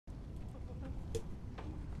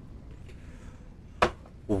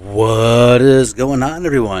What is going on,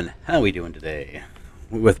 everyone? How are we doing today?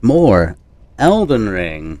 With more Elden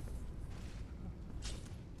Ring.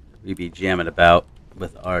 We be jamming about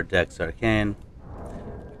with our decks arcane.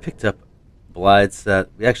 Picked up Blide set.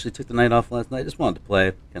 We actually took the night off last night. Just wanted to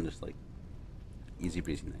play. Kind of just like easy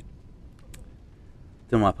breezy night.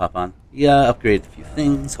 Didn't want to pop on. Yeah, upgraded a few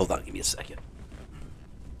things. Hold on, give me a second.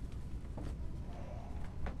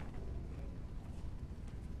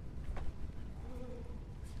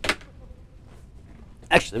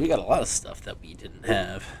 Actually, we got a lot of stuff that we didn't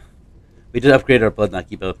have. We did upgrade our Blood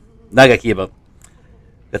Nagakiba.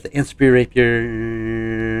 Got the Inspire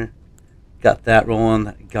Rapier. Got that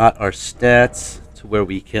rolling. Got our stats to where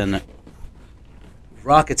we can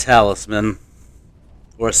rock a talisman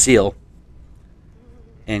or a seal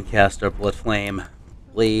and cast our Blood Flame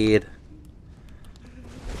Blade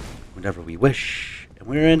whenever we wish. And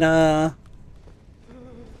we're in Mount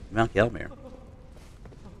Gelmir.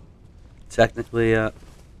 Technically,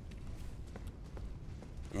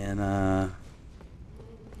 in the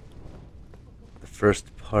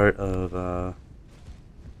first part of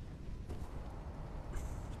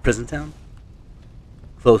Prison Town,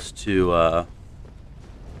 close to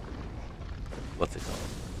what's it called?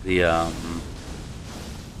 The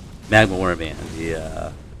Magma Worm and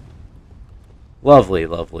the lovely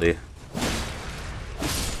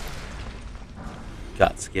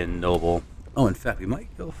Godskin Noble. Oh, in fact, we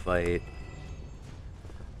might go fight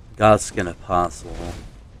Godskin Apostle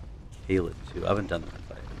Caleb too. I haven't done that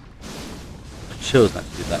fight. I chose not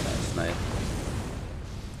to do that last night.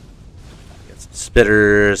 Got some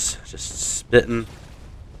spitters, just spitting.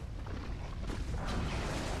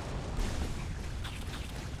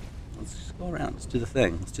 Let's just go around. Let's do the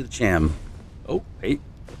thing. Let's do the jam. Oh, hey.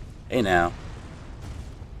 Hey now.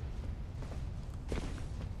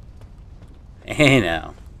 Hey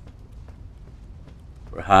now.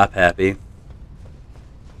 We're hop happy.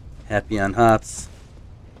 Happy on hops.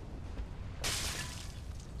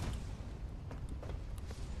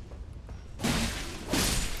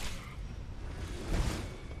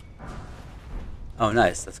 Oh,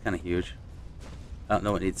 nice. That's kind of huge. I don't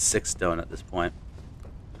know what needs 6 stone at this point.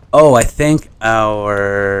 Oh, I think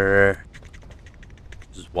our...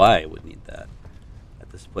 This is Y would need that at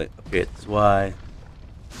this point. Upgrade this Y.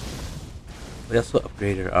 We also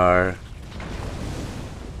upgraded our...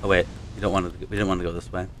 Oh wait, we didn't want to go this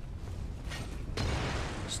way.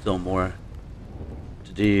 Still more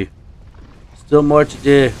to do. Still more to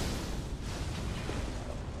do.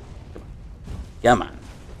 Come on.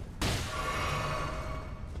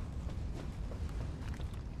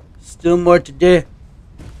 Still more to do.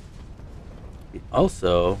 We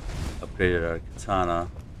also upgraded our katana.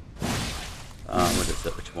 What is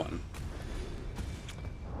it? Which one?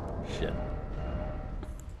 Shit.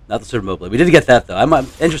 Not the sword mobile blade. We did get that though. I'm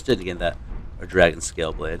interested in getting that. Our dragon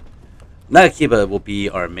scale blade. Nagakiba will be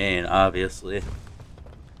our main, obviously.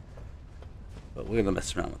 But we're gonna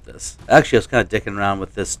mess around with this. Actually, I was kind of dicking around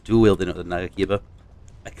with this dual wielding with the Nagakiba.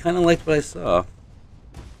 I kind of liked what I saw.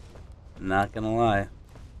 Not gonna lie.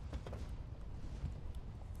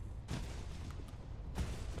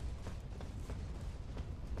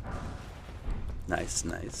 Nice,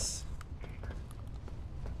 nice.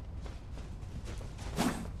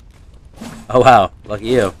 Oh wow, lucky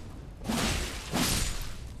you.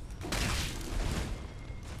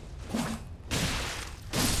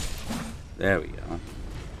 There we go.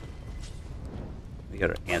 We got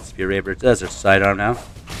our Ansphere Rapier. That's our sidearm now.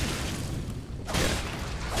 Okay.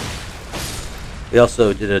 We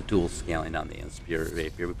also did a dual scaling on the Ansphere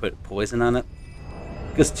Rapier. We put poison on it.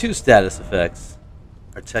 Because 2 status effects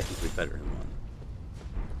are technically better than 1.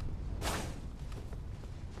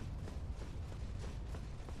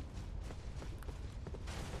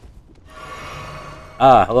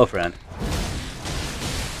 Ah, hello, friend.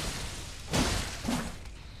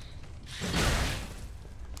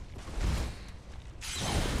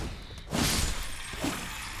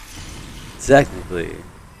 Technically,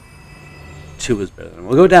 2 is better than 1.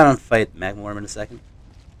 We'll go down and fight Magma Worm in a second.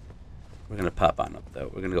 We're going to pop on up, though.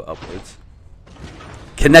 We're going to go upwards.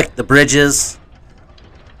 Connect the bridges.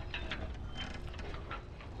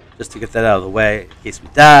 Just to get that out of the way. In case we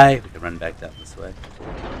die, we can run back down this way.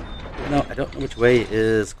 No, I don't know which way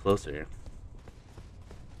is closer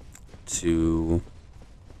to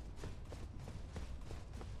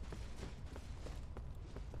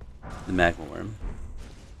the Magma Worm.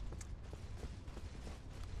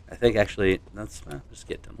 I think actually, let's just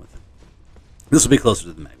get done with it. This will be closer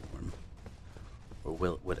to the Magma Worm. Or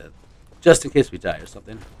would it? Just in case we die or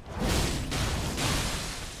something.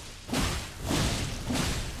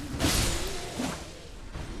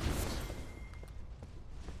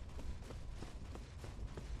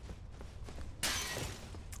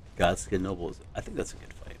 Godskin Nobles. I think that's a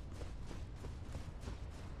good fight.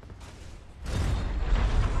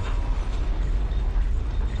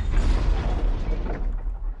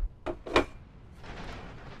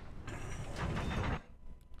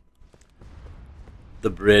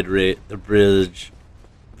 The bridge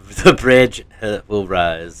will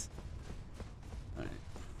rise. All right.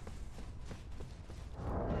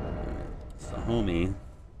 So, homie.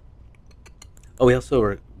 Oh, we also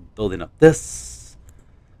are building up this.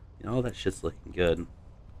 You know, all that shit's looking good.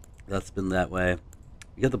 That's been that way.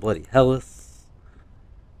 We got the bloody Hellas.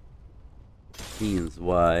 Means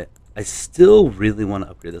why I still really want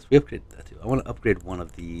to upgrade this. We upgraded that too. I want to upgrade one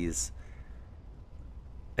of these.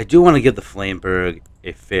 I do want to give the Flameberg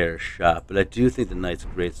a fair shot, but I do think the Knight's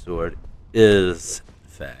Greatsword is, in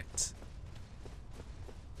fact,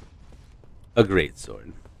 a great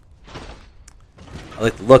sword. I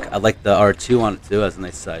like the look. I like the R2 on it too. As a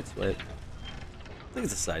nice side swipe. I think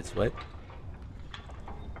it's a side swipe.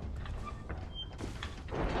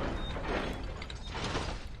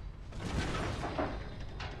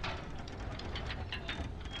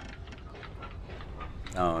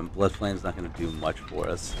 Oh, and Blood Flame's not going to do much for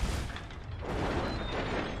us.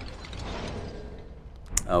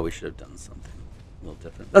 Oh, we should have done something a little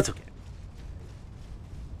different. That's okay.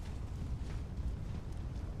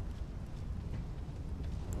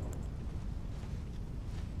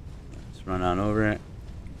 Let's run on over it.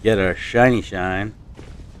 Get our shiny shine.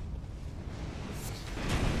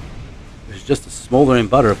 There's just a smoldering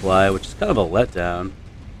butterfly, which is kind of a letdown.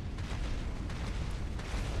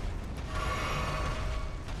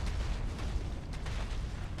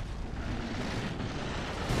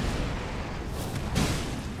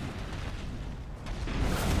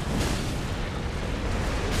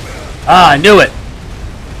 Ah, I knew it!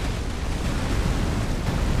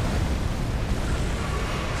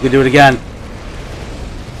 He's gonna do it again.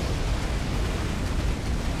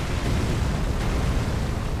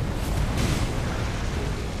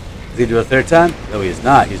 Is he gonna do it a third time? No, he is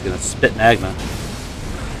not. He's gonna spit magma.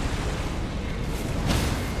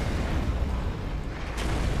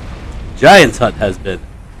 Giant's Hunt has been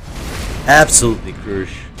absolutely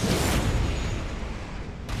crucial.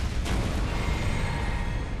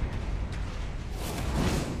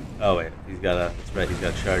 Oh wait, he's gotta, that's right, he's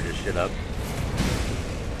gotta charge his shit up.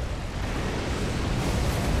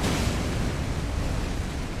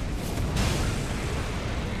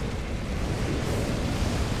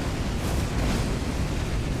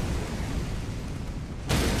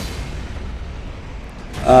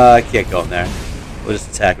 I can't go in there. We'll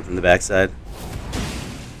just attack him from the backside.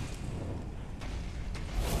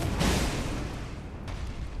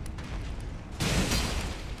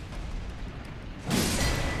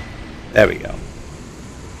 There we go.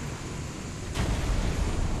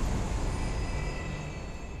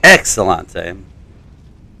 Excellente.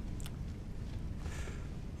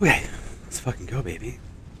 Okay, let's fucking go, baby.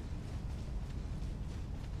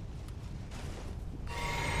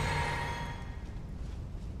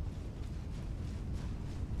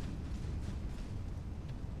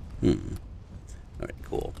 Alright,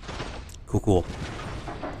 cool. Cool.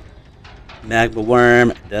 Magma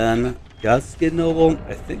Worm, done. Godskin Noble,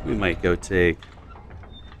 I think we might go take...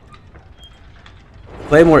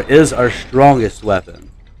 Claymore is our strongest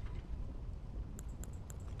weapon.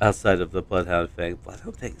 Outside of the Bloodhound Fang.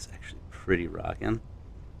 Bloodhound Fang is actually pretty rockin'.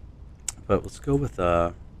 But let's go with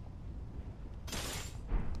the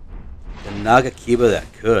Nagakiba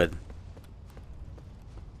that could.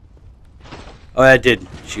 Oh, I did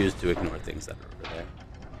choose to ignore things that are over there.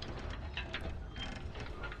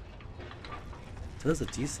 Does a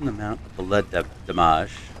decent amount of blood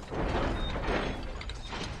damage.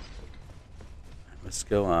 Let's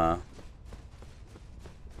go, Well,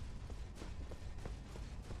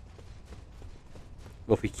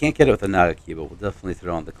 if we can't get it with the Nagakiba, we'll definitely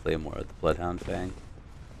throw on the Claymore or the Bloodhound Fang.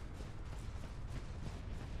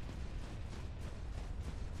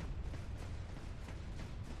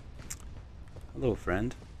 Hello,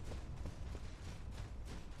 friend.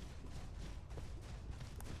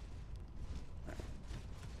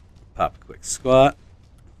 Pop a quick squat.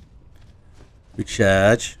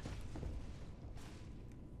 Recharge.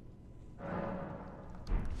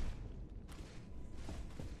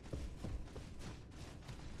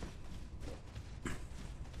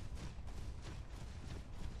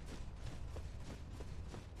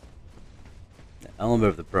 The Element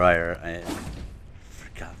of the Briar. I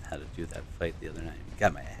forgot how to do that fight the other night.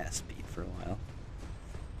 Got my ass beat for a while.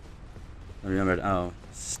 I remembered, oh,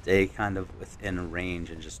 stay kind of within range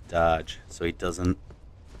and just dodge so he doesn't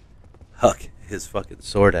huck his fucking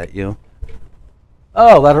sword at you.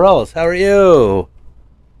 Oh, Lateralis, how are you?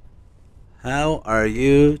 How are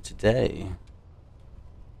you today?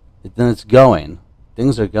 Then it's going.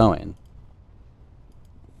 Things are going.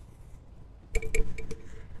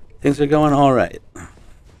 Things are going all right.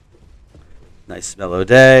 Nice mellow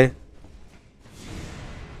day.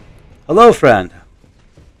 Hello, friend.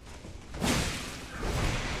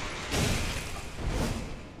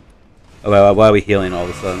 Oh, why are we healing all of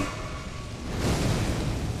a sudden?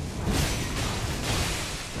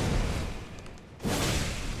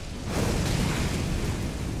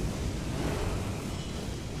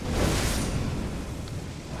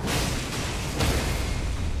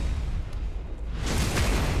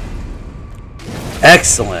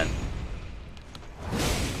 Excellent.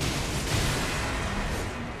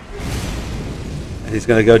 And he's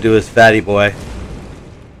gonna go do his fatty boy.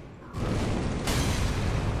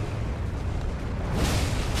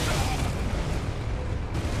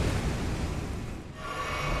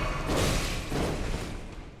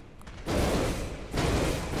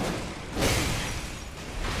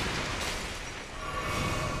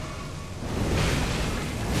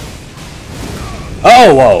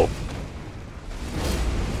 Oh, whoa.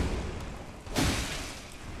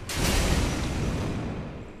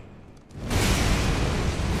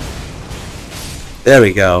 There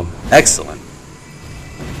we go. Excellent.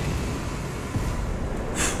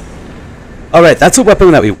 Alright, that's a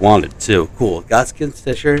weapon that we wanted, too. Cool. Godskin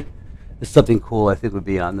Stitcher is something cool I think would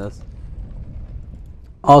be on this.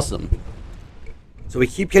 Awesome. So we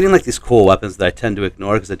keep getting, like, these cool weapons that I tend to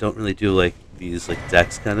ignore because I don't really do, like, these, like,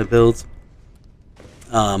 dex kind of builds.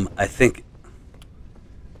 I think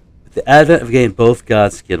with the advent of getting both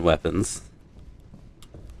Godskin weapons,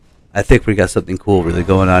 I think we got something cool really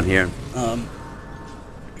going on here.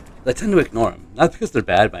 I tend to ignore them. Not because they're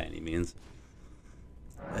bad by any means.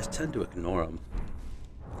 I just tend to ignore them.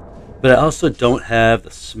 But I also don't have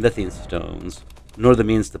the smithing stones, nor the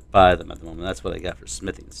means to buy them at the moment. That's what I got for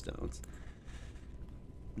smithing stones.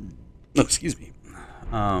 Oh, excuse me.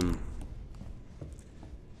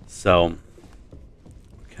 So,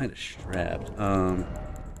 we're kind of strapped.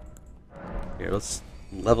 Here, let's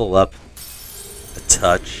level up a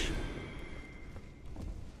touch.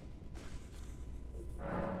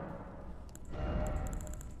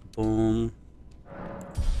 Boom.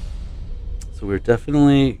 So we're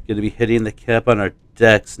definitely going to be hitting the cap on our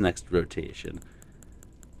dex next rotation.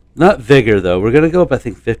 Not vigor, though. We're going to go up, I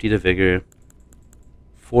think, 50 to vigor.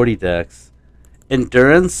 40 dex.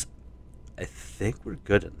 Endurance, I think we're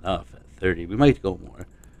good enough at 30. We might go more.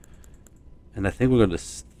 And I think we're going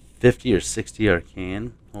to 50 or 60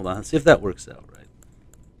 arcane. Hold on. Let's see if that works out right.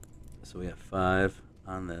 So we have 5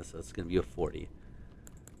 on this. That's going to be a 40.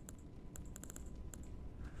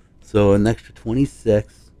 So an extra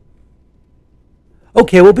 26.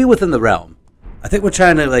 Okay, we'll be within the realm. I think we're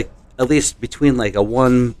trying to, like, at least between, like, a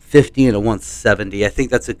 150 and a 170. I think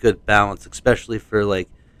that's a good balance, especially for, like,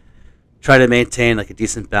 trying to maintain, like, a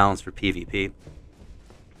decent balance for PvP.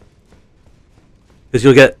 Because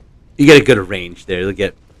you get a good range there. You'll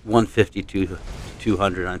get 150 to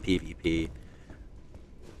 200 on PvP.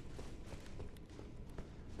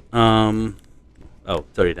 Oh,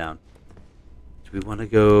 it's already down. Do we want to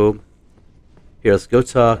go... Here, let's go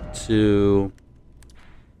talk to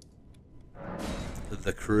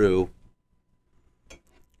the crew.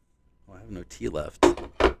 Oh, I have no tea left.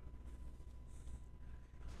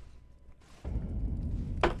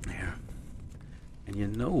 There. And you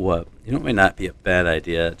know what? You know what might not be a bad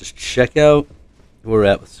idea? Just check out where we're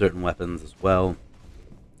at with certain weapons as well.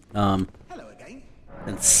 Hello again.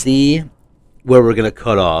 And see where we're going to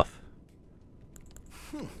cut off.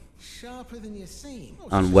 Sharper than you seem.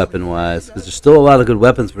 On weapon-wise. Because there's still a lot of good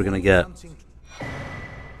weapons we're going to get. Oh,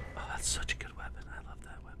 that's such a good weapon. I love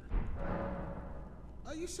that weapon.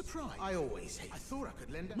 Are you surprised? I always hate. I thought I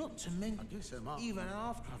could lend it. Not to mention, I guess I'm up. Even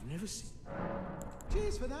after I've never seen.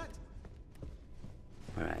 Cheers for that.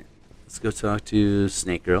 Alright. Let's go talk to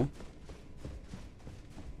Snake Girl.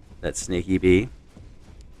 That's Snaky Bee.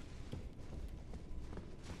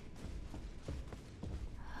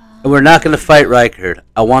 And we're not going to fight Rykard.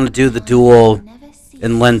 I want to do the duel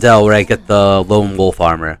in Lendell where I get the Lone Wolf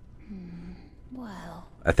armor.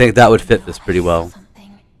 I think that would fit this pretty well.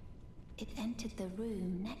 It entered the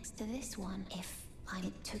room next to this one. If I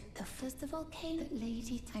took the first volcano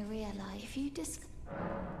lady, I realized if you just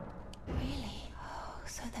really. Oh,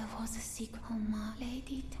 so there was a secret home,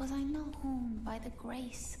 lady. Was I not home by the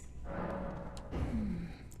grace?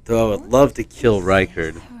 Though I would love to kill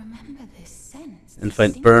Rykard and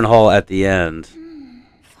find Burnhall at the end.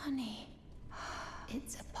 Funny.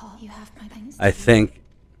 It's a pot. You have my thanks. I think.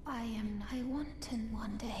 I wanted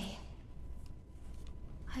one day.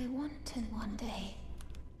 I wanted one day.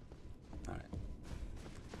 All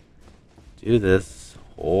do this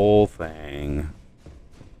whole thing.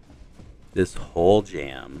 This whole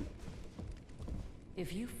jam.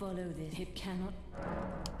 If you follow this, it cannot.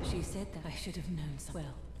 She said that I should have known so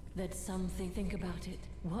well. That something. Think about it.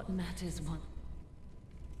 What matters one.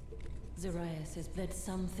 Zariah says that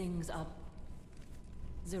some things are.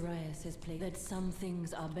 Zariah says that some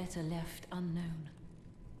things are better left unknown.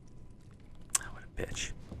 Oh, what a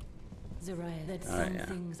bitch. Zariah, that some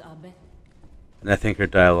things are better. And I think her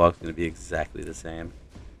dialogue's going to be exactly the same.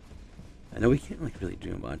 I know we can't like really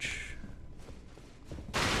do much.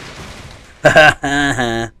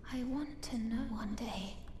 I want to know one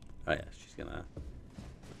day. Oh yeah, she's gonna.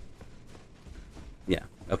 Yeah,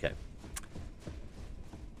 okay.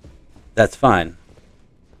 That's fine.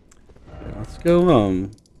 Okay, let's go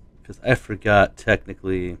home, because I forgot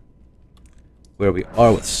technically where we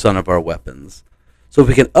are with some of our weapons. So if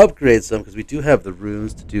we can upgrade some, because we do have the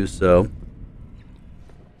runes to do so.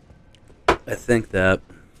 I think that...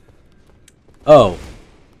 Oh.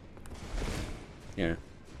 Here.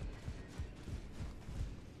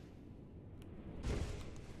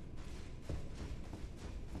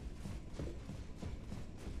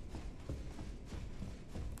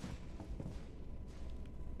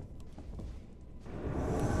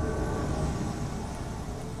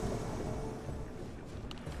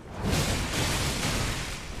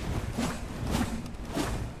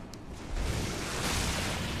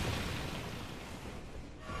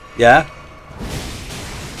 Yeah?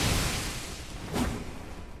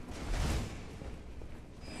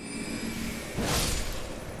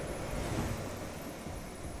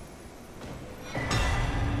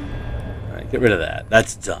 Alright, get rid of that.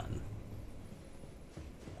 That's done.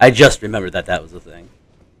 I just remembered that that was a thing.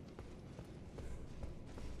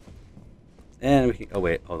 And we can... Oh,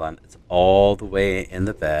 wait. Hold on. It's all the way in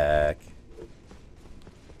the back.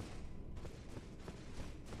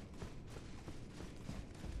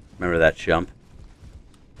 Remember that jump?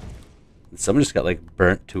 And someone just got like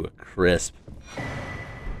burnt to a crisp.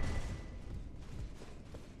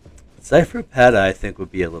 Cypher Peta, I think,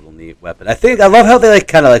 would be a little neat weapon. I love how they like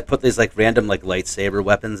kind of like put these like random like lightsaber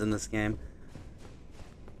weapons in this game.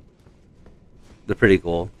 They're pretty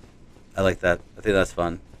cool. I like that. I think that's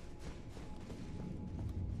fun.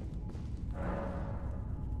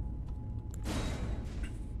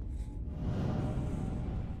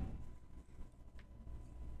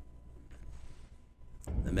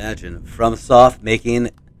 Imagine FromSoft making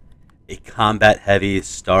a combat-heavy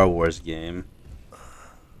Star Wars game.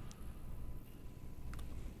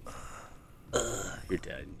 You're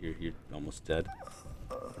dead. You're almost dead.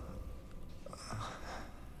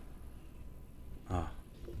 Oh.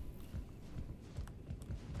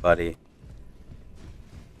 Buddy.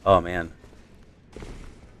 Oh, man.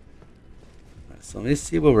 Right, so let me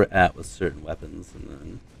see where we're at with certain weapons, and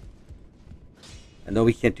then... I know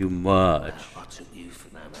we can't do much. I took you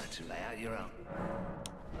for no matter to lay out your own.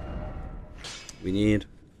 We need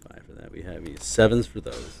 5 for that. We need 7s for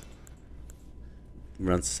those.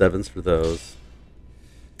 Run 7s for those.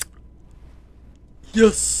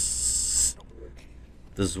 Yes!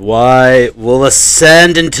 This is why we'll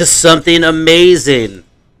ascend into something amazing.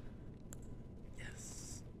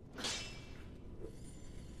 Yes.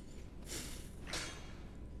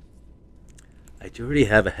 I do already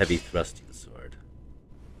have a heavy thrusting sword.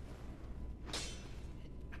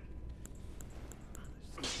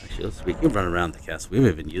 Actually, we can run around the castle. We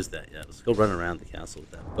haven't even used that yet. Let's go run around the castle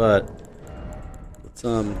with that. But let's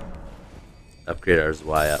upgrade our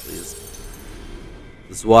Zwei at least.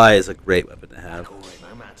 The Zwei is a great weapon to have.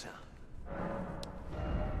 No matter.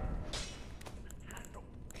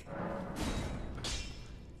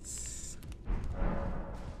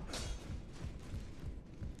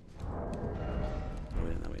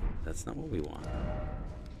 Wait, that's not what we want.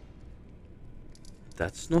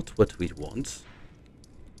 That's not what we want.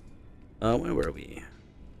 Where were we?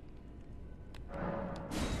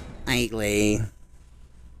 Idly.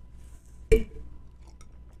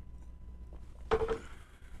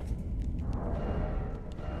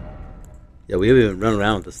 Yeah, we haven't even run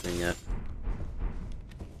around with this thing yet.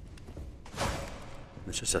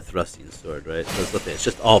 It's just a thrusting sword, right? So it's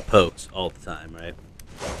just all pokes all the time, right?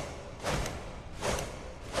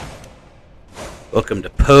 Welcome to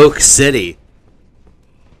Poke City.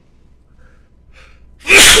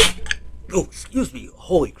 Oh, excuse me.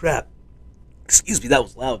 Holy crap. Excuse me, that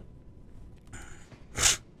was loud.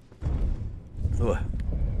 Oh.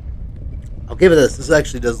 I'll give it this. This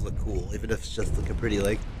actually does look cool, even if it's just looking pretty,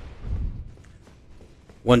 like,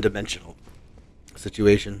 one-dimensional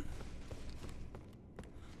situation.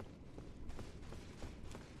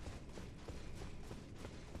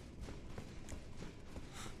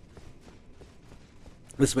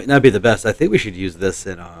 This might not be the best. I think we should use this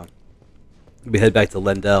in we head back to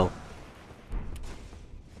Lendell.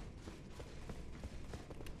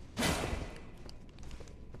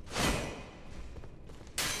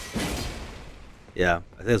 Yeah,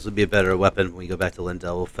 I think this would be a better weapon when we go back to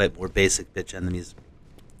Lendell. We'll fight more basic bitch enemies.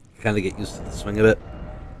 Kind of get used to the swing of it.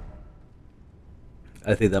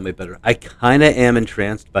 I think that might be better. I kind of am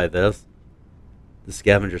entranced by this. The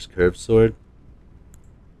Scavenger's Curved Sword.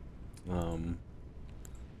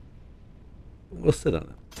 We'll sit on it.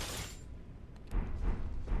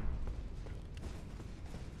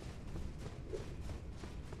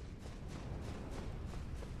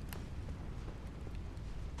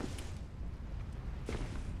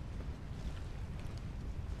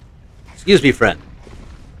 Excuse me, friend.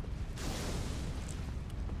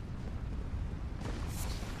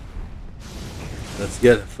 Let's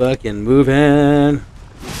get fucking moving.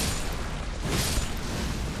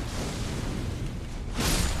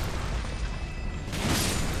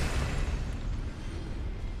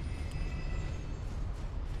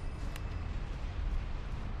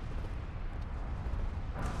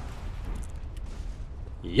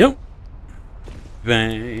 Yep.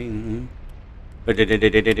 Bang.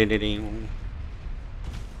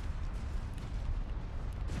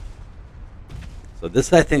 So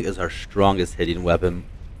this, I think, is our strongest hitting weapon.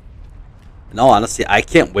 In all honesty, I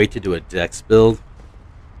can't wait to do a dex build.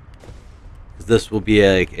 Because this will be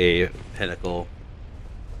like a pinnacle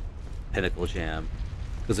jam.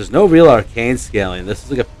 Because there's no real arcane scaling. This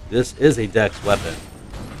is a dex weapon.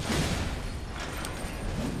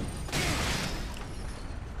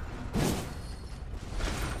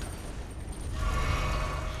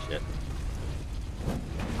 Shit.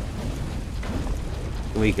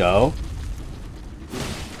 Can we go?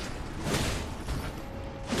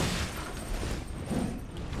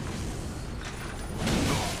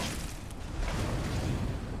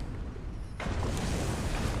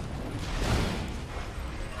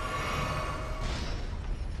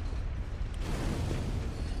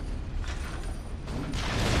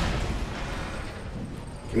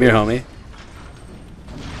 Come here, homie.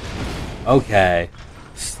 Okay.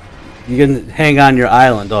 You can hang on your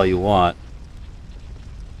island all you want.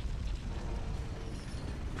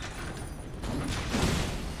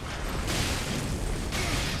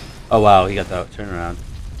 Oh wow, he got that turnaround.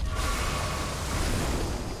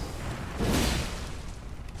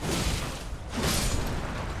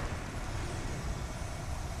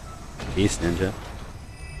 Peace, ninja.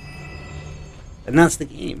 And that's the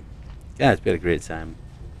game. Guys, we had a great time.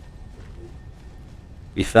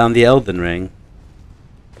 We found the Elden ring.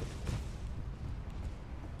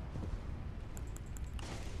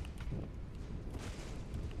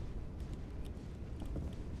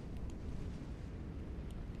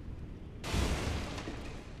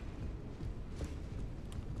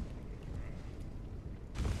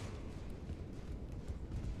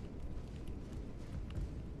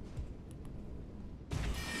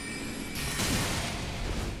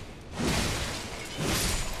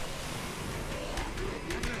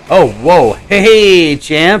 Oh, whoa. Hey,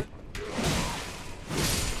 champ.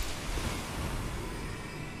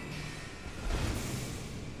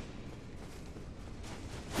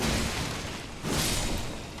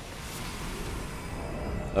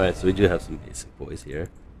 Alright, so we do have some basic boys here.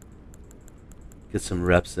 Get some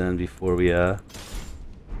reps in before we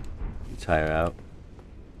tire out.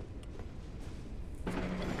 I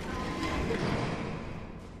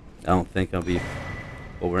don't think I'll be...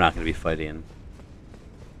 Well, we're not going to be fighting...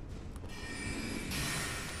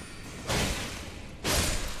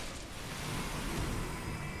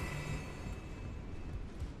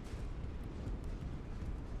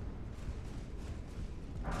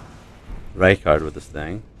 right card with this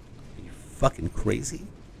thing. Are you fucking crazy?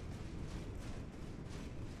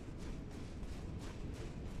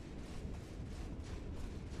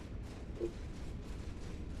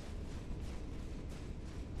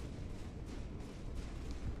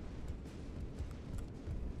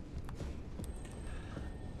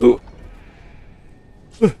 Ooh.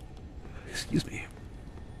 Excuse me.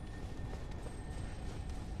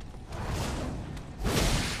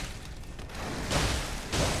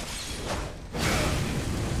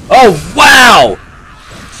 Oh, wow!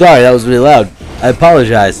 Sorry, that was really loud. I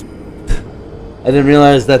apologize. I didn't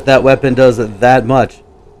realize that that weapon does that much.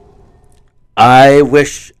 I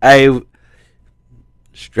wish I...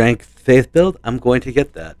 Strength faith build? I'm going to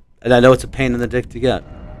get that. And I know it's a pain in the dick to get.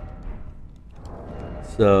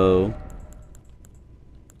 So...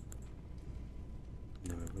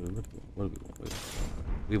 What do we want?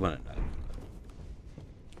 We want it.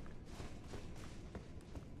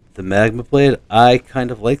 The magma blade, I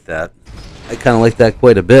kind of like that. I kind of like that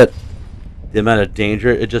quite a bit. The amount of danger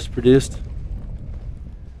it just produced.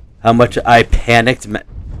 How much I panicked.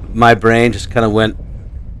 My brain just kind of went,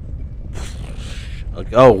 like,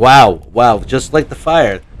 oh, wow. Wow. Just like the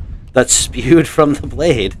fire that spewed from the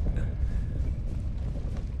blade.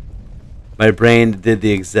 My brain did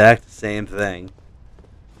the exact same thing.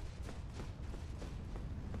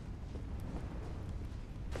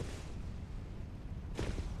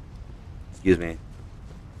 Excuse me.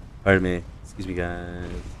 Pardon me. Excuse me, guys.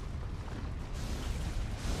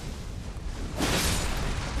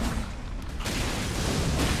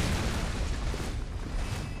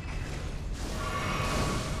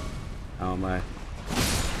 How am I?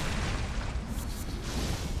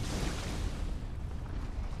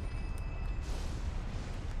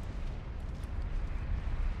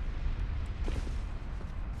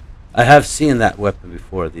 I have seen that weapon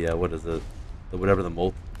before. The what is it? The whatever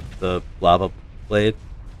the lava blade.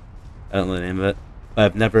 I don't know the name of it, but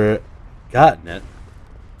I've never gotten it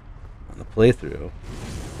on the playthrough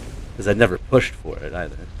because I never pushed for it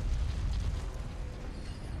either.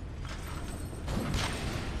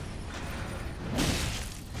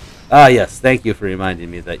 Ah, yes. Thank you for reminding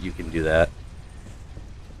me that you can do that.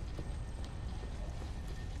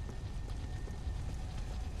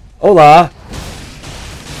 Hola!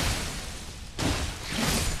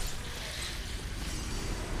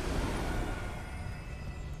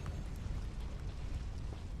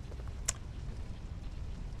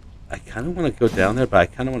 I kind of want to go down there, but I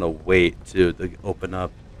kind of want to wait to open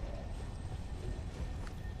up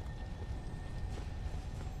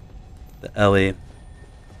the Ellie,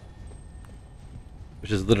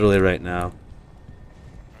 which is literally right now.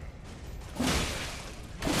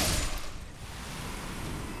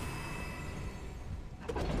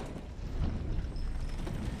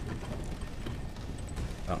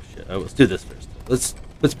 Oh shit! Oh, let's do this first.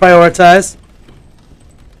 Let's prioritize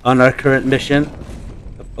on our current mission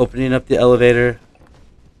of opening up the elevator.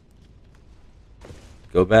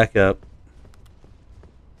 Go back up.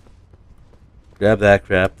 Grab that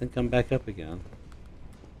crap, then come back up again.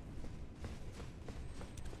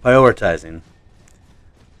 Prioritizing.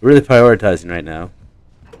 We're really prioritizing right now.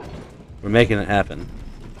 We're making it happen.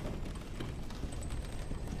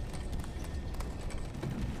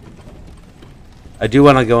 I do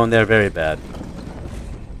want to go in there very bad.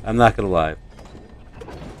 I'm not going to lie.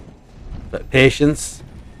 But patience.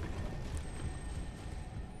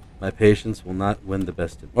 My patience will not win the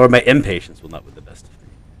best of... Or my impatience will not win the best of me.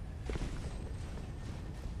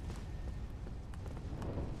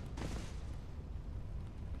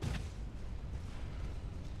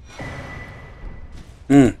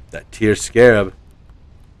 That tear scarab.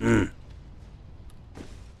 Let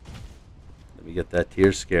me get that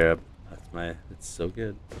tear scarab. It's so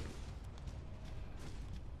good.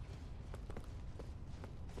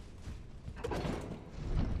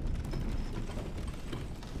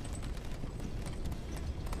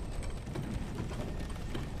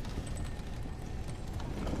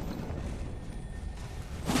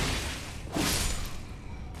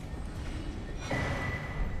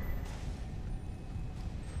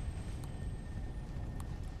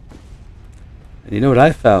 And you know what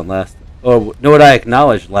I found know what I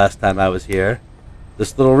acknowledged last time I was here?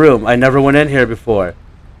 This little room. I never went in here before.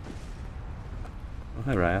 Oh,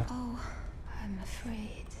 hi, Raya. Oh, I'm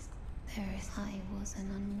afraid I was an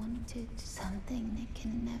unwanted something that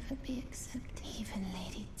can never be accepted. Even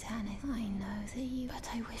Lady Tanith, I know that you, but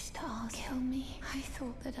I wish to ask, kill me. I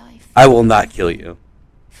thought that I will not kill you.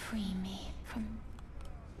 Free me from...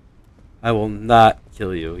 I will not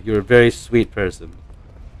kill you. You're a very sweet person.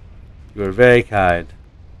 You are very kind.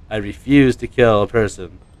 I refuse to kill a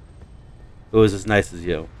person who is as nice as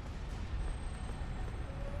you.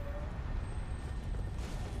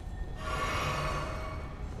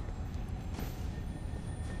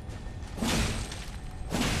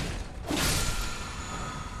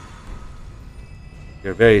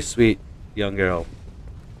 You're a very sweet young girl.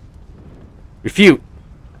 Refute!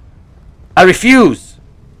 I refuse!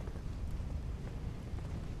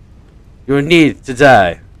 You need to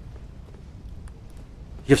die.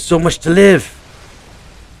 You have so much to live.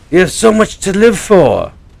 You have so much to live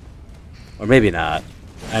for. Or maybe not.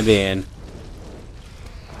 I mean...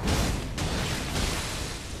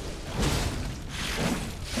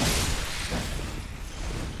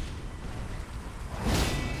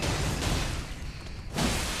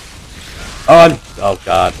 Oh,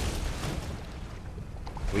 God.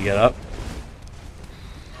 We get up.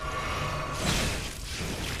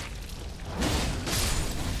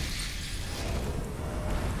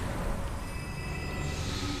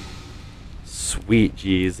 Sweet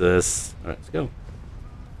Jesus. Alright, let's go.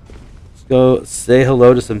 Let's go say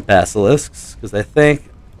hello to some basilisks, because I think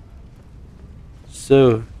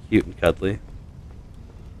so cute and cuddly.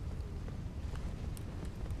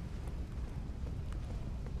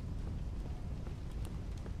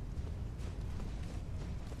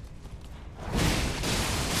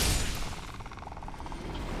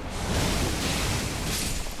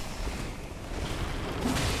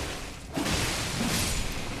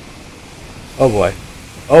 Oh boy.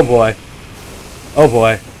 Oh boy. Oh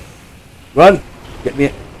boy. Run! Get me.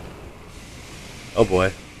 Oh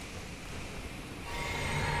boy.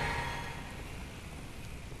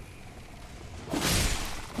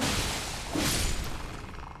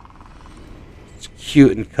 It's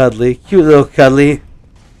cute and cuddly. Cute little cuddly.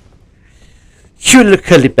 Cute little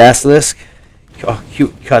cuddly basilisk. Oh,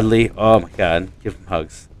 cute cuddly. Oh my god. Give him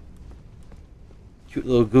hugs. Cute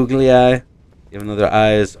little googly eye. Even though their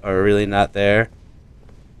eyes are really not there.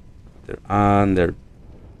 They're on their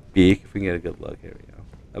beak. If we can get a good look. Here we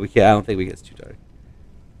go. We can't. I don't think we get too dark.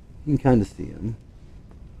 You can kind of see them.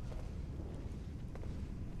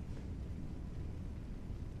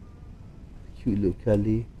 Cute little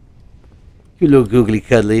cuddly. Cute little googly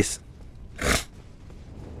cuddlies.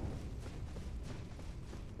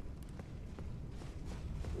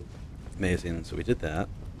 Amazing. So we did that.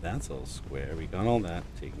 That's all square. We got all that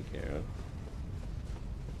taken care of.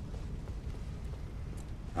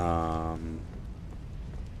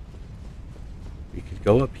 We could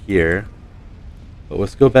go up here, but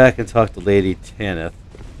let's go back and talk to Lady Tanith.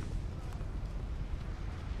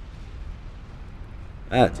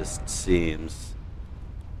 That just seems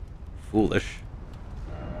foolish.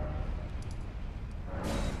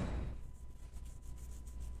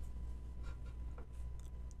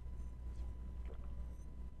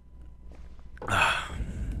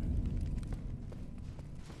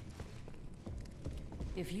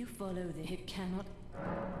 If you follow the, it cannot.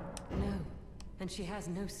 No, and she has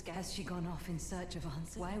no Has she gone off in search of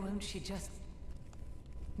answers? Why won't she just?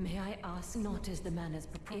 May I ask, not as the manners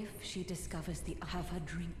if she discovers the have her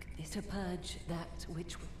drink this to purge that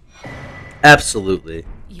which. Absolutely.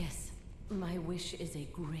 Yes, my wish is a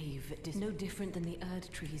grave, no different than the Erd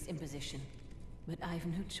Tree's imposition, but I've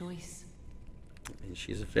no choice. And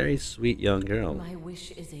she's a very sweet young girl. My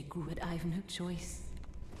wish is a but I've no choice.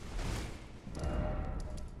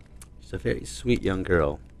 She's a very sweet young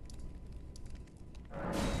girl.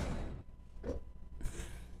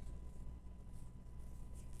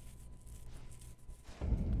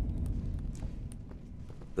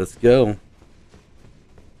 Let's go.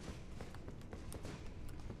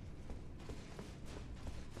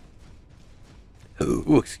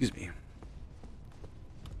 Oh, excuse me.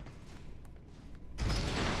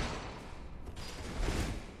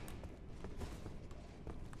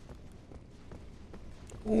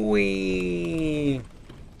 Wee.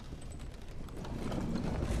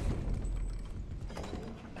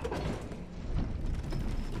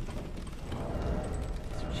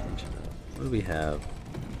 What do we have?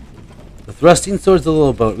 The thrusting sword's a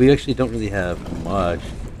little boat. We actually don't really have much.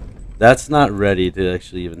 That's not ready to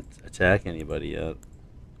actually even attack anybody yet.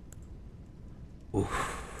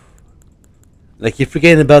 Oof. Like, you're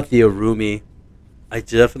forgetting about the Arumi. I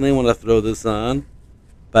definitely want to throw this on,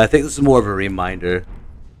 but I think this is more of a reminder.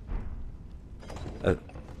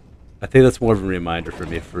 I think that's more of a reminder for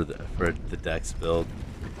me for the Dex build.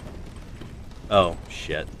 Oh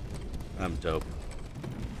shit, I'm dope.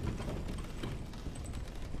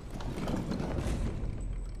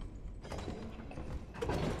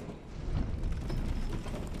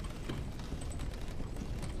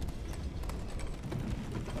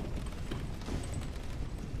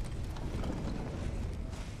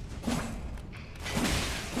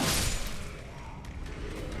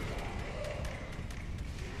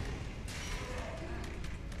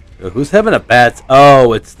 Who's having a bad...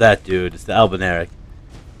 Oh, it's that dude. It's the Albinaric.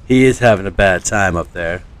 He is having a bad time up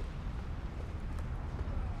there.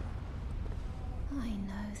 I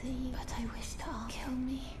know thee, but I wish to kill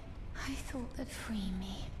me. I thought that free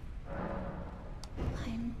me.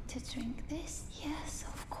 I'm to drink this? Yes,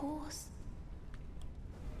 of course.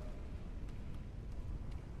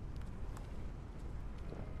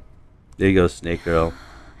 There you go, Snake Girl.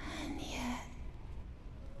 And yet...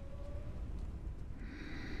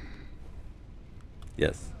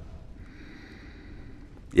 Yes.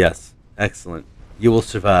 Yes. Excellent. You will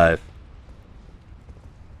survive.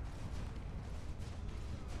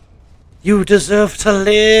 You deserve to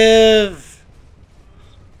live!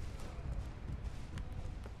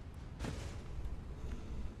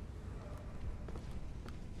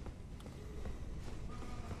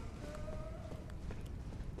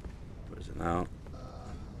 Where is it now?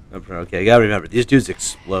 Okay, I gotta remember, these dudes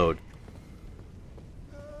explode.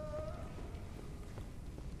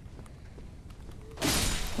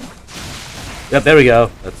 Yep, there we go.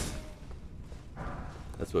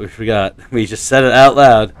 That's what we forgot. We just said it out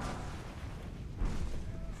loud.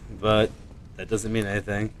 But that doesn't mean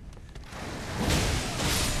anything.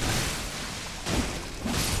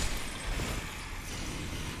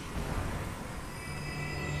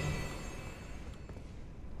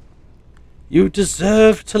 You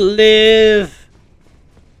deserve to live.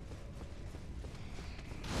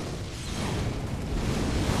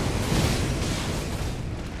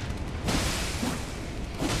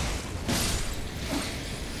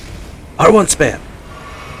 R1 spam.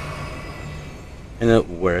 And it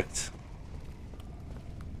worked.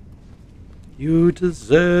 You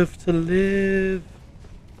deserve to live.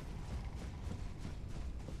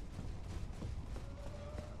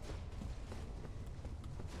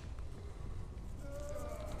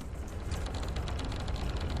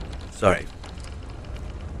 Sorry.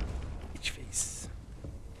 Each face.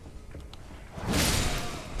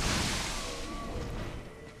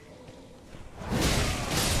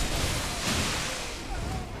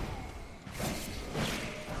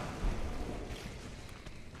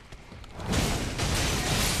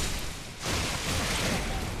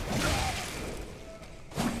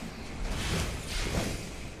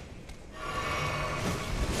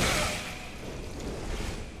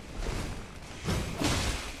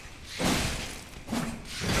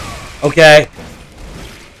 Okay.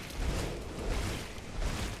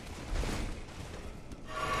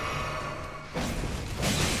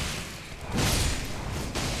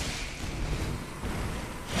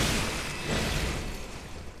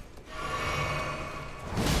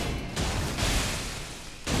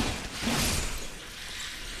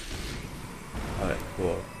 Alright,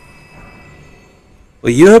 cool.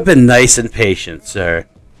 Well, you have been nice and patient, sir.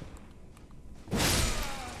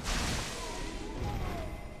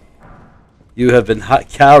 You have been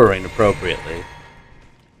cowering appropriately.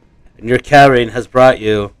 And your cowering has brought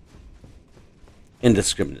you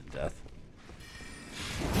indiscriminate death.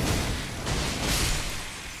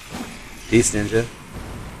 Peace, ninja.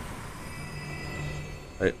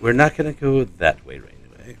 Alright, we're not going to go that way right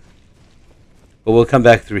away. But we'll come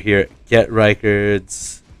back through here, get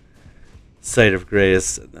Rykard's Site of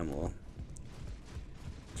Grace, and then we'll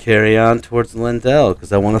carry on towards Lindell,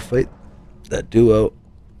 because I want to fight that duo.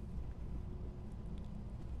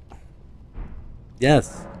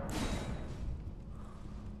 Yes.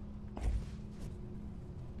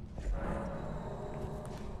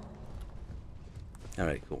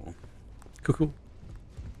 Alright, cool. Cool.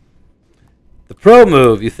 The pro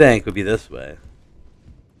move, you think, would be this way.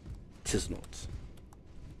 'Tis not.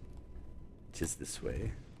 'Tis this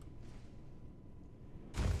way.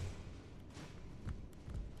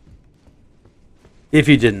 If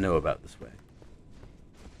you didn't know about this way.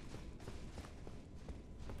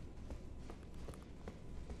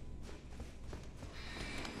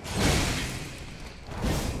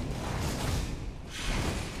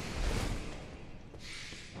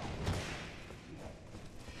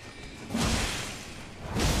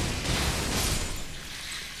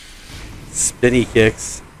 Spinny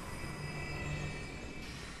kicks.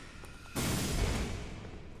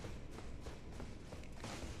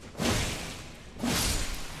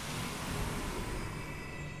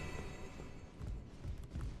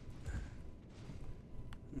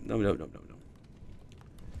 No.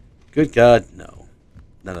 Good God, no.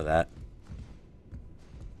 None of that.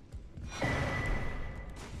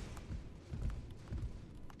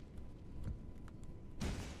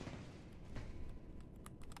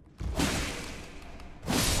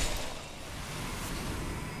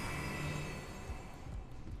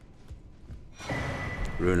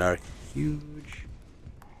 Rune arc, huge.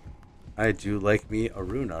 I do like me a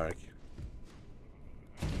rune arc.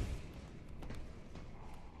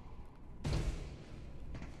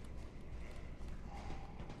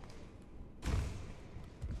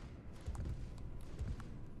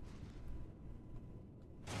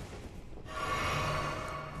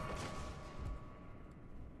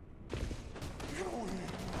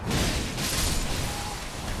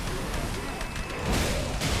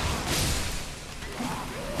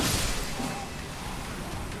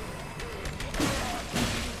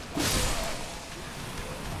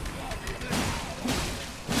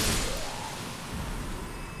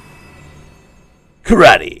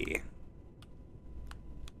 Karate.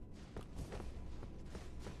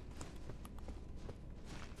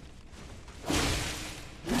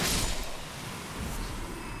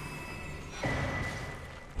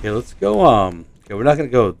 Okay, let's go, okay, we're not gonna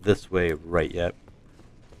go this way right yet.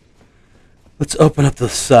 Let's open up the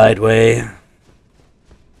side way.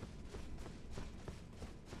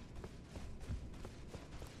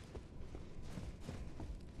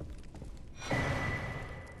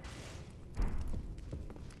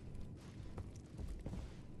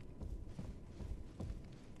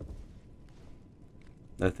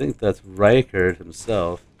 I think that's Riker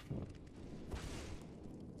himself.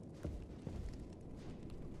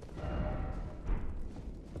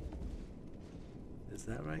 Is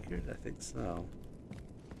that Riker? I think so.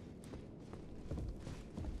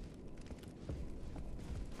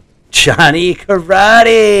 Johnny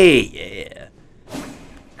Karate! Yeah.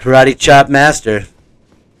 Karate Chop Master.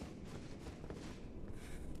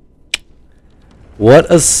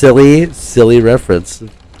 What a silly, silly reference.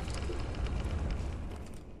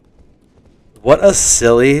 What a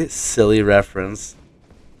silly, silly reference.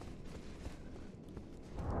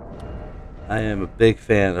 I am a big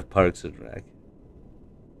fan of Parks and Rec.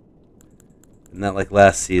 And that, like,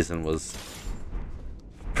 last season was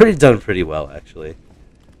done pretty well, actually.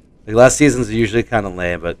 Like, last season's usually kind of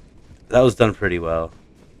lame, but that was done pretty well.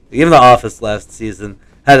 Even The Office last season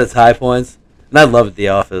had its high points, and I loved The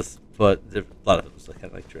Office, but a lot of it was kind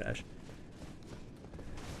of like trash.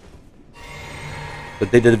 But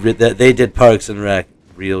they did Parks and Rec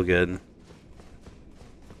real good.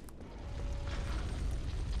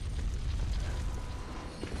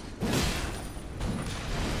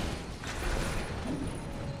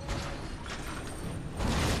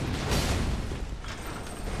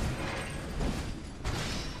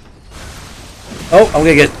 Oh, I'm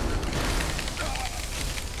gonna get.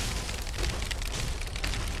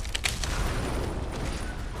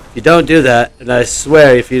 If you don't do that, and I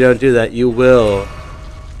swear if you don't do that, you will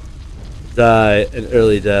die an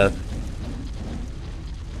early death.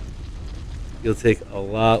 You'll take a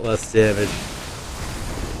lot less damage.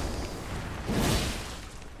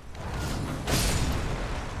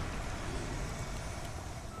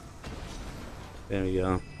 There we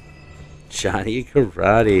go. Johnny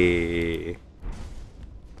Karate.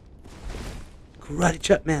 Karate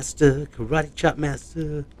Chop Master, Karate Chop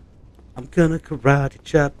Master. I'm gonna karate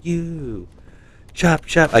chop you. Chop,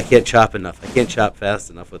 chop. I can't chop enough. I can't chop fast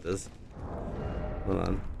enough with this. Hold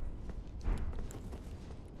on.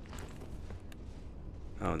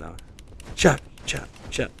 Oh no. Chop, chop,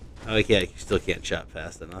 chop. Oh, okay, I still can't chop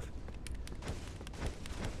fast enough.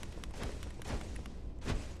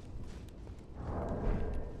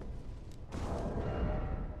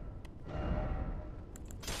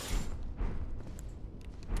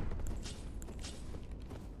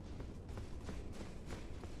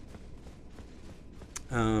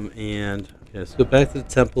 And okay, let's go back to the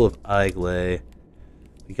Temple of Iglay.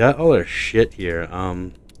 We got all our shit here.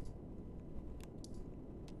 We're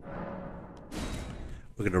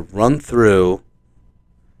gonna run through,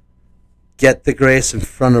 get the grace in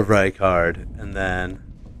front of Rykard, and then.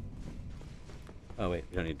 Oh wait,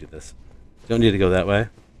 we don't need to do this. Don't need to go that way.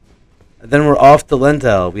 And then we're off to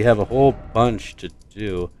Lendel. We have a whole bunch to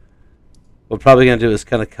do. What we're probably gonna do is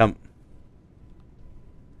kind of come.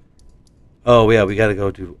 Oh yeah, we gotta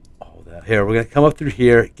go do all that. Here, we're gonna come up through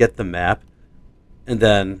here, get the map, and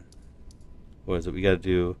then what is it? We gotta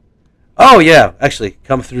do. Oh yeah, actually,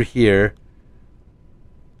 come through here,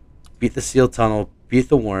 beat the seal tunnel, beat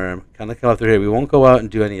the worm, kind of come up through here. We won't go out and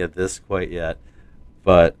do any of this quite yet,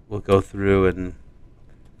 but we'll go through and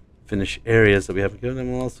finish areas that we haven't done,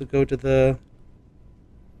 and we'll also go to the.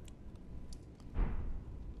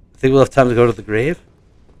 I think we'll have time to go to the grave.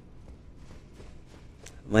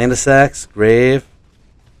 Landisax, grave.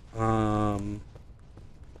 What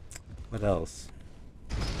else?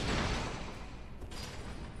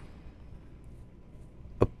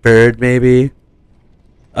 A bird, maybe.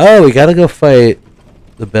 Oh, we gotta go fight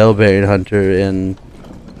the Bellberry Hunter in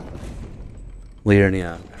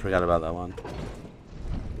Liurnia. I forgot about that one.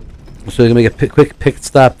 So we're gonna make a quick pit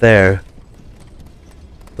stop there.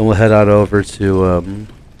 Then we'll head on over to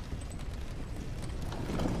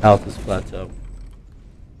Altus Plateau.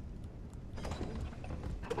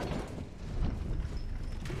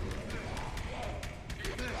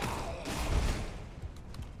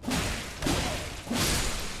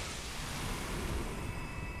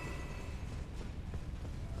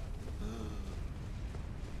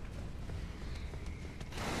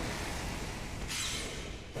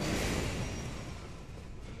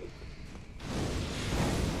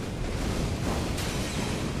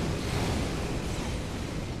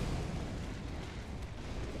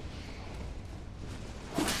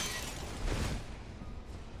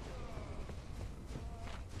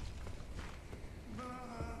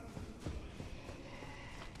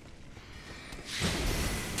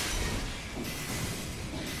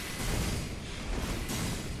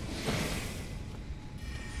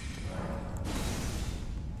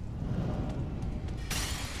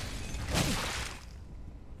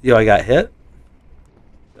 Yo, I got hit?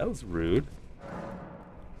 That was rude.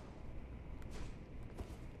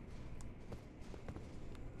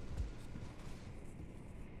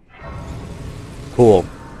 Cool.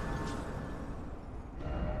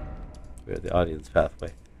 We're at the audience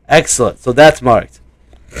pathway. Excellent. So that's marked.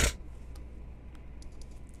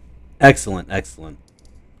 Excellent, excellent.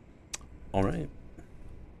 All right.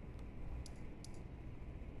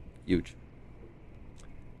 Huge.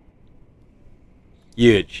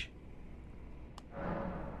 Huge. All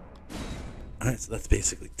right, so that's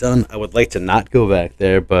basically done. I would like to not go back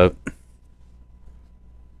there, but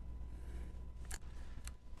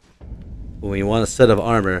when you want a set of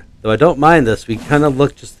armor, though I don't mind this, we kind of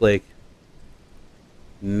look just like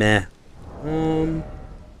meh. You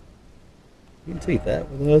can take that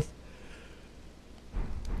with us.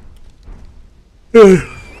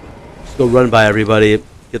 Just go run by everybody,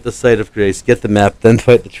 get the Sight of Grace, get the map, then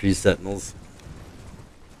fight the Tree Sentinels.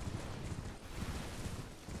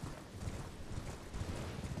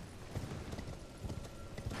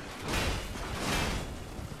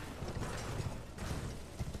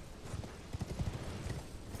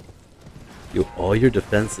 Yo, all your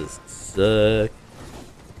defenses suck.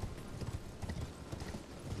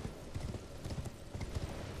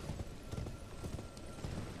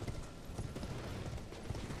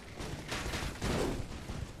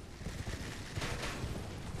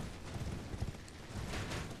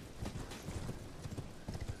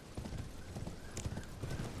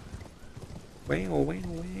 Wait.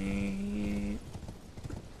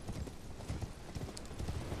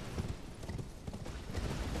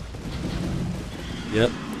 Yep.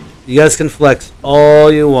 You guys can flex all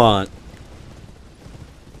you want.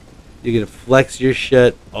 You can flex your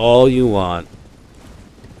shit all you want.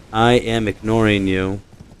 I am ignoring you.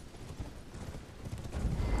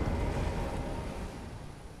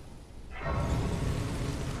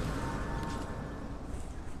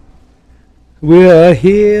 We are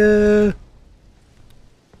here.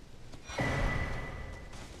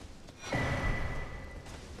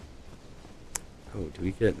 Oh, do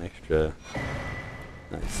we get an extra?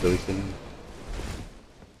 Nice. So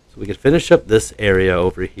we can finish up this area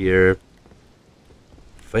over here.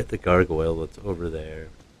 Fight the gargoyle that's over there.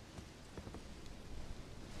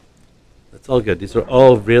 That's all good. These are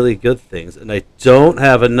all really good things, and I don't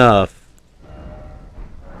have enough.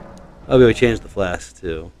 Oh, we changed the flask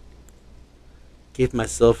too. Gave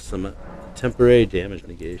myself some temporary damage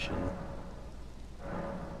negation.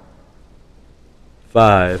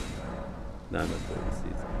 5. Not enough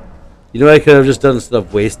seeds. You know what I could have just done instead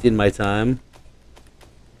of wasting my time?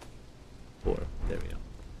 4. There we go.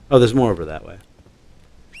 Oh, there's more over that way.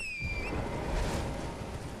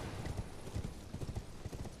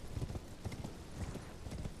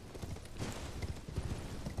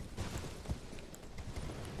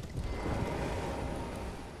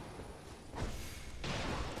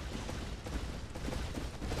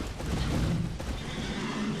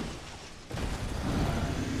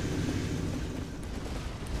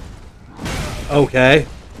 Okay.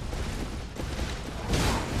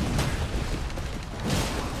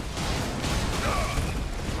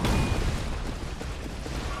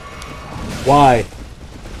 Why?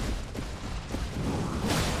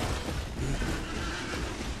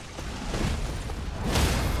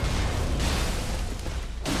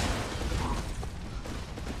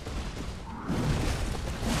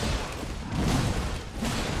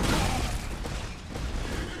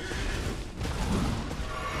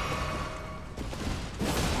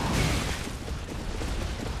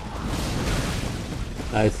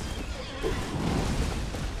 Nice.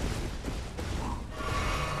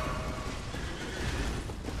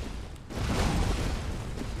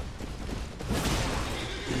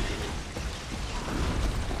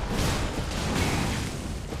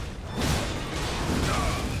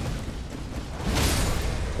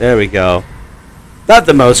 There we go. Not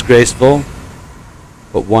the most graceful,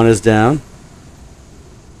 but one is down.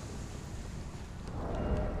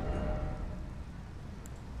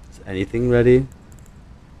 Is anything ready?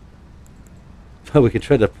 Oh, we could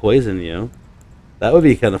try to poison you. That would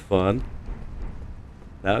be kind of fun.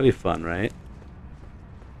 That would be fun, right?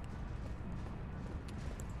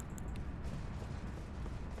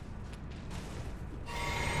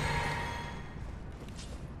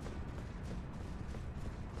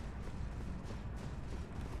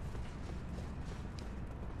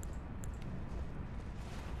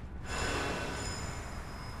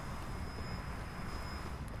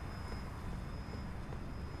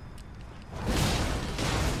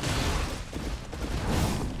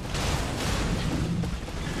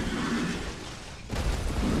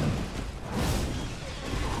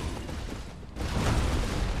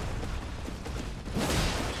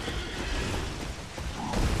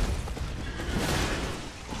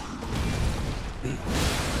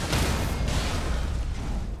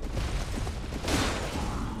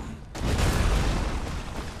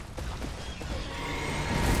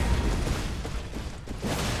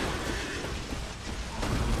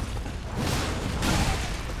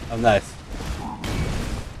 nice.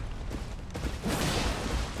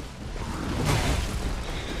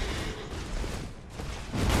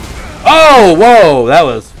 Oh, whoa, that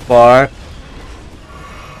was far.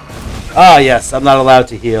 Ah, yes, I'm not allowed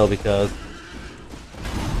to heal because...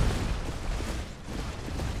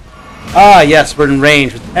 Ah, yes, we're in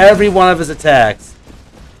range with every one of his attacks.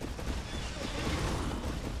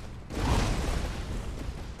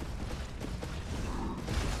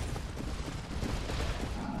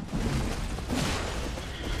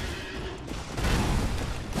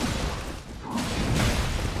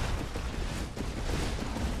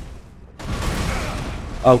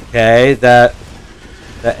 Okay, that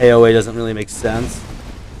AoE doesn't really make sense.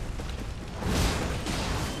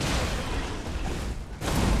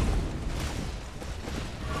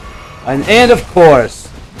 And of course,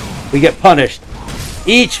 we get punished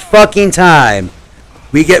each fucking time.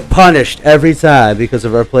 We get punished every time because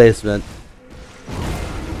of our placement.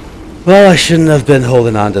 Well, I shouldn't have been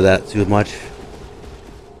holding on to that too much.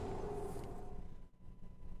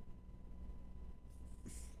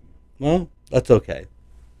 Well, that's okay.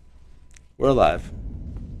 We're alive.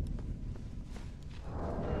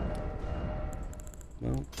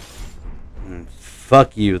 Well,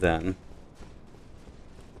 fuck you then.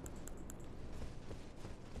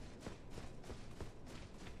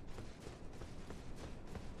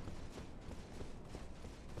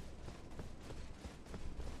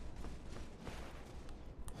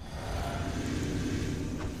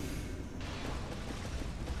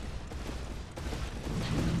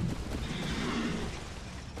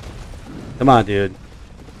 Come on, dude.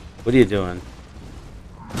 What are you doing?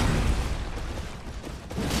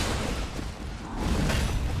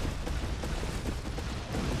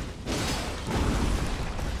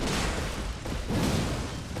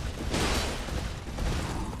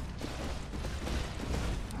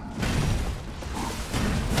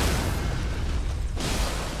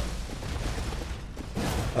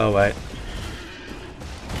 Oh, wait.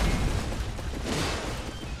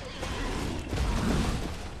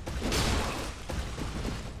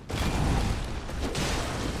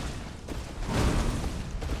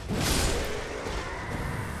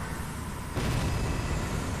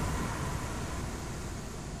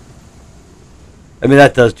 I mean,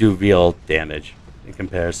 that does do real damage in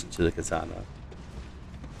comparison to the katana.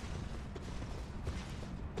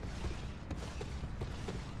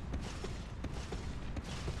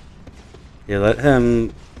 Yeah, let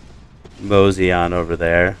him mosey on over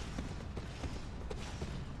there.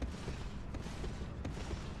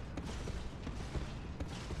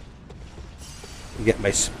 Get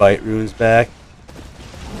my spite runes back.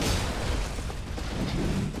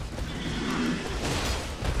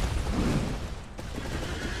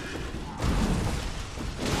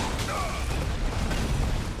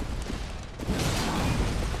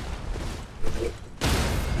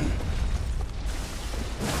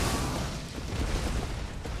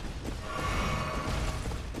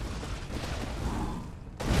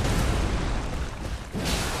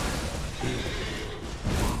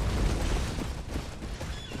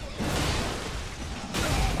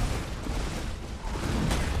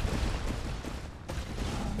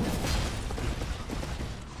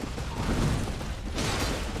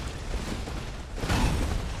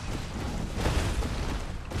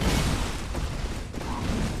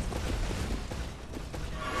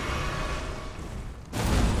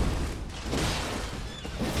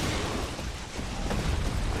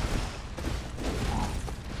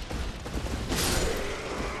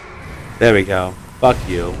 There we go. Fuck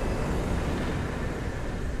you.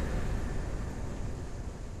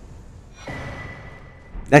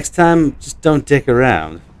 Next time, just don't dick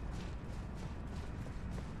around.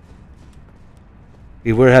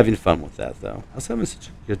 We were having fun with that, though. I was having such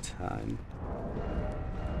a good time.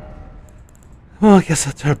 Well, I guess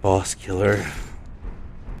that's our boss killer.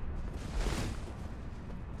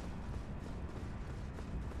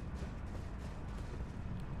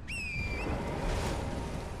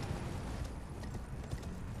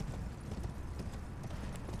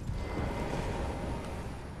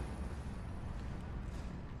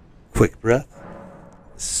 Quick breath,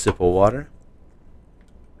 sip of water.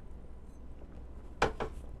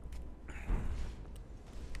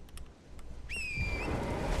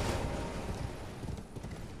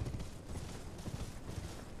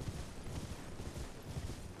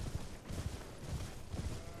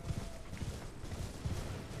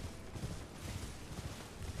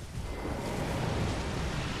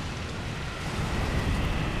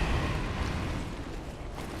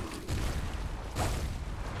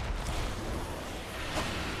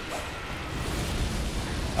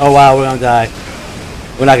 Oh wow, we're gonna die.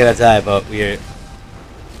 We're not gonna die, but we're...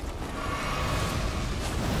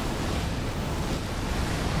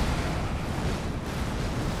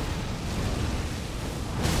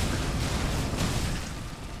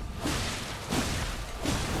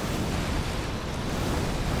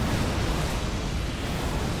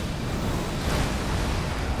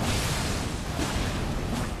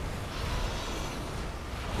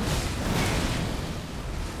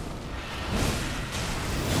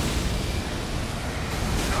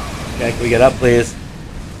 Okay, can we get up, please?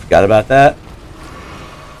 Forgot about that.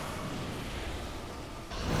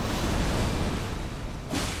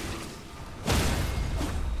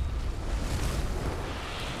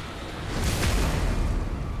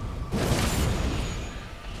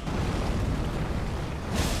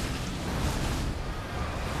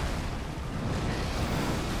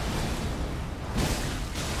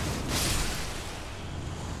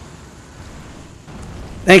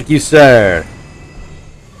 Thank you, sir,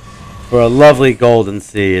 for a lovely golden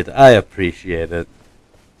seed. I appreciate it.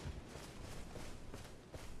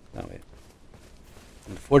 No, wait.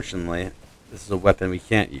 Unfortunately, this is a weapon we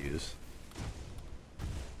can't use.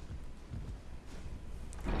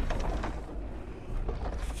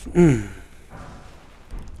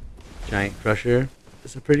 Giant Crusher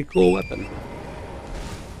is a pretty cool weapon.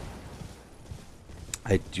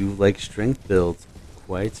 I do like strength builds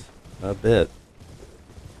quite a bit.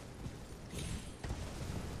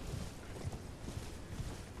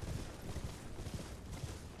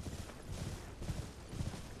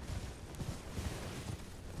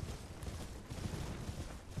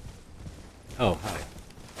 Oh, hi.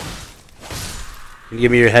 Can you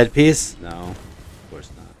give me your headpiece? No, of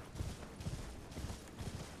course not.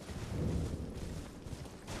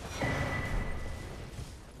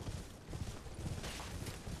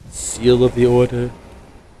 Seal of the Order.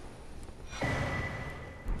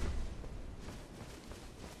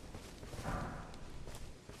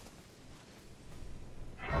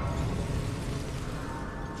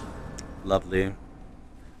 Lovely.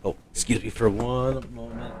 Oh, excuse me for one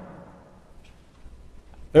moment.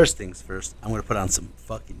 First things first, I'm going to put on some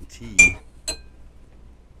fucking tea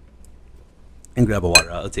and grab a water.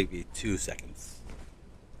 It'll take me 2 seconds.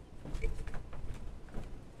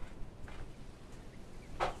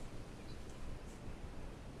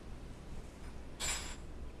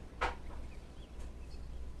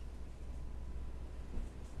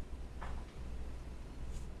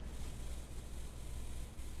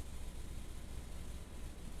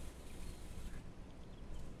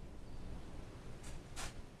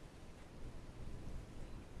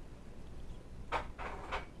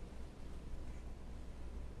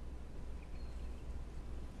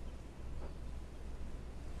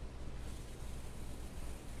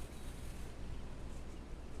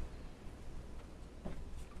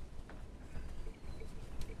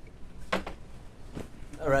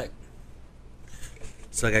 Alright.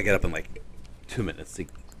 So I gotta get up in like 2 minutes to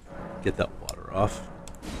get that water off.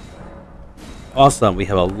 Awesome, we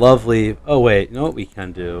have a lovely... Oh wait, you know what we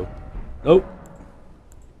can do? Nope.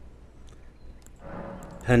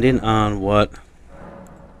 Depending on what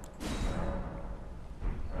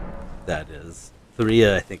that is.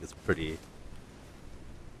 3 I think is pretty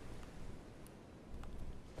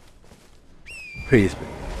sweet.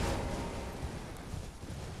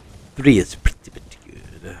 3 is pretty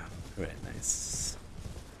good. Alright, nice.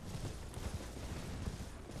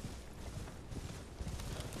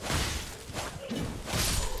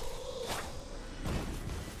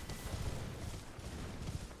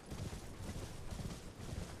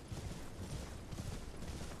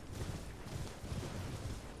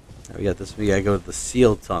 Now we got this. We gotta go to the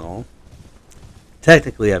sealed tunnel.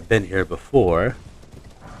 Technically, I've been here before,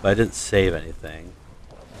 but I didn't save anything.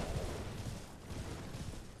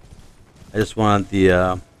 I just want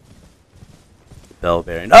the bell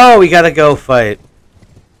bearing. Oh, we gotta go fight.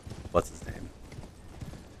 What's his name?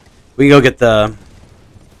 We can go get the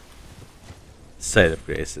Site of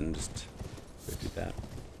Grace and just go do that.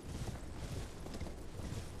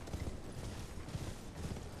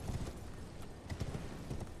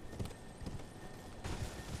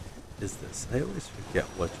 Is this? I always forget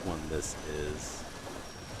which one this is.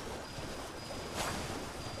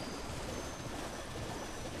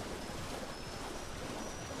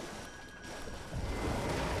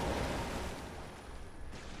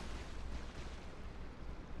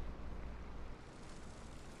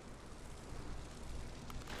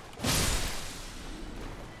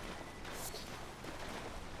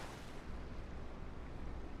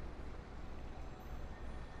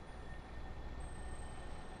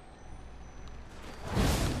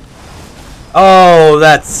 Oh,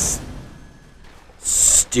 that's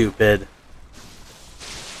stupid.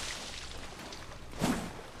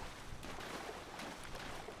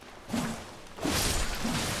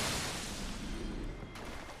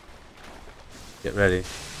 Get ready.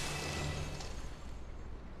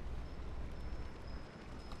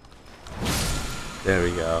 There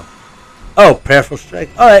we go. Oh, Prayerful Strike.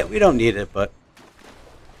 Alright, we don't need it, but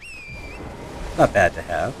not bad to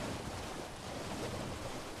have.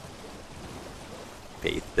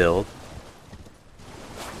 Faith build.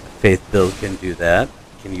 Faith build can do that.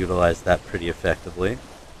 can utilize that pretty effectively.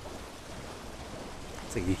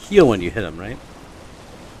 It's like you heal when you hit them, right?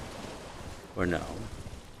 Or no?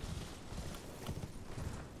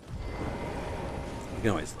 We can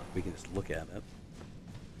always look. We can just look at it.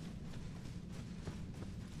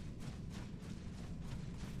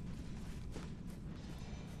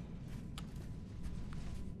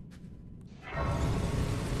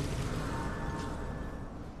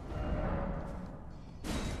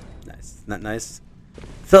 Nice. Isn't that nice?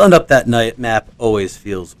 Filling up that night map always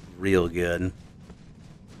feels real good.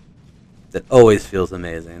 That always feels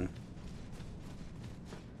amazing.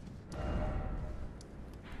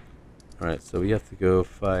 Alright, so we have to go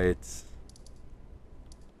fight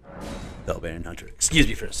Bellbearing Hunter. Excuse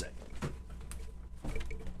me for a sec.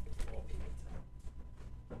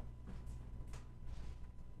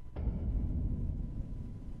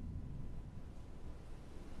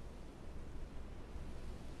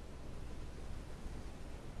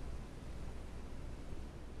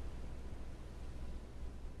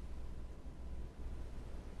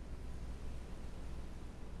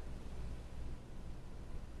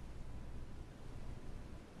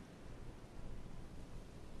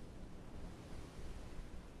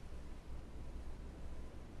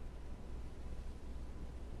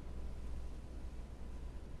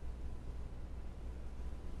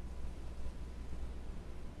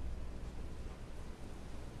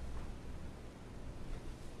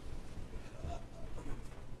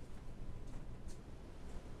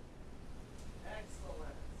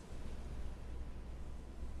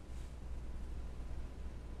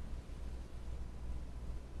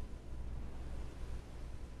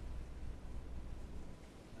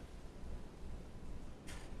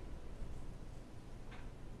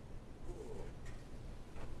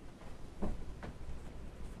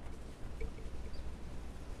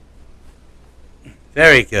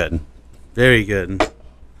 Very good. Very good.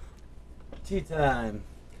 Tea time.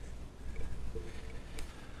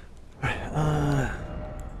 Well,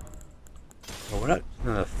 we're not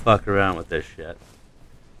gonna fuck around with this shit.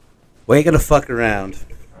 We ain't gonna fuck around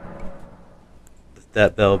with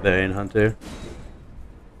that Bellbearing Hunter.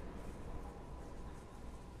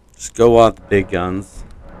 Just go on the big guns.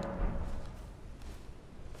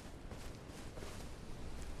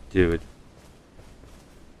 Dude.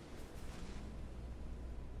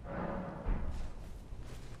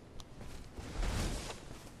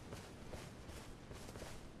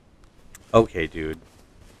 Okay, dude.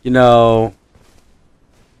 You know...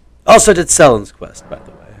 Also did Sellen's quest, by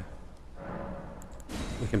the way.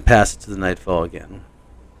 We can pass it to the Nightfall again.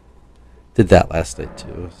 Did that last night,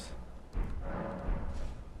 too.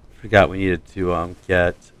 Forgot we needed to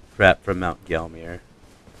get crap from Mount Gelmir.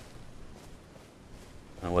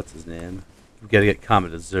 What's his name? We gotta get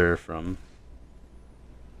Comet Azur from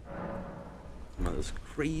one of those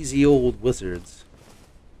crazy old wizards.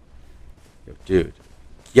 Yo, dude.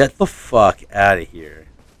 Get the fuck out of here.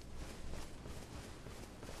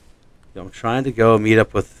 Yo, I'm trying to go meet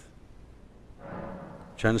up with...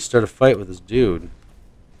 trying to start a fight with this dude.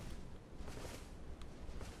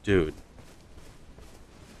 Dude.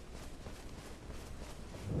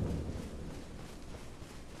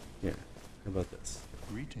 Here, how about this?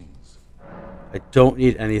 Greetings. I don't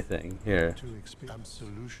need anything. Here. To experience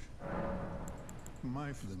absolution.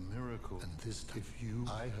 The miracle. And this time, if you,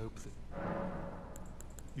 I hope that...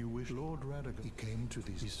 You wish Lord Radagon he came to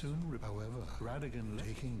thee soon. However, Radagon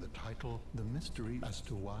taking the title, the mystery as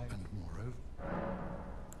to why, and moreover.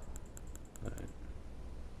 Right.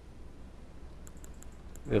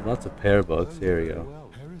 We have lots of pair books. Here we go.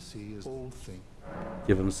 Well, heresy is all thing.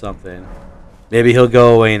 Give him something. Maybe he'll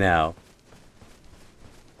go away now.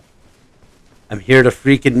 I'm here to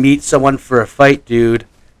freaking meet someone for a fight, dude.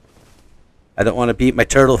 I don't want to beat my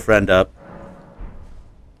turtle friend up.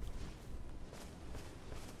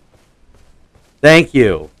 Thank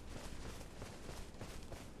you.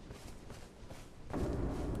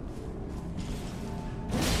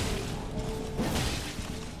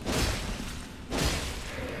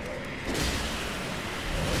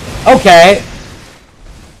 Okay.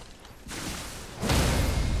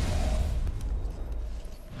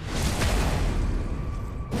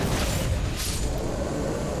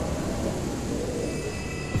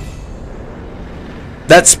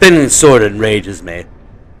 That spinning sword enrages me.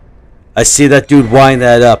 I see that dude wind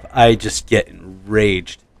that up. I just get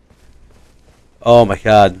enraged. Oh my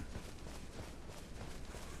god.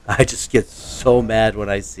 I just get so mad when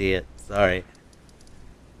I see it. Sorry.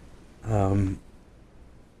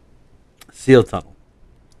 Seal tunnel.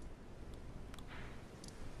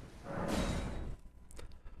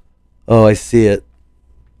 Oh, I see it.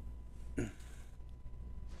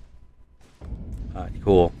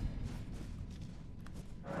 Cool.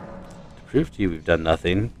 To prove to you we've done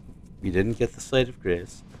nothing, we didn't get the Sight of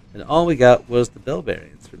Grace, and all we got was the bell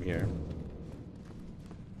bearings from here.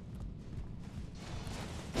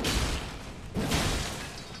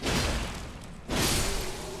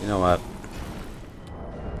 You know what?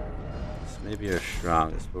 This may be our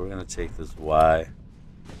strongest, but we're going to take this Y.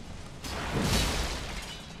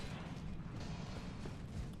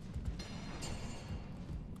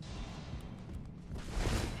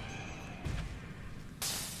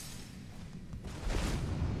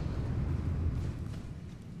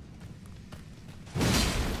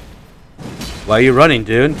 Why are you running,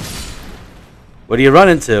 dude? What are you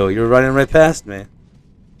running to? You're running right past me.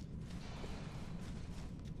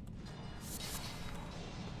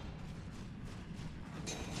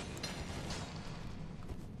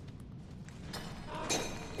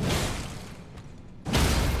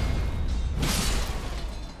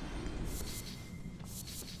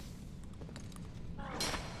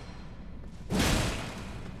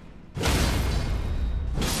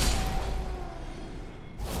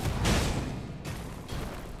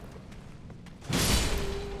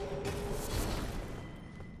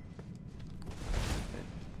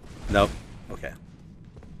 Nope. Okay.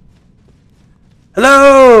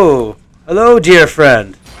 Hello! Hello, dear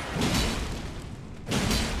friend.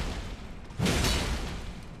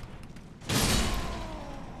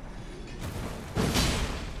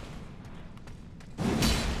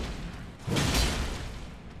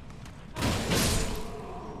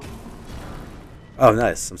 Oh,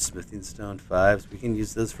 nice. Some smithing stone 5s. We can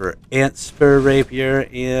use those for ant spur rapier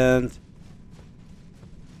and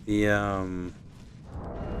the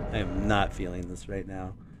I am not feeling this right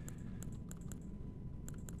now.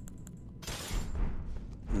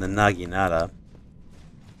 And the Naginata.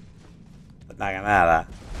 The Naginata.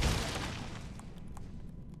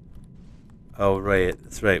 Oh, right.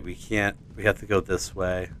 That's right. We can't. We have to go this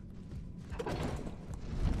way.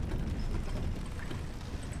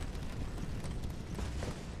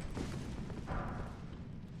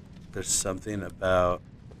 There's something about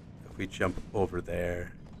if we jump over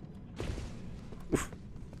there. Oof.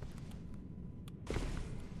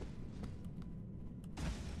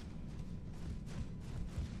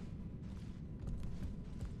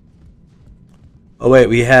 Oh wait,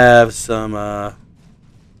 we have some got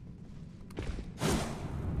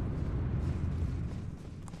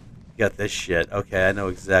this shit. Okay, I know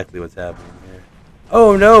exactly what's happening here.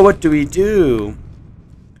 Oh no, what do we do?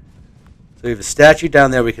 So we have a statue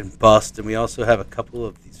down there we can bust, and we also have a couple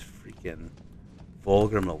of these freaking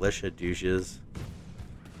vulgar militia douches.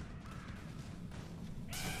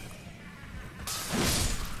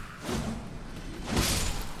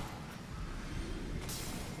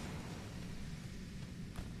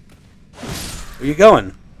 Where you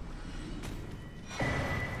going?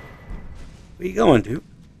 Where you going, dude?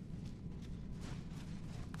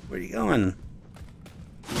 Where you going?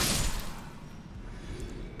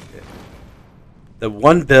 Okay. The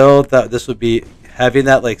one build that this would be having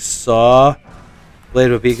that like saw blade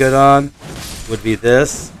would be good on would be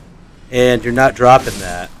this, and you're not dropping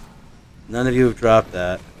that. None of you have dropped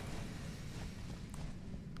that.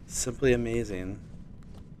 Simply amazing.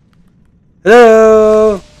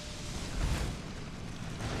 Hello.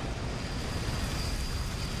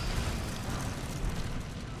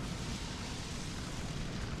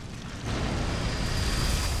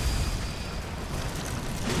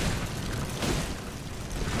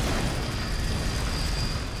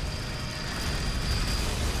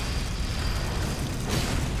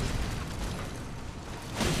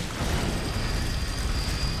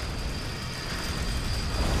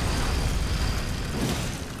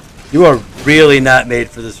 You are really not made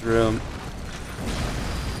for this room.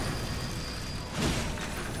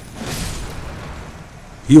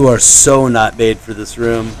 You are so not made for this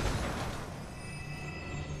room.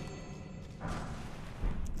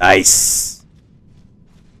 Nice.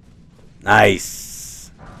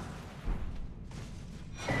 Nice.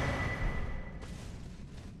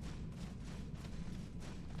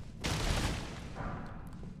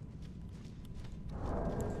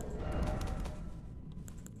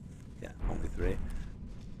 Yeah, only 3.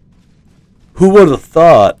 Who would have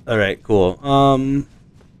thought? All right, cool.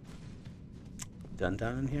 Done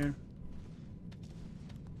down in here.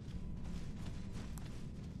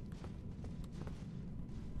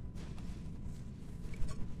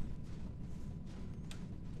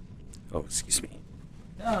 Oh, excuse me.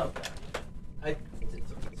 No, I did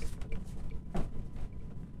something.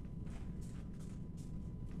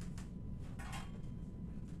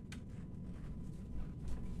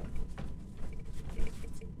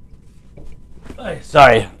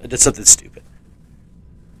 Sorry, I did something stupid.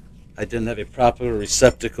 I didn't have a proper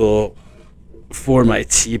receptacle for my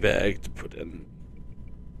tea bag to put in.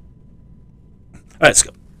 Alright, let's go.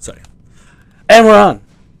 Sorry. And we're on.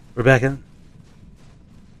 We're back in.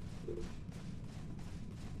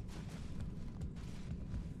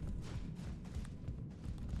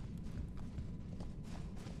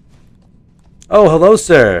 Oh, hello,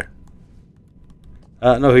 sir.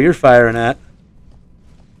 I don't know who you're firing at.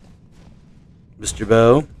 Mr.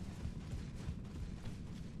 Bow.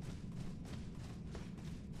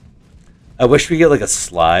 I wish we get like a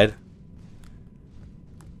slide.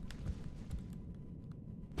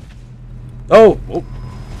 Oh! Oh.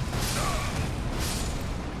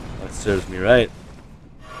 That serves me right.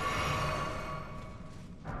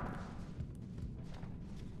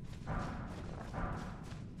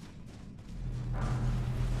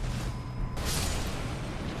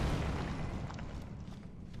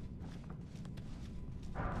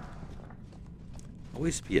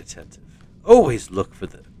 Always be attentive. Always look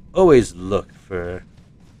for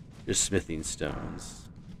your smithing stones.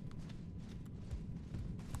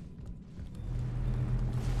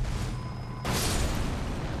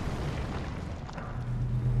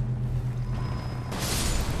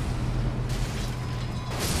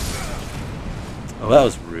 Oh, that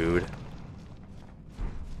was rude.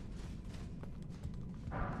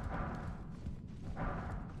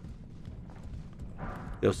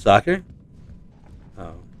 Yo, soccer?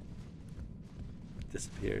 Oh.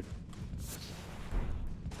 Disappeared.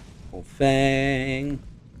 Oh, Fang.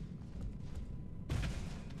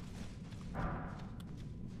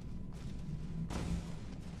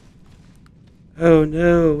 Oh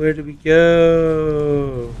no, where do we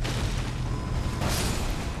go?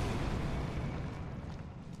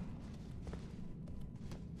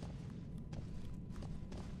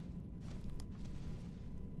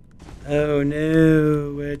 Oh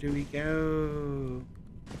no, where do we go?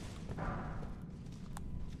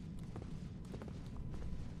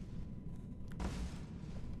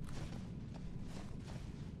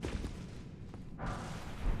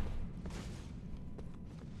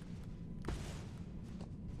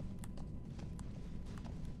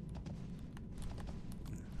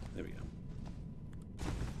 There we go.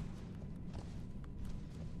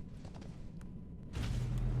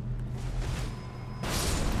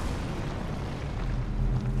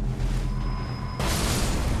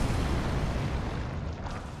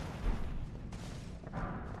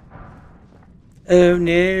 Oh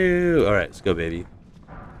no! Alright, let's go, baby.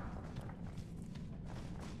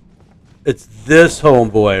 It's this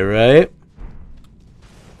homeboy, right?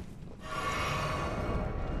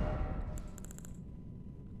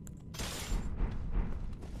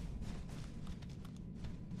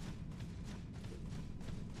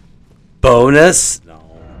 Bonus?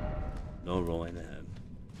 No. No rolling ahead.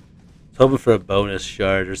 I was hoping for a bonus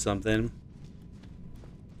shard or something.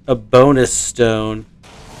 A bonus stone.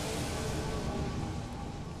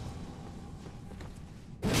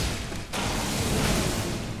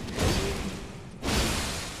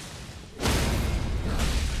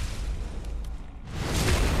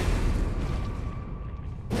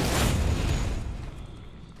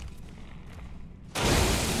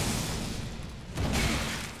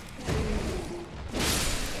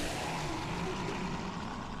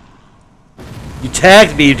 You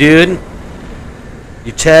tagged me, dude.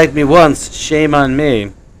 You tagged me once. Shame on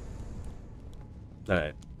me.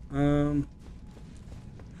 Alright.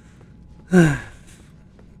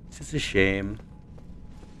 It's just a shame.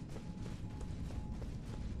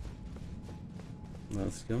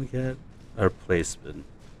 Let's go get our placement.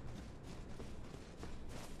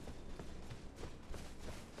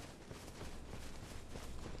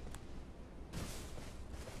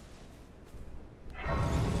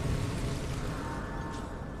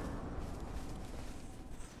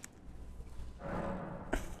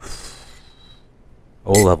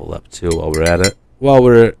 We'll level up too while we're at it. While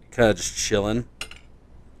we're kind of just chilling.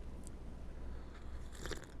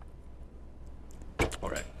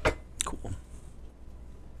 Alright, cool.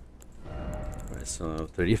 Alright, so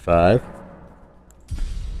 35.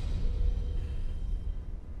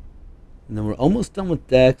 And then we're almost done with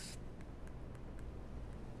Dex.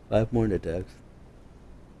 5 more into Dex.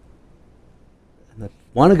 And I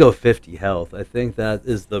want to go 50 health. I think that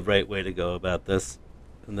is the right way to go about this.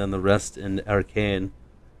 And then the rest in Arcane.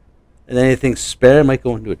 And anything spare might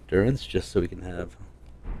go into Endurance just so we can have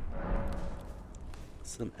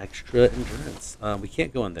some extra Endurance. We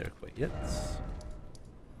can't go in there quite yet.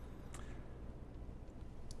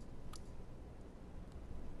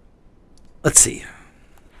 Let's see.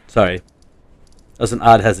 Sorry. That was an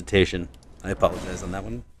odd hesitation. I apologize on that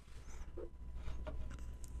one.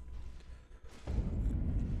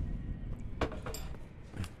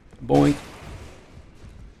 Boink.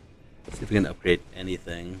 Let's see if we can upgrade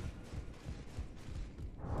anything.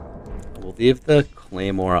 We'll leave the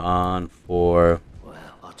claymore on for... Well,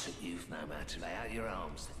 I took you no matter. Lay out your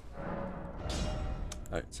arms.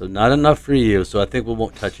 Alright, so not enough for you, so I think we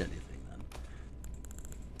won't touch anything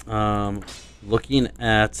then. Looking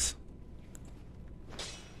at...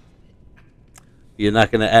 You're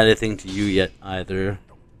not going to add anything to you yet either.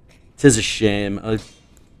 'Tis a shame. You're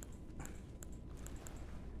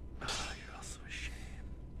also a shame.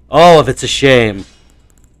 Oh, if it's a shame.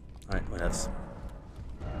 Alright, what else?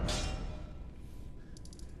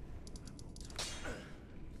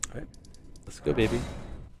 Alright, let's go, baby.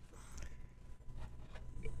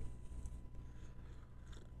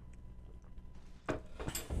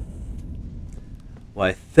 Well,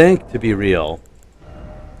 I think, to be real,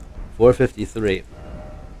 453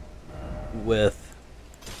 with...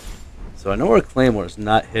 So I know our claymore is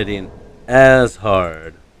not hitting as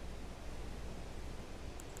hard.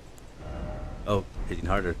 Oh, hitting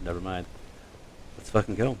harder. Never mind. Let's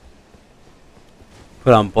fucking go.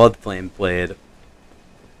 Put on Blood Flame Blade. It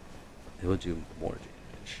will do more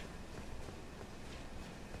damage.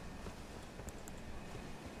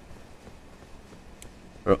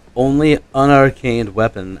 Our only unarcaned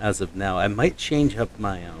weapon as of now. I might change up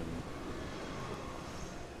my own.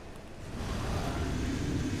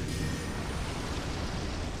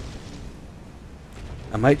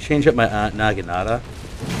 I might change up my Naginata.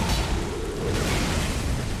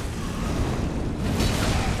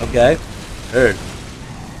 Okay. Heard.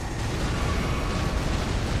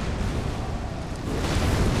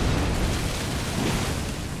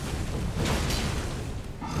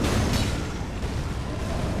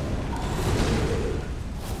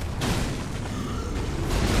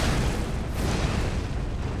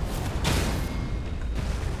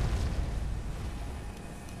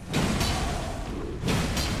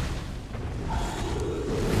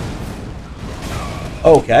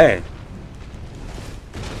 Okay.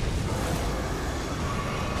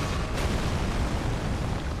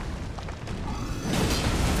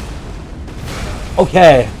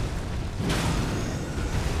 Okay.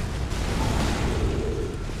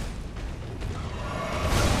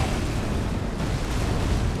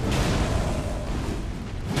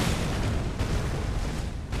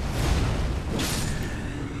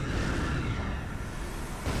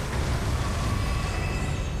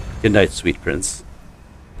 Good night, sweet prince.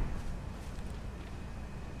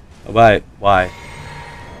 Oh, why?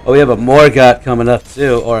 Oh, we have a Morgott coming up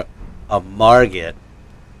too, or a Margit.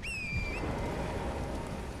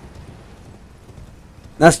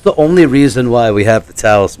 That's the only reason why we have the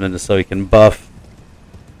talisman, is so we can buff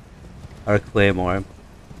our claymore,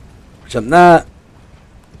 which I'm not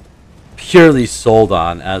purely sold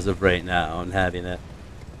on as of right now and having it.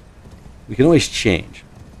 We can always change,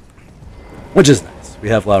 which is nice. We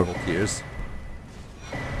have lateral tiers.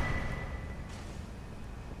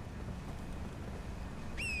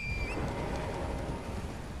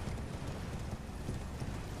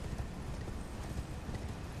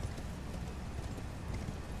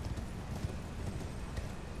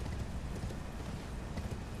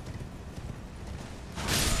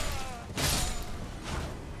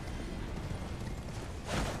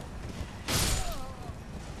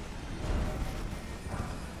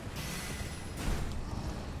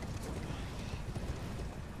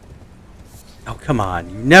 Oh, come on.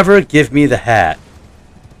 You never give me the hat.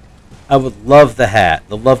 I would love the hat.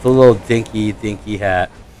 I love the little dinky hat.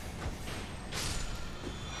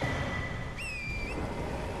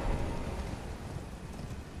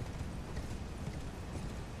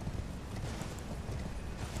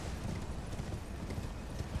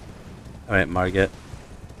 Alright, Margit.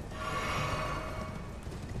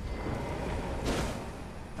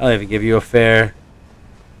 I'll even give you a fair...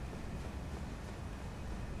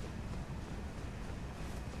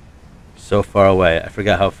 So far away. I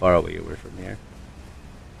forgot how far away you were from here.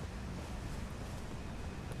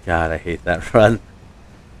 God, I hate that run.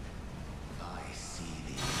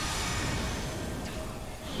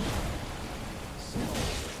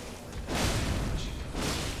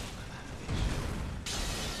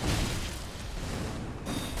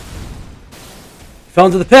 Fell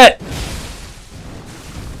into the pit!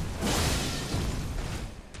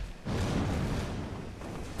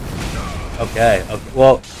 Okay,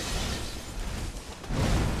 well...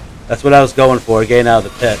 That's what I was going for, getting out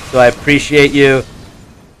of the pit. So I appreciate you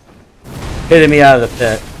hitting me out of the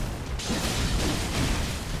pit.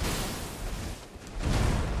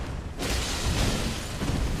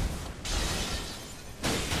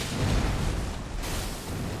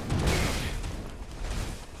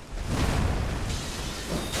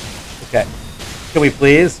 Okay. Can we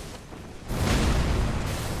please?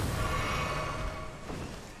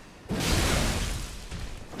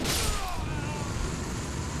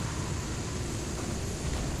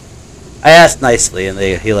 I asked nicely, and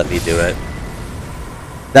he let me do it.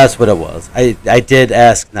 That's what it was. I did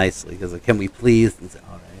ask nicely, because like, can we please? And said,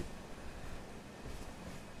 alright.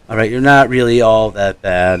 Alright, you're not really all that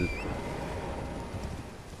bad.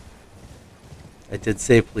 I did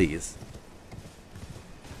say please.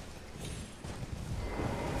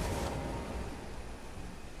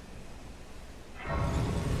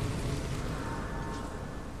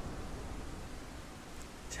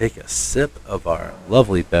 Take a sip of our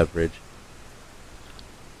lovely beverage.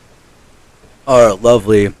 Our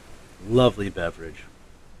lovely, lovely beverage.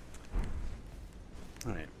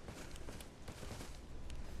 Alright.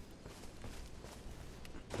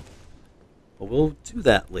 Well, we'll do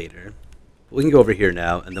that later. We can go over here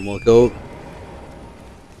now, and then we'll go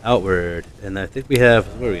outward. And I think we have...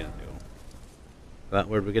 What are we going to do?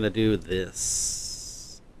 Outward, we're going to do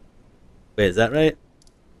this. Wait, is that right?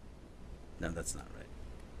 No, that's not right.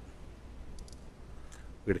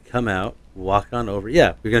 We're going to come out, walk on over.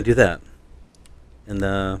 Yeah, we're going to do that. And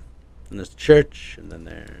there's the church, and then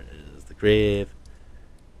there is the grave.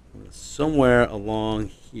 And somewhere along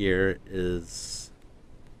here is...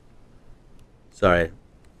 Sorry.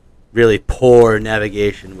 Really poor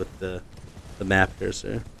navigation with the map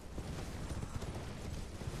cursor.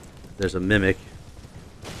 There's a mimic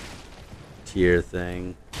tier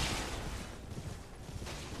thing.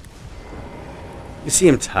 You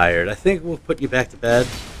seem tired. I think we'll put you back to bed.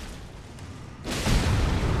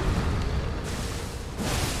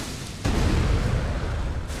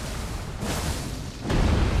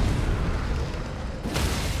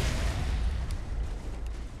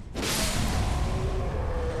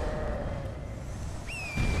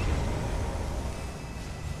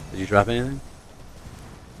 Did you drop anything?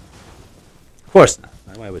 Of course not.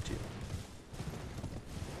 Why would you?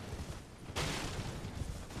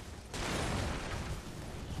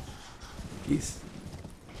 Peace.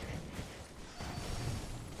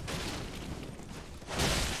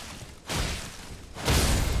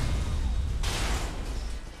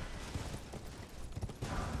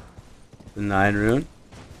 The 9 rune?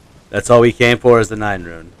 That's all we came for is the 9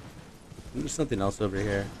 rune. There's something else over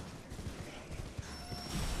here.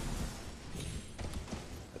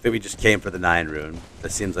 I think we just came for the 9 rune.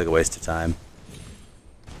 That seems like a waste of time.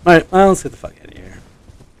 Alright, well, let's get the fuck out of here.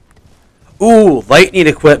 Ooh, lightning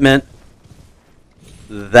equipment.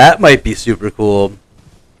 That might be super cool.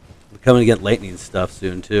 We're coming to get lightning stuff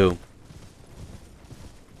soon, too.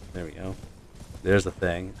 There we go. There's a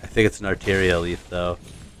thing. I think it's an arterial leaf, though.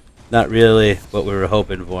 Not really what we were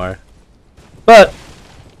hoping for. But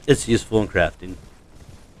it's useful in crafting.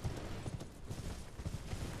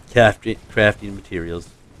 Crafting materials,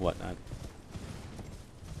 whatnot.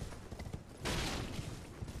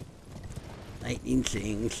 Lightning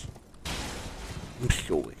things. I'm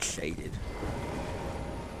so excited.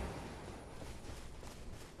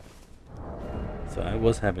 So I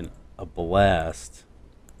was having a blast.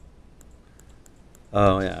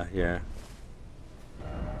 Oh yeah, here.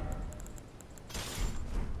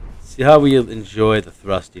 See how we enjoy the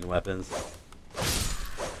thrusting weapons?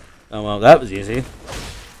 Oh well, that was easy.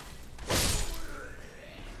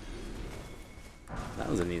 That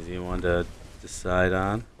was an easy one to decide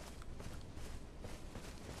on.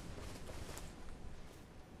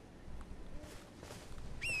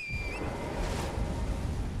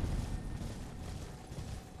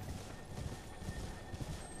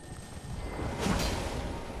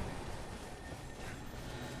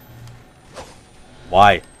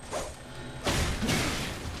 Why?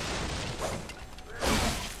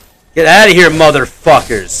 Get out of here,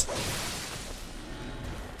 motherfuckers!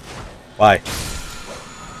 Why?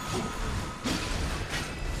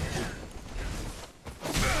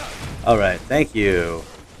 Alright, thank you.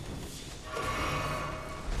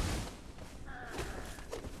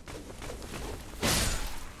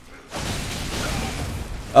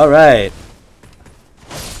 Alright.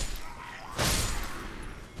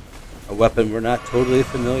 A weapon we're not totally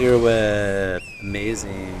familiar with.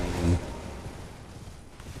 Amazing.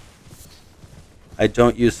 I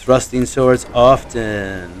don't use thrusting swords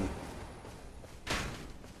often.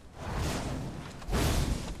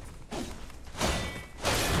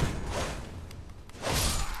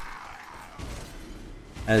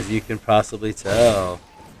 As you can possibly tell.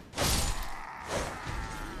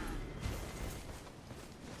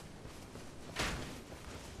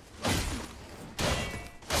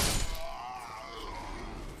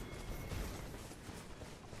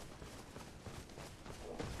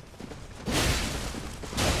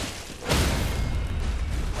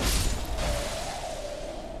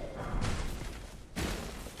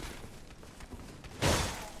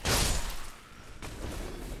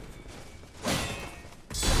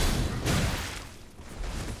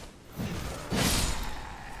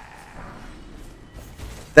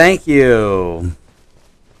 Thank you.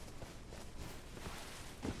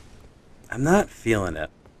 I'm not feeling it.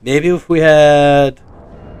 Maybe if we had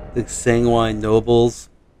the Sanguine Nobles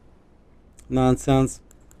nonsense,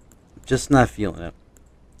 I'm just not feeling it.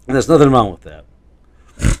 And there's nothing wrong with that.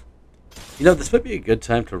 You know, this might be a good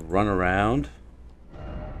time to run around. I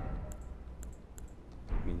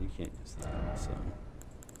mean, you can't use that, so.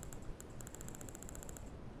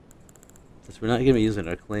 Since we're not going to be using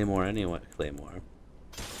our Claymore anyway. Claymore.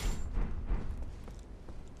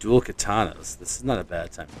 Dual katanas. This is not a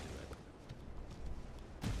bad time to do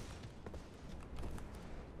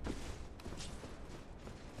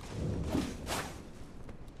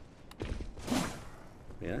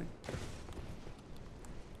it. Yeah.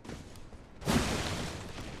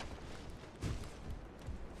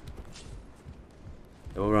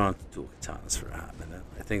 We're on dual katanas for a hot minute.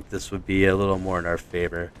 I think this would be a little more in our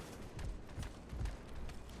favor.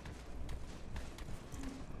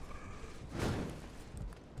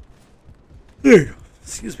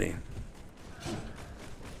 Excuse me.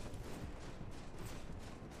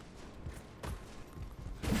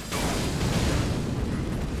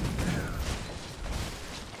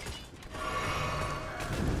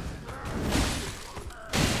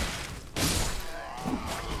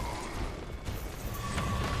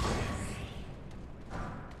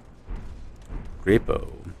 Great bow.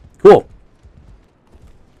 Cool.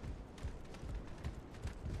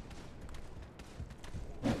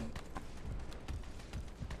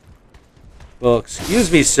 Well,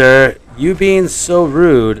 excuse me, sir. You being so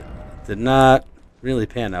rude did not really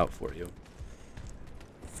pan out for you.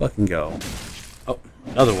 Fucking go. Oh,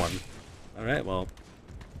 another one. Alright, well.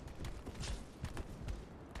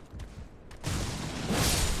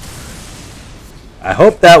 I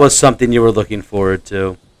hope that was something you were looking forward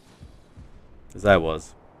to. Because I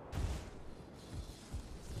was.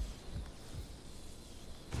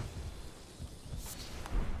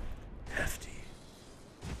 Hefty.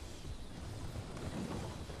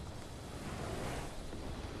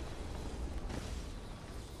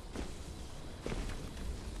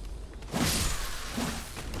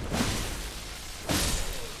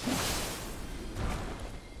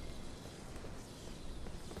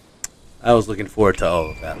 I was looking forward to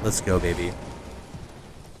all of that. Let's go, baby.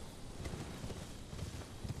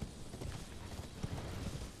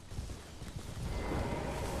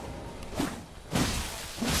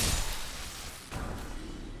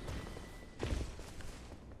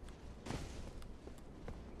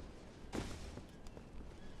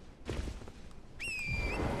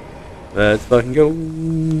 Let's fucking go.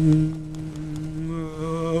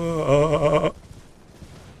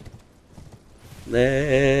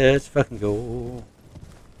 Let's fucking go.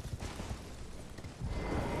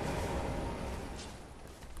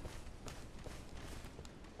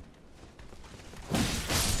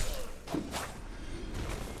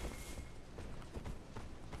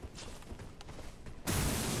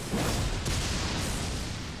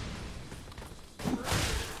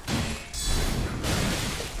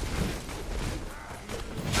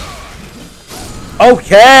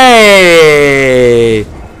 Okay.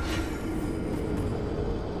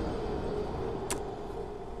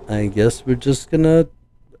 I guess we're just gonna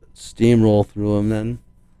steamroll through them then.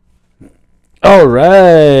 All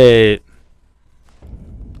right.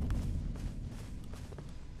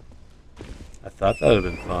 I thought that would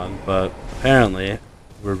have been fun, but apparently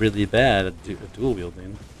we're really bad at dual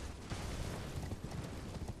wielding.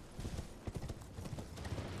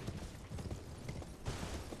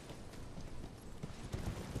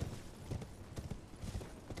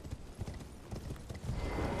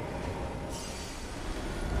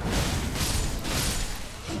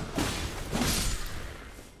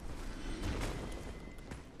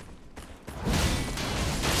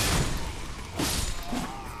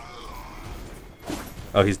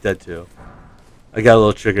 Oh, he's dead too. I got a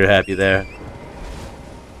little trigger happy there.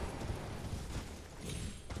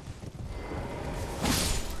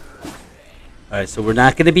 Alright, so we're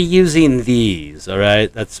not going to be using these,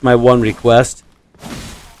 alright? That's my one request.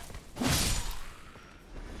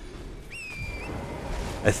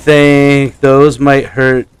 I think those might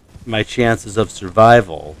hurt my chances of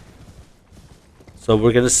survival. So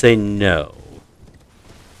we're going to say no.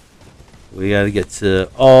 We got to get to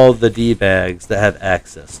all the D-bags that have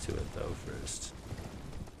access to it, though, first.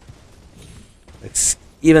 Like,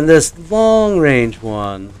 even this long-range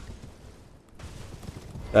one.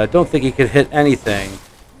 I don't think he could hit anything.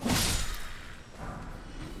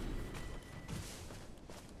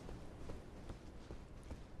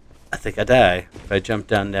 I think I die. If I jump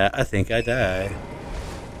down that, I think I die.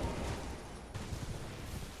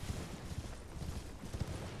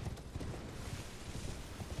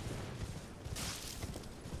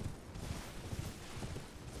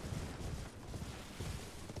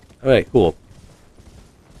 Alright, cool.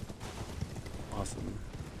 Awesome.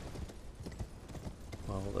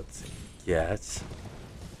 Well, let's get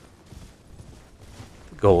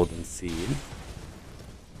the golden seed.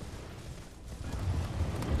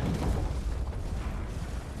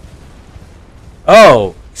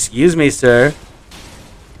 Oh! Excuse me, sir.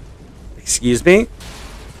 Excuse me?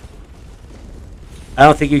 I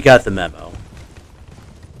don't think you got the memo.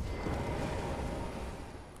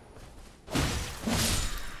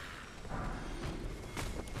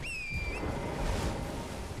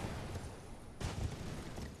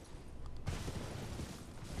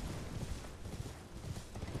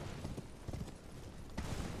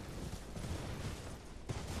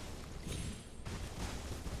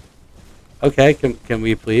 Okay, can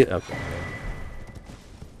we please? Okay.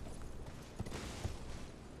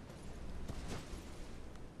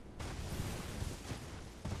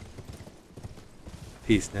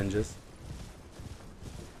 Peace, ninjas.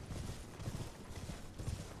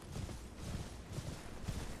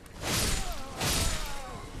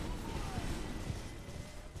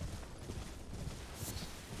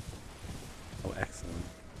 Oh, excellent.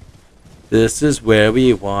 This is where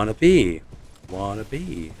we want to be. Want to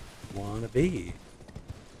be. Want to be.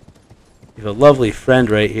 You have a lovely friend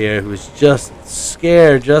right here who's just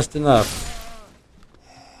scared just enough.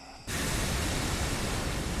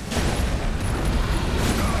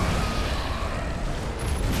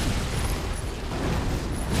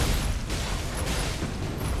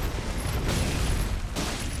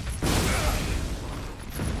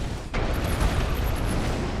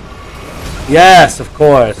 Yes, of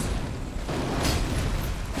course.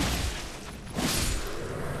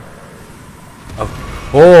 Of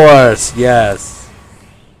course, yes.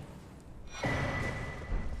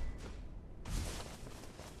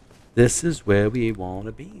 This is where we want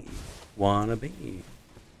to be. Want to be.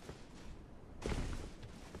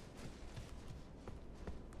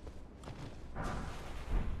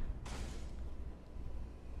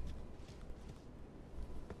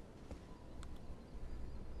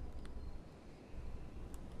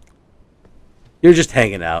 You're just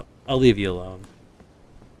hanging out. I'll leave you alone.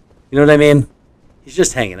 You know what I mean? He's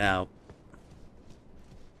just hanging out.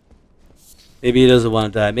 Maybe he doesn't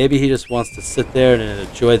want to die. Maybe he just wants to sit there and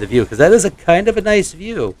enjoy the view. Because that is a kind of a nice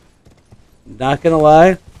view. Not going to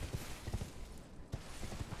lie.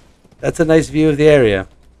 That's a nice view of the area.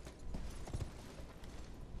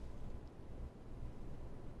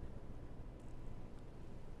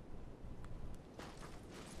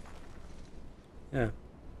 Yeah.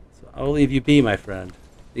 So I'll leave you be, my friend.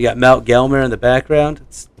 You got Mount Gelmir in the background.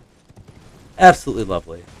 It's absolutely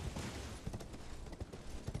lovely.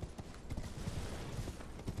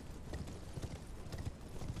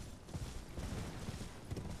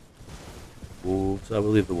 Wolves. I will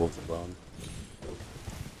leave the wolves alone.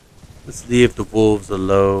 Let's leave the wolves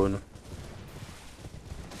alone.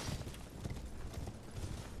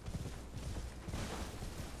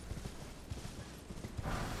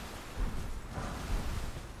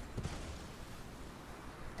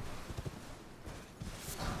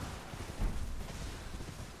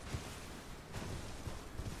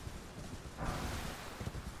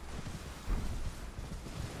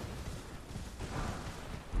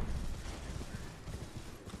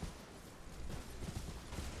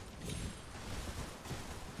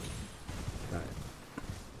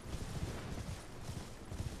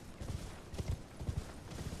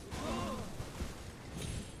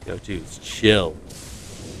 Yo, dudes, chill.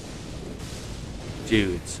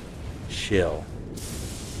 Dudes, chill.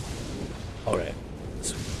 Alright.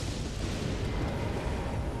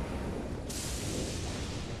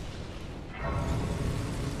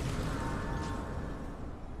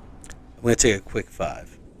 I'm going to take a quick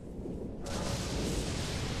 5.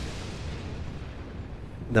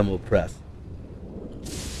 Then we'll press.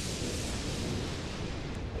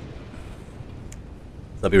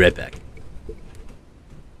 So I'll be right back.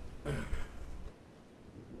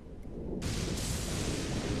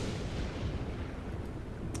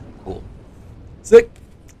 Cool. Sick.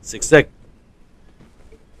 Sick.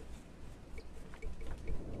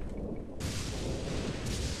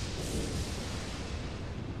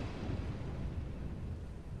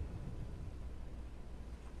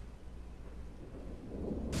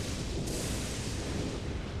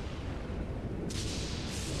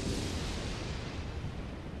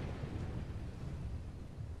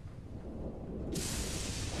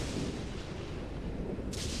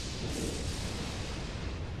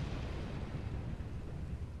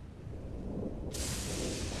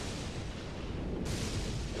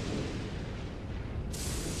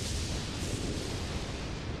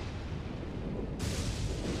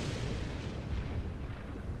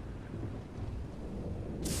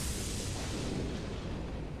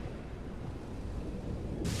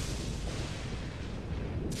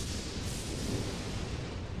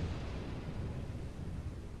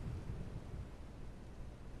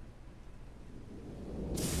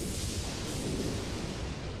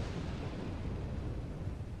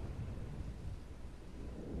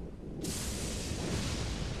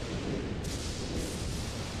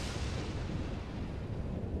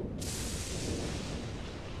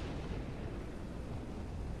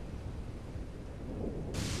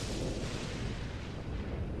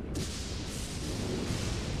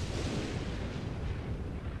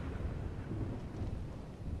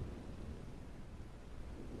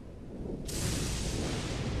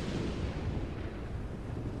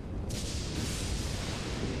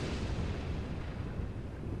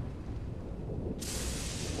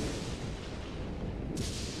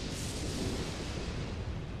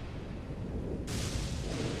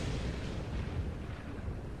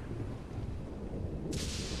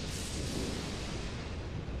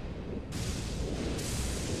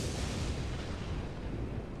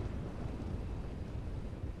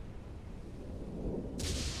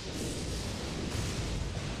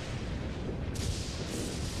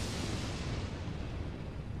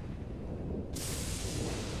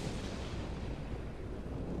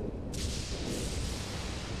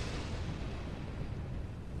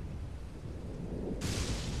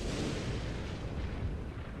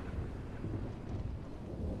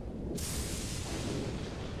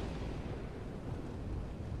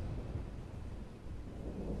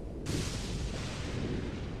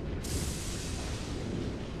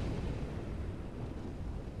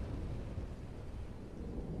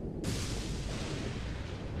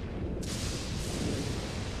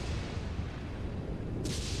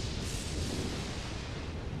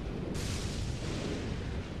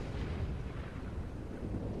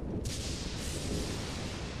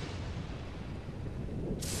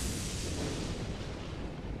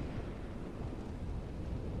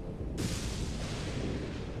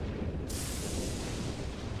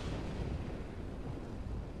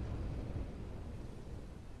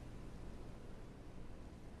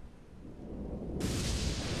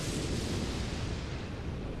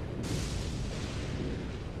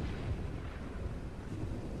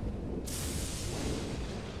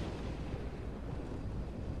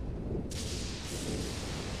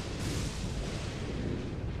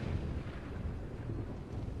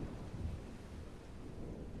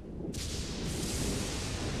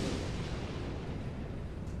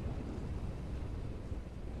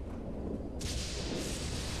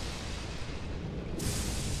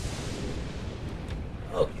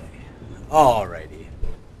 Alrighty.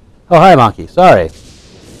 Oh, hi, Monkey. Sorry.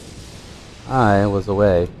 I was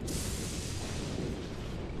away.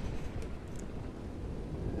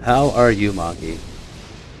 How are you, Monkey?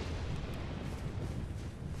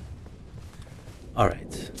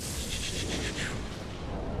 Alright.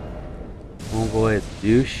 Oh boy, it's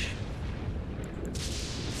douche.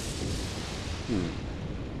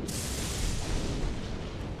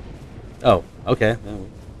 Oh, okay.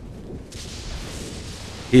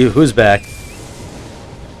 Who's back?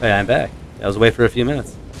 Hey, I'm back. I was away for a few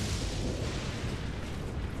minutes.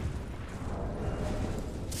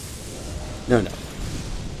 No.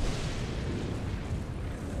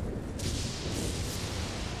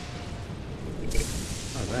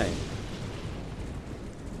 Alright.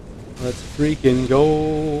 Let's freaking go.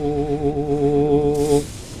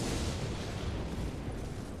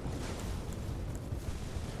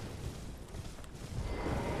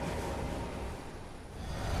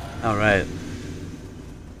 Alright.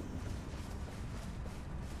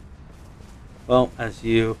 Well, as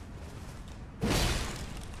you...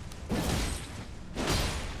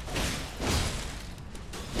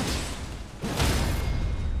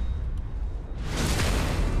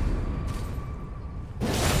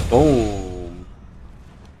 Boom.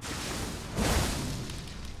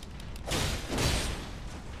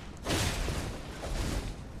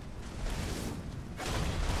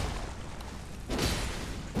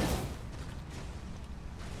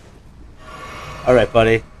 All right,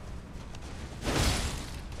 buddy.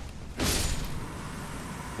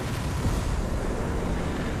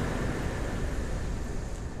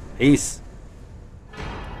 Peace.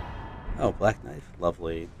 Oh, black knife.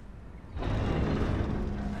 Lovely.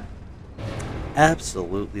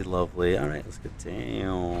 Absolutely lovely. Alright, let's get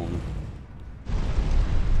down.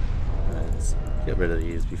 Alright, let's get rid of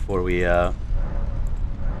these before we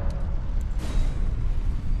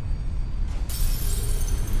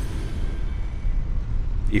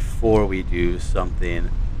do something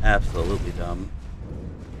absolutely dumb.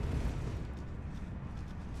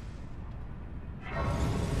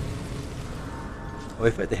 Oh,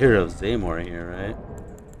 we fight the hero of Zaymor here, right?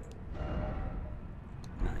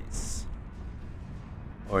 Nice.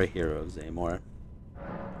 Or a hero of Zaymor.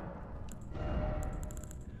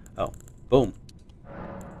 Oh, boom.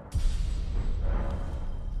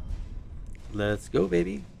 Let's go,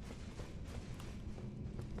 baby.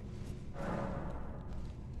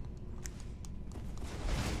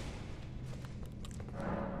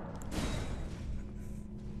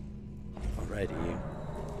 Alrighty.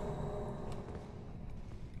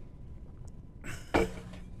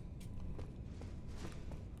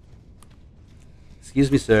 Excuse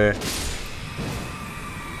me, sir.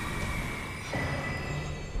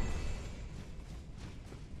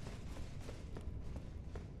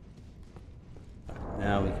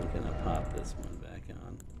 Now we can kind of pop this one back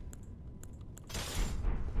on.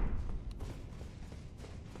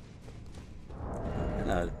 I'm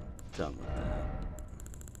kind of done with that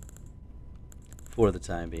for the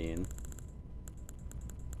time being.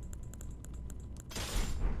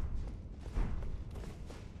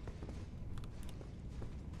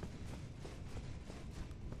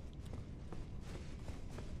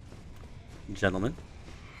 Gentlemen.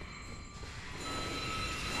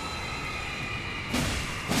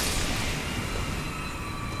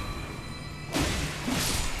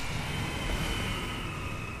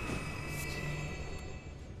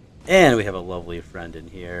 And we have a lovely friend in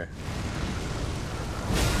here.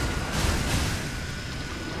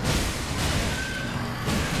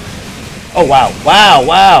 Oh, wow. Wow,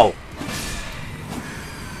 wow.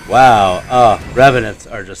 Wow. Oh, Revenants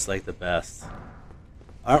are just like the best.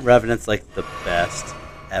 Aren't Revenants like the best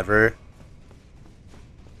ever?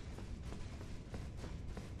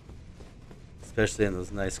 Especially in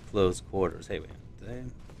those nice closed quarters. Hey, wait.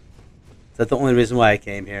 Is that the only reason why I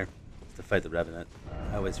came here? To fight the Revenant.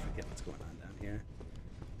 I always forget what's going on down here.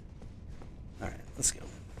 Alright, let's go.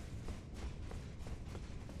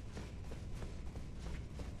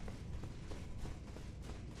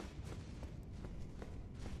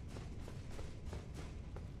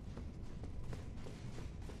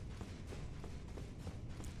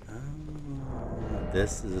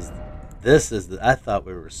 This is the, I thought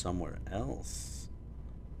we were somewhere else.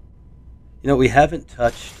 You know, we haven't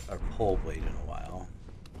touched our pole blade in a while.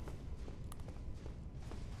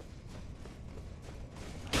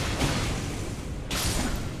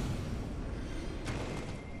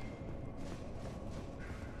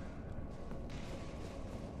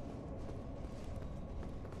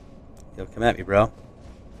 Yo, come at me, bro.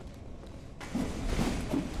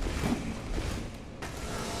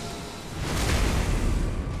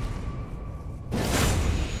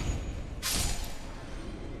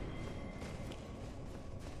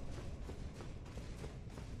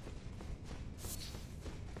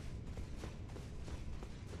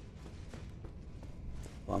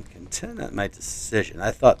 Well, I'm content at my decision.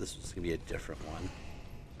 I thought this was going to be a different one.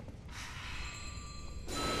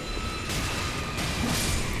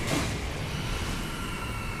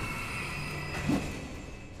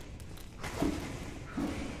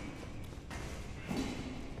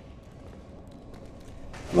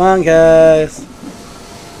 Come on, guys.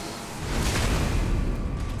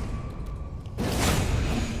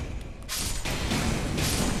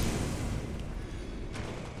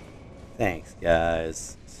 Thanks,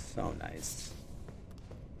 guys. So nice.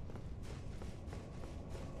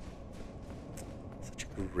 Such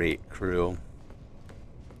a great crew.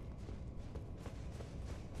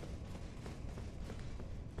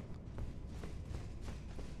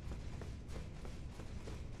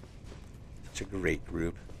 Such a great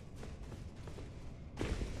group.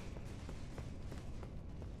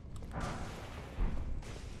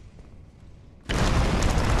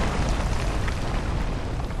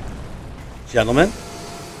 Gentlemen.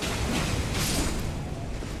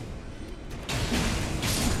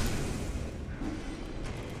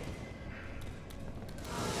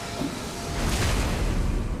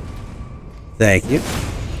 Thank you.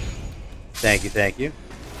 Thank you, thank you.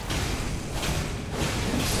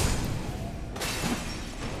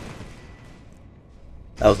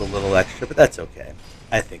 That was a little extra, but that's okay.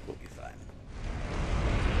 I think we'll be fine.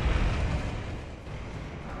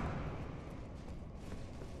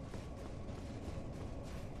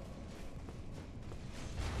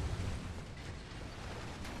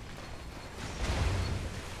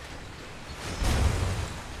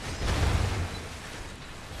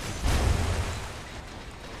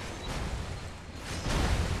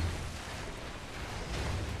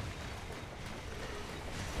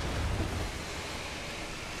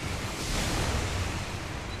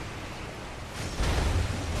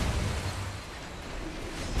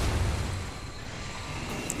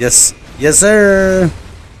 Yes, yes, sir.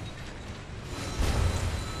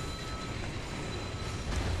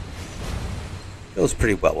 Goes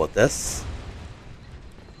pretty well with this.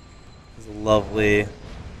 It's a lovely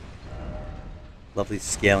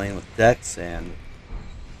scaling with Dex and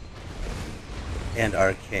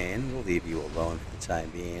Arcane. We'll leave you alone for the time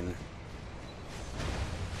being.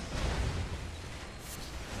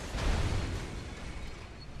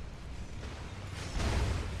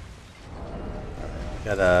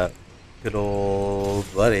 Got a good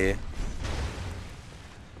old buddy.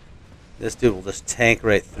 This dude will just tank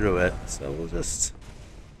right through it, so we'll just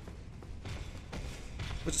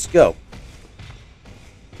go.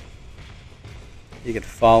 You can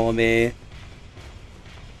follow me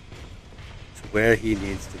to where he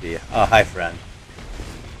needs to be. Oh, hi, friend.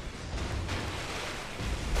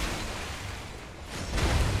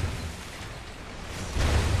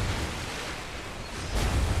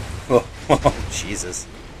 Oh, Jesus.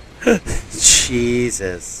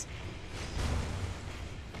 Jesus.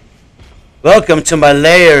 Welcome to my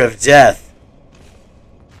lair of death.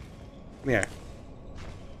 Come here.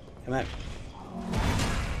 Come on.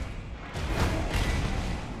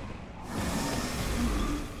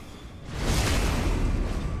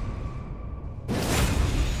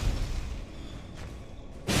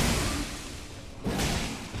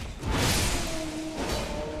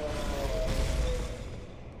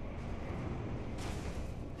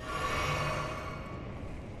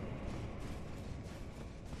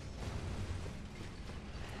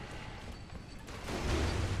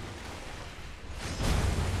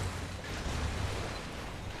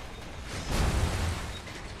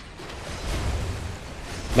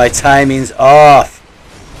 My timing's off.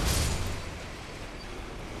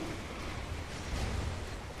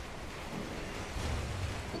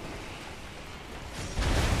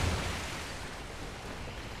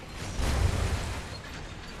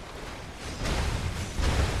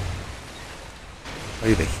 Are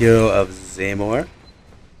you the hero of Zamor?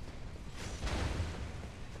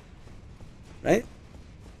 Right?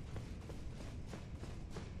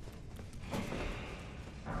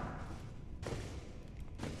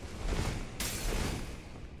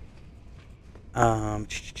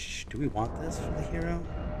 Do we want this for the hero?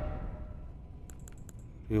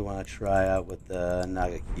 Do we want to try out with the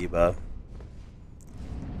Nagakiba?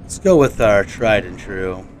 Let's go with our tried and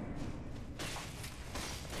true.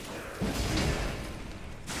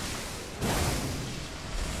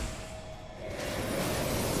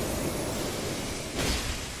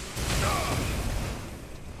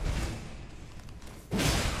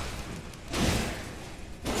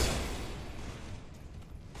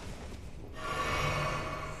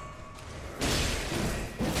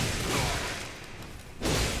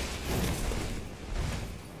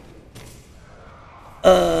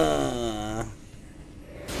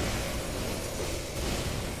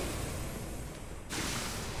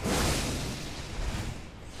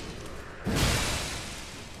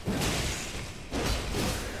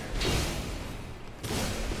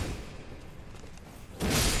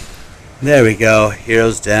 There we go.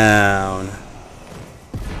 Heroes down.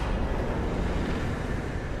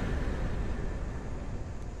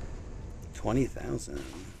 $20,000.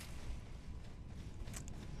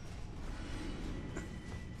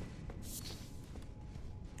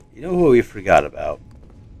 You know who we forgot about?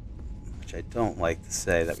 Which I don't like to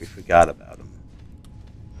say that we forgot about him.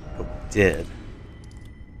 But we did.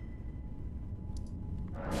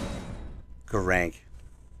 Garank.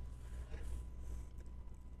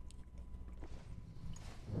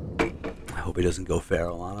 I hope he doesn't go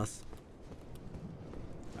feral on us.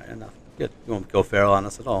 Alright, enough. Good. He won't go feral on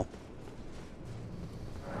us at all.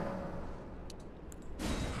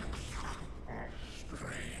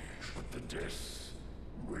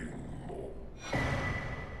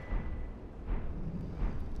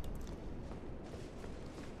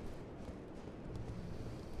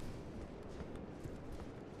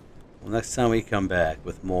 Well, next time we come back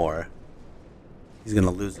with more, he's gonna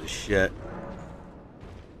lose his shit.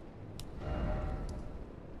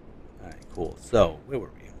 Alright, cool. So, where were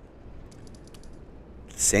we?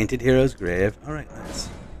 Sainted Hero's Grave. Alright, nice.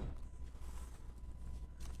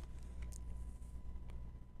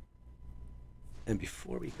 And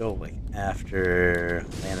before we go, like, after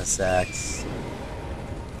Lanasax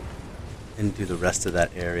and do the rest of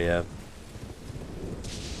that area.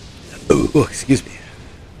 Oh, excuse me.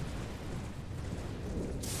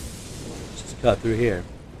 Just cut through here.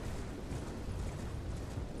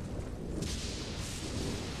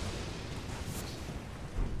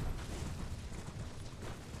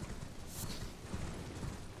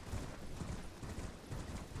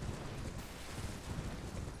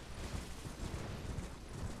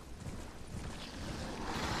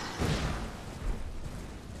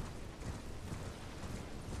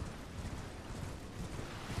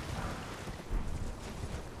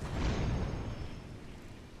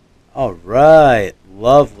 All right,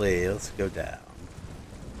 lovely. Let's go down.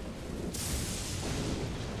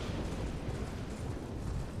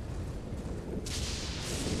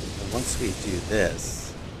 And once we do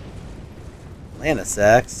this,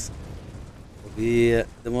 Lanasax will be. Then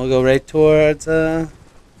we'll go right towards the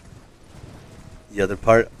other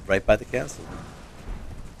part, right by the castle.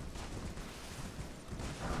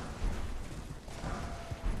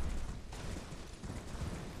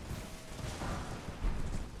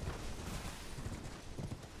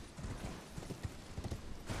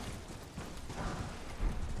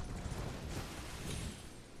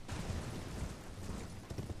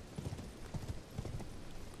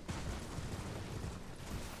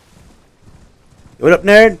 What up,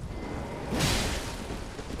 nerd?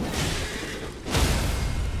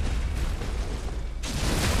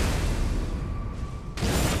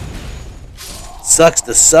 Sucks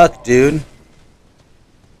to suck, dude.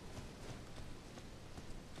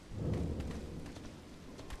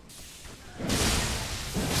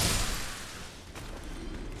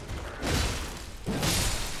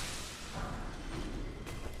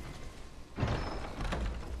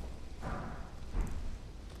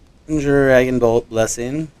 Dragon Bolt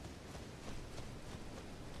Blessing.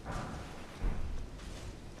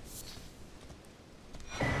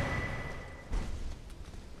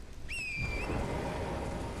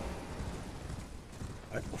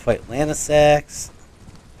 Alright, we'll fight Lanasax.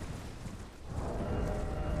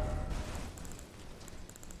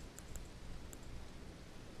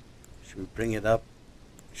 Should we bring it up?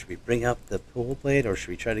 Should we bring up the Pool Blade, or should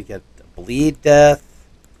we try to get the Bleed Death?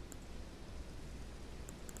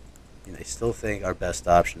 I still think our best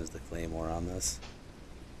option is the Claymore on this.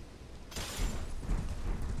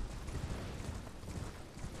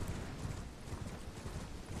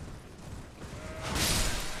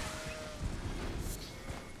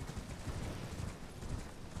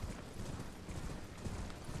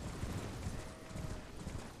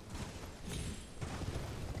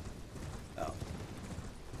 Oh.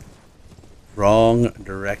 Wrong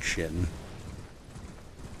direction.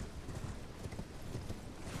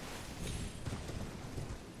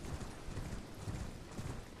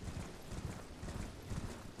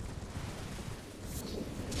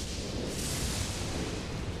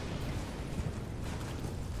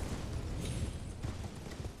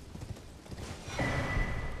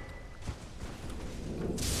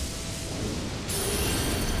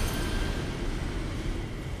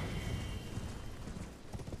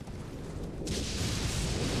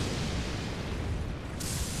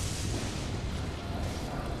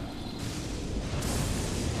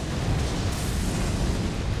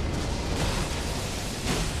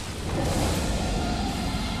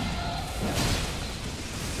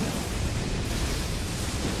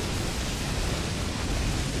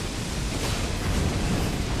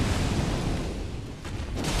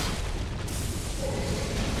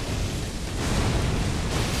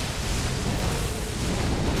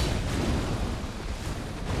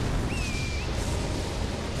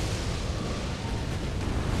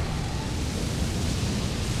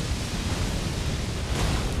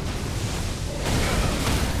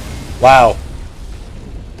 Wow.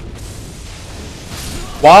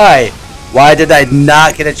 Why? Why did I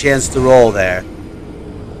not get a chance to roll there?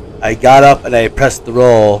 I got up and I pressed the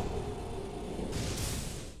roll.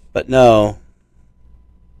 But no.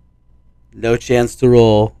 No chance to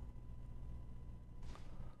roll.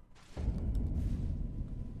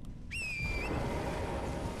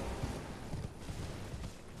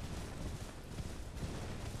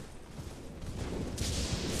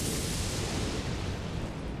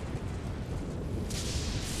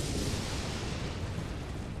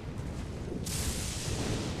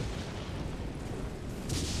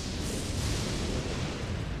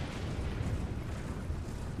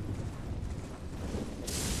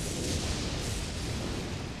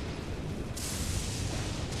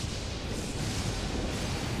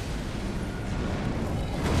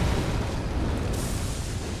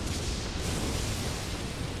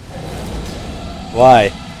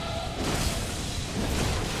 Why?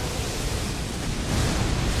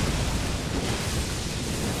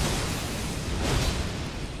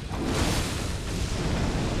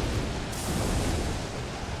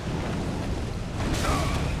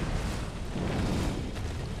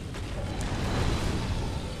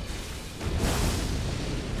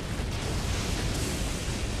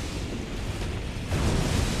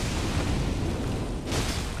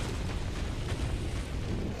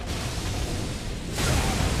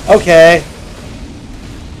 Okay.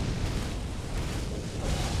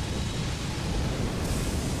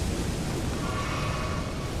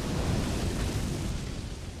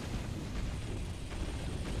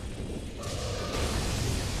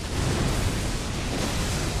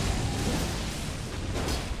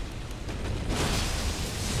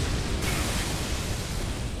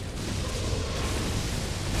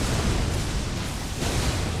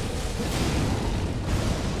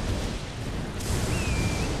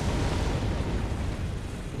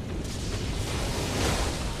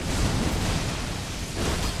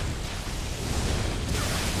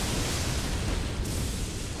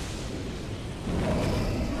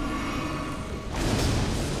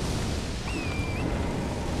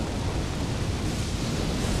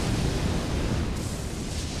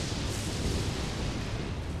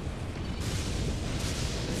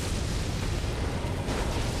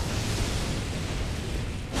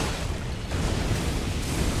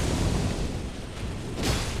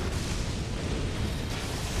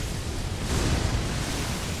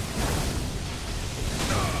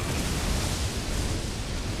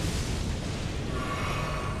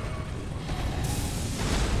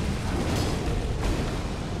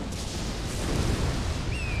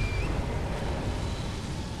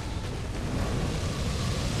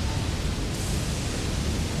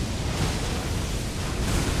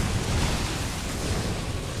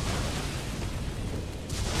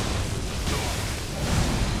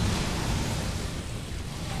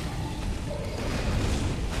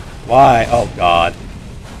 Why? Oh God.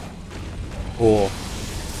 Cool.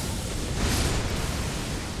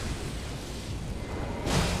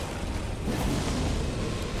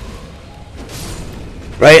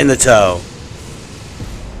 Right in the toe.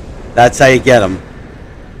 That's how you get them.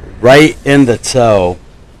 Right in the toe.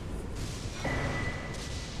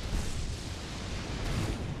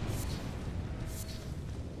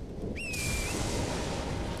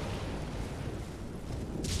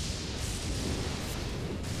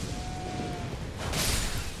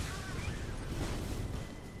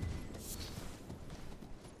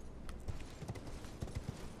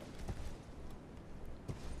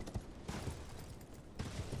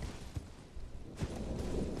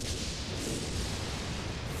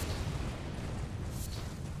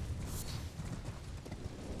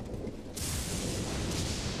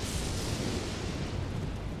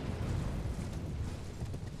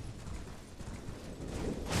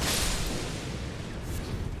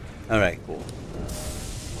 Alright, cool.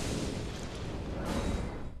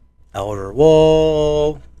 Outer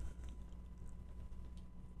wall.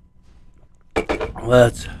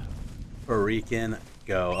 Let's freaking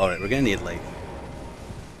go. Alright, we're gonna need like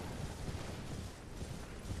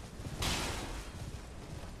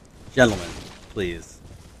gentlemen, please.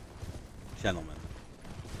 Gentlemen.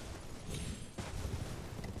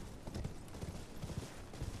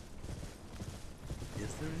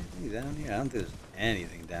 Is there anything down here? I don't think there's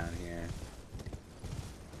anything down here.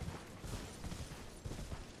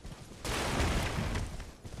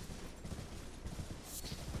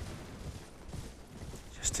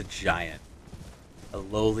 Just a giant. A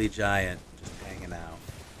lowly giant just hanging out.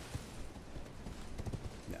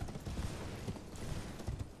 No.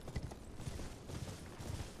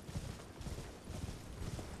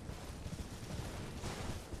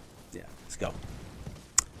 Yeah, let's go.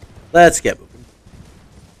 Let's get moving.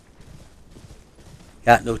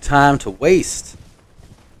 Got no time to waste.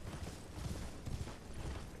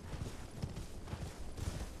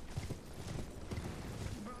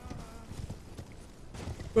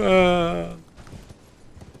 Cool.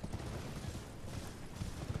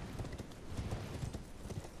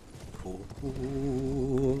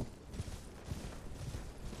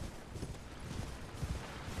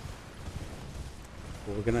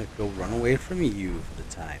 We're gonna go run away from you for the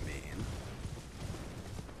time being.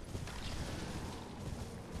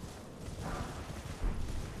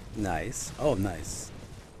 Nice. Oh, nice.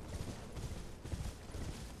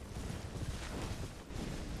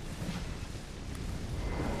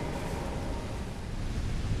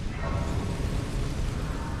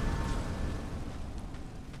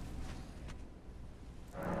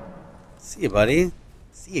 See you, buddy.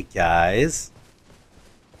 See you guys.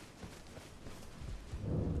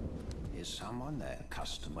 Is someone there?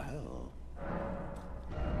 Customer. Well,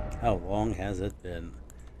 How long has it been?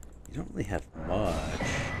 You don't really have much.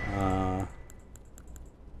 A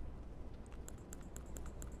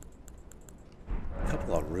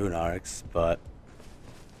couple of rune arcs, but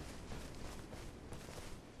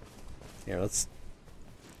here, let's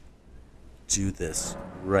do this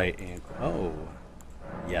right ankle. Oh,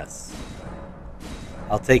 yes.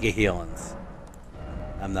 I'll take a healings.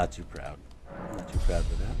 I'm not too proud. I'm not too proud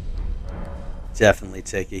of that. Definitely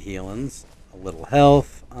take a healings. A little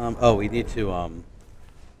health. Oh, we need to,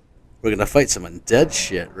 we're gonna fight some undead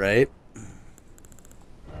shit, right?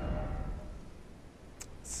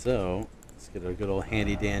 So, let's get a good old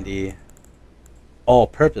handy-dandy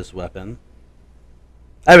all-purpose weapon.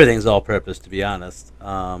 Everything's all-purpose, to be honest.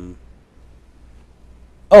 Oh,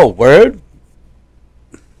 word?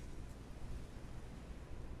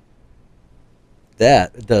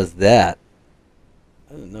 That does that.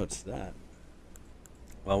 I didn't notice that.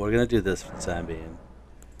 Well, we're gonna do this for the time being.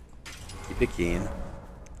 Keep it keen.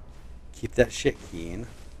 Keep that shit keen.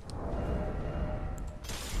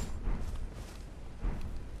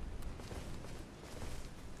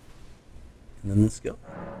 And then let's go.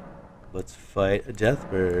 Let's fight a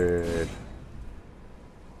deathbird.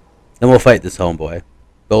 Then we'll fight this homeboy.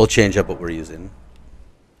 But we'll change up what we're using.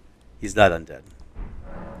 He's not undead.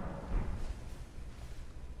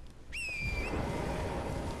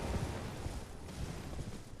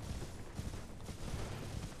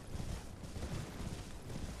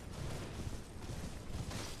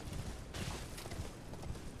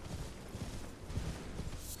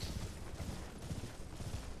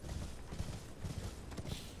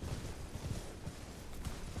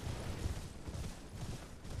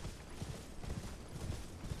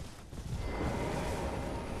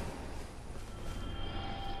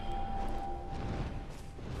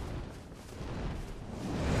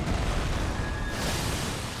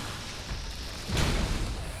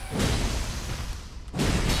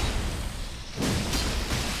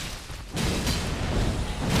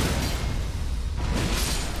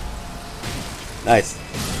 Nice.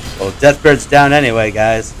 Well, Deathbird's down anyway,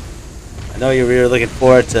 guys. I know you were looking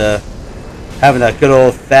forward to having a good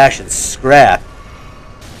old-fashioned scrap.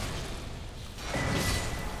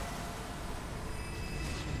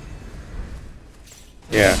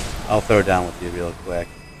 Here, I'll throw down with you real quick.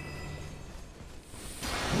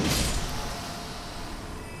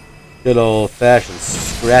 Good old-fashioned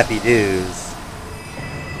scrappy doos.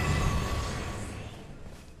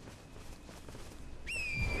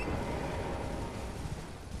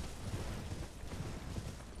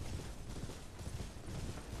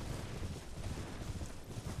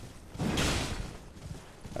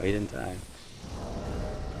 Oh, he didn't die.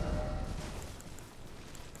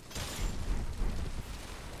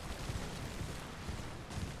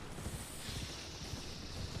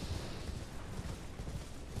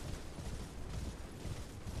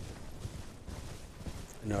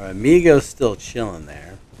 And our amigo's still chilling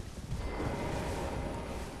there.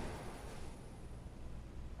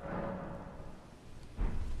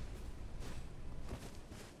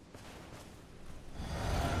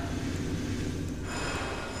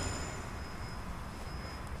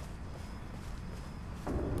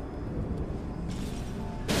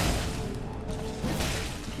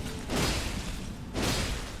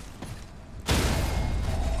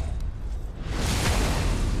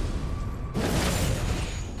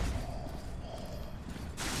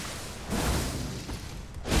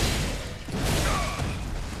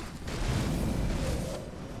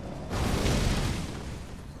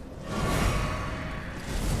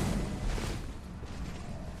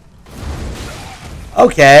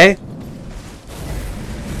 Okay.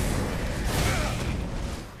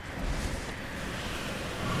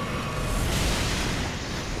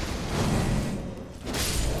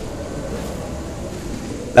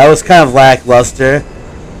 That was kind of lackluster.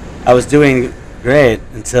 I was doing great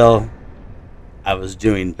until I was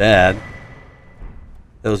doing bad.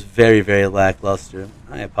 That was very, very lackluster.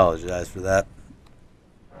 I apologize for that.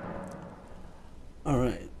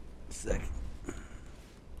 Alright. Second.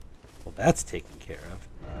 Well, that's taken care of.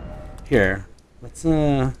 Here. Let's,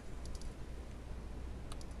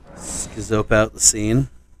 schizope out the scene.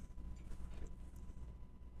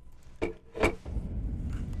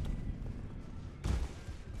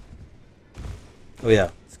 Oh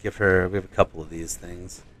yeah, let's give her, we have a couple of these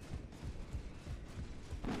things.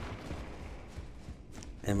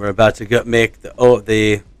 And we're about to go make the,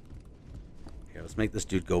 here, let's make this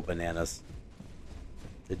dude go bananas.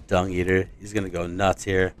 The dung eater, he's gonna go nuts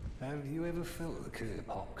here. Have you ever felt the curse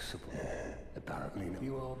possible? Apparently not.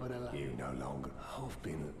 You are but a you no longer. I've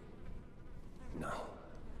been no.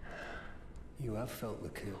 You have felt the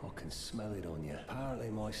curse. I can smell it on you.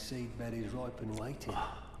 Apparently my seedbed is ripe and waiting.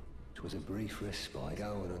 It was a brief respite.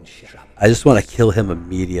 Go and unshut. I just want to kill him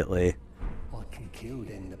immediately. I can kill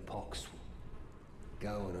then the pox.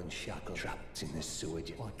 Go and unshackle traps in the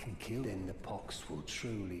sewage. I can kill then the pox will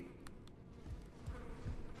truly.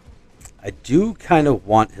 I do kind of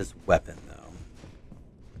want his weapon, though.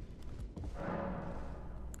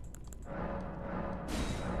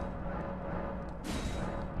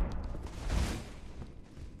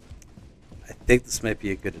 I think this might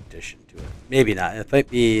be a good addition to it. Maybe not. It might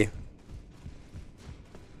be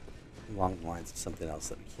along the lines of something else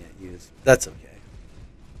that we can't use. That's okay.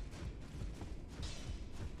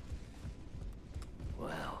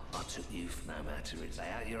 Well, I took you for no matter. It's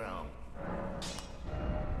out your own.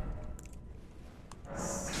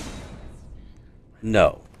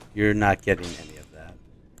 No, you're not getting any of that.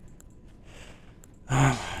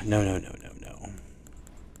 No, no, no, no, no.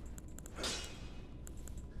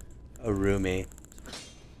 Arumi.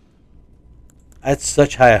 I had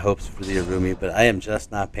such high hopes for the Arumi, but I am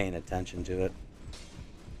just not paying attention to it.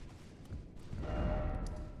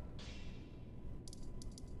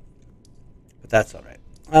 But that's alright.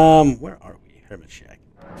 Where are we? Hermit Shack.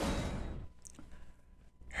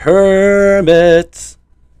 Hermit!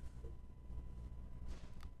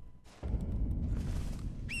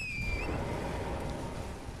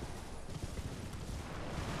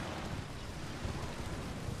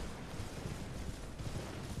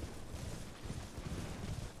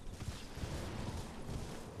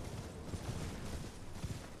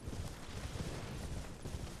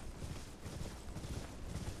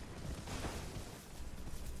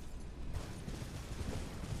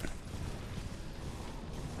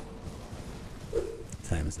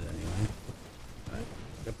 Time is it anyway? Right.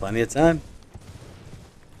 Got plenty of time.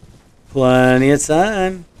 Plenty of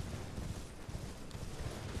time.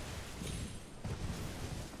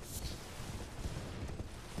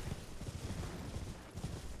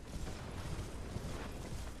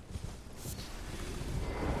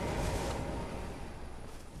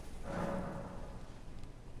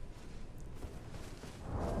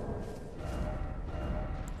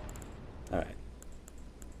 All right.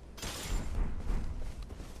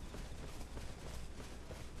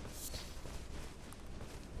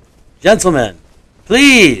 Gentlemen,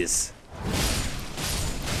 please.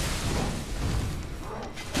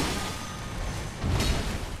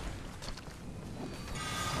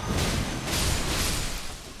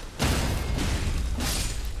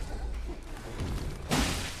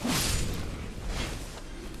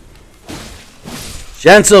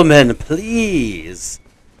 Gentlemen, please.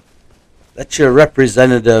 Let your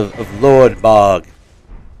representative of Lord Bog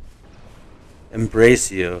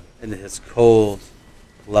embrace you in his cold,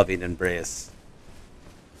 loving embrace.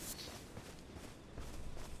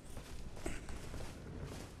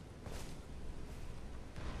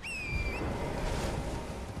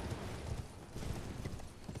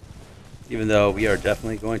 Even though we are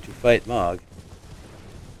definitely going to fight Mog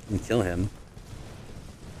and kill him.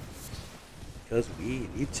 Because we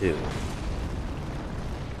need to.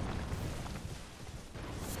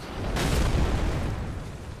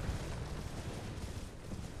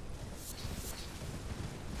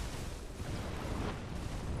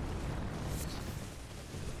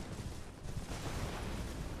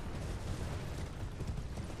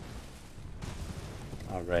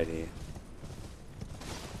 Alrighty.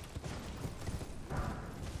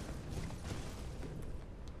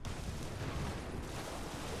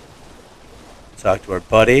 Talk to our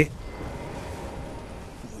buddy.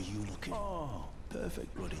 What are you looking? Oh,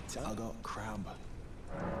 perfect, buddy. I got crab.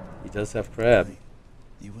 He does have crab. Hey,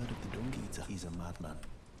 you heard of the dung eater? He's a madman.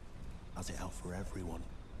 Has it out for everyone.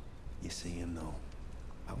 You see him though.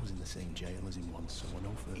 I was in the same jail as him once, so I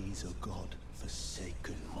know for he's a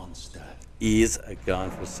god-forsaken monster. He's a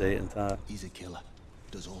god-forsaken top. He's a killer.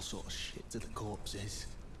 Does all sort of shit to the corpses.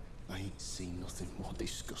 I ain't seen nothing more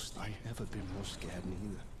disgusting. I ain't ever been more scared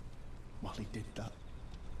neither. While he did that.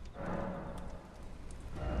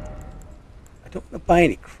 I don't want to buy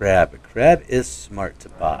any crab, but crab is smart to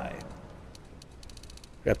buy.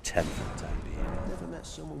 Grab 10 for the time being. Never met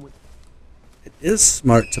someone with... It is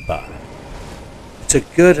smart to buy. It's a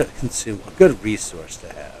good a good resource to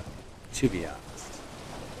have, to be honest.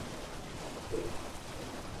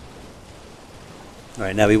 All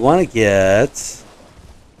right, now we want to get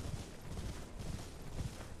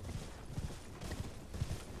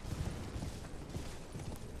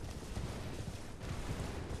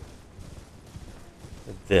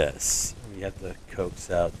this. We have to coax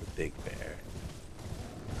out the big bear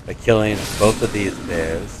by killing both of these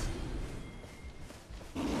bears.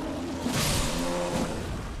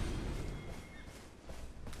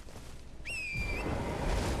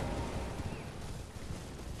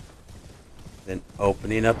 Then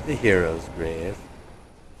opening up the hero's grave.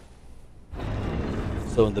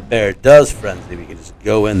 So when the bear does frenzy, we can just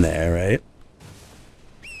go in there, right?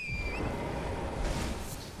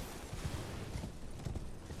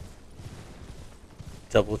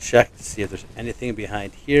 Double check to see if there's anything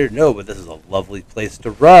behind here. No, but this is a lovely place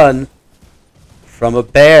to run from a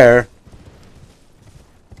bear.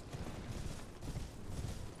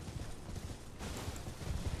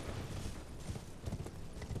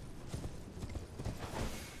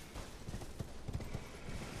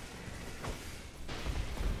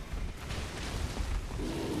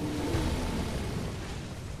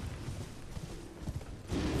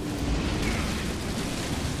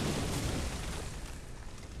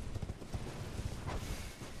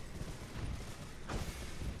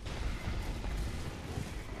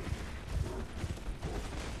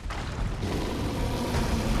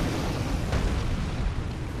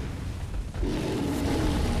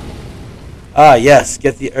 Ah, yes,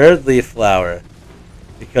 get the Erd Leaf Flower,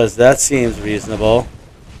 because that seems reasonable.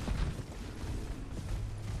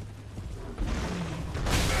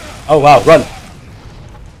 Oh, wow, run!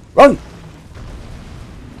 Run!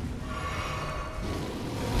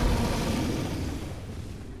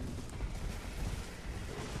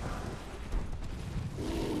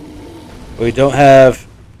 We don't have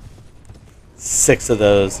 6 of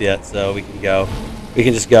those yet, so we can go. We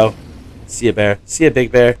can just go. See a bear. See a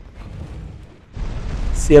big bear.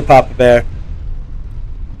 See a Papa Bear.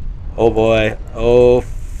 Oh boy. Oh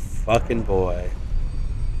fucking boy.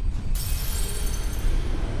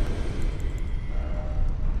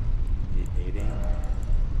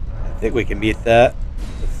 I think we can meet that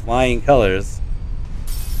with flying colors.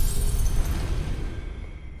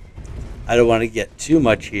 I don't want to get too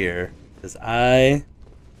much here because I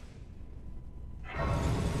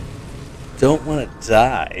don't want to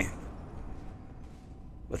die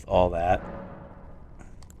with all that.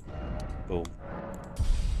 Boom.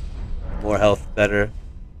 More health, better.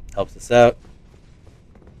 Helps us out.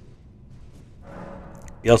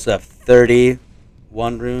 We also have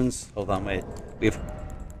 31 runes. Hold on, wait. We have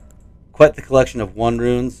quite the collection of 1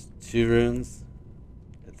 runes, 2 runes,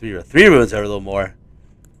 3 runes are a little more.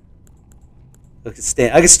 I can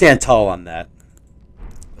stand tall on that.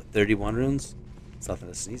 But 31 runes? It's nothing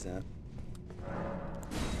to sneeze at.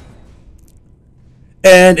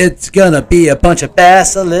 And it's gonna be a bunch of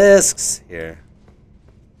basilisks here.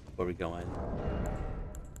 Where are we going?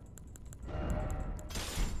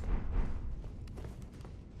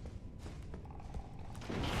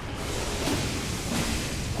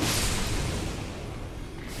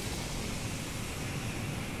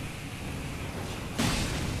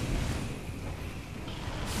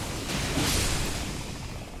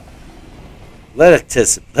 Let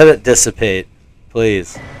it dissipate,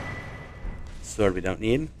 please. Sword we don't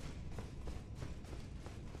need.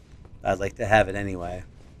 I'd like to have it anyway.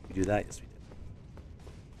 We do that? Yes, we do.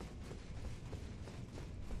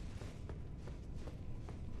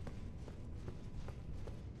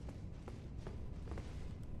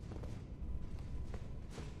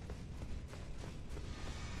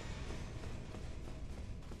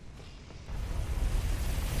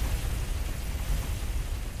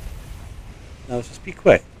 No, let's just be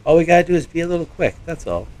quick. All we gotta do is be a little quick. That's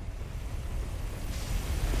all.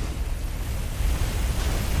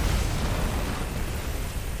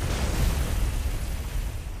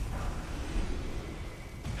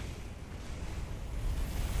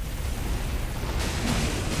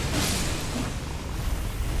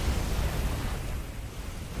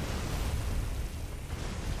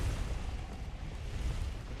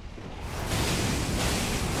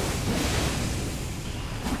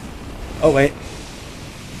 Oh, wait.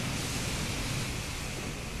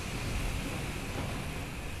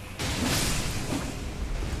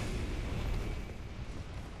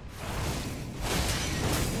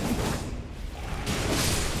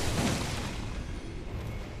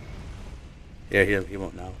 Yeah, he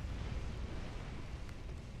won't know.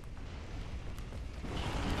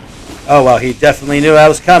 Oh, well, he definitely knew I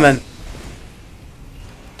was coming.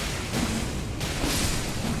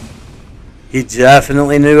 He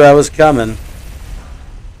definitely knew I was coming.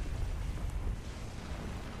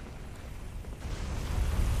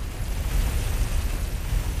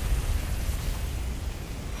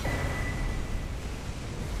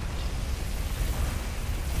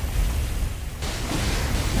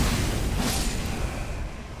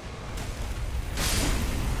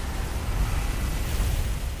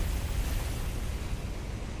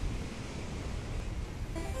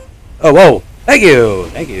 Oh, whoa. Thank you.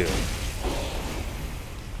 Thank you.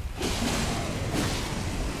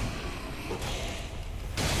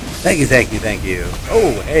 Thank you, thank you, thank you.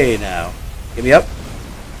 Oh, hey now. Get me up.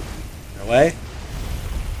 Away.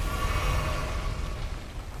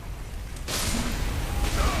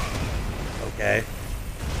 Okay.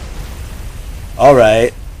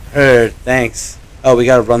 Alright. Heard. Thanks. Oh, we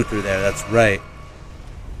gotta run through there. That's right.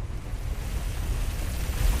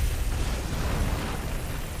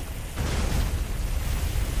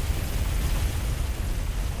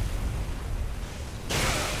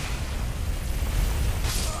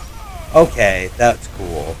 Okay, that's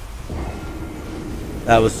cool.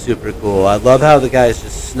 That was super cool. I love how the guy's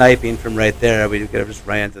just sniping from right there. We could have just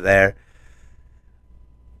ran to there.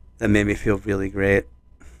 That made me feel really great.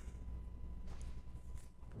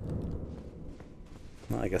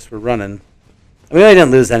 Well, I guess we're running. I mean, I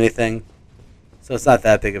didn't lose anything, so it's not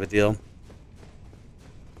that big of a deal.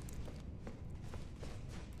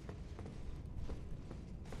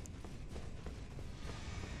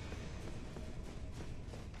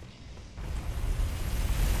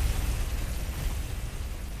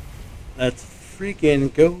 Let's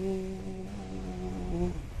freaking go.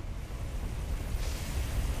 I'm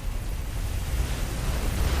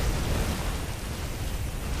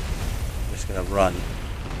just gonna run.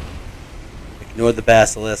 Ignore the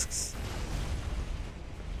basilisks.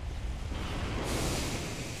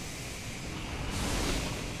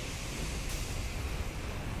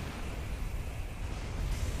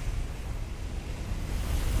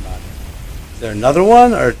 Come on. Is there another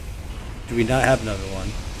one, or do we not have another one?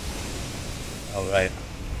 Oh, right.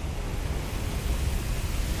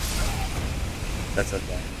 That's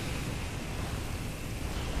okay.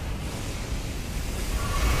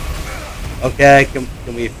 Okay,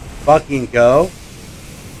 can we fucking go?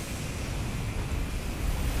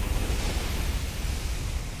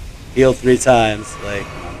 Heal 3 times, like...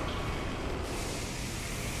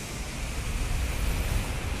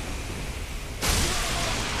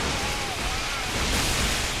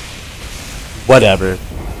 Whatever.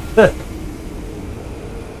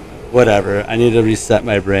 Whatever. I need to reset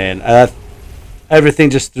my brain. Everything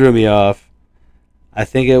just threw me off. I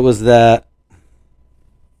think it was that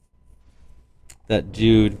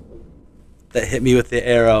dude that hit me with the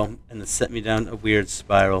arrow and it sent me down a weird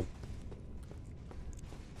spiral.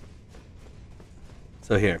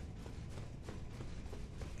 So here.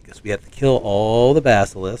 I guess we have to kill all the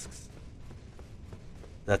basilisks.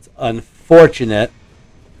 That's unfortunate.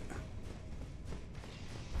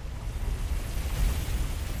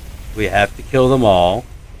 We have to kill them all.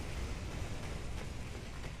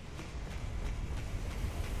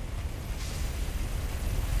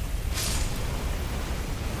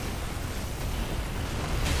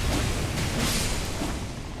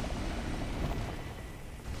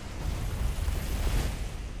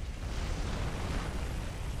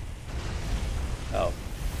 Oh.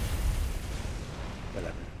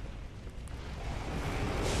 Whatever.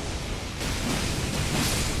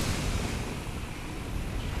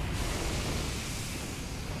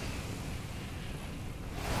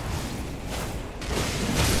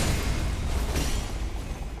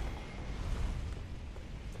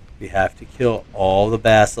 We have to kill all the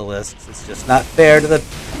basilisks. It's just not fair to the...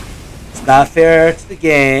 It's not fair to the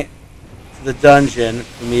game, to the dungeon,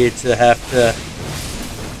 for me to have to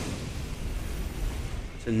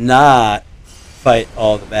not fight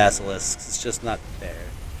all the basilisks. It's just not fair.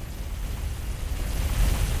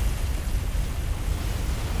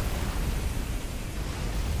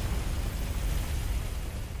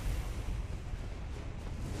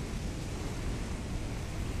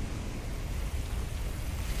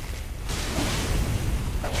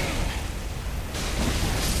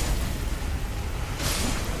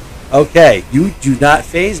 Okay, you do not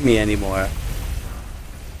faze me anymore.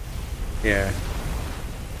 Here.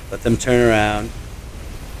 Let them turn around.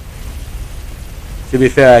 To be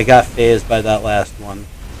fair, I got phased by that last one.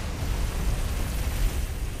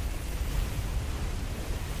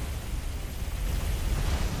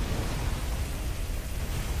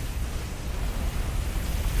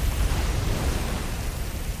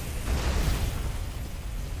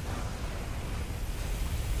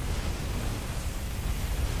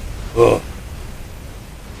 Ugh.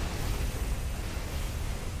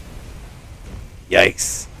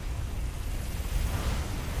 Yikes.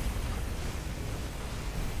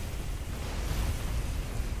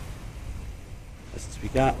 We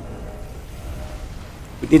got.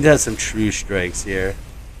 We need to have some true strikes here.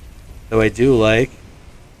 Though I do like.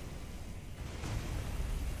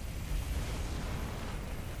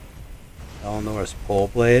 Eleanor's pole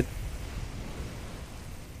blade.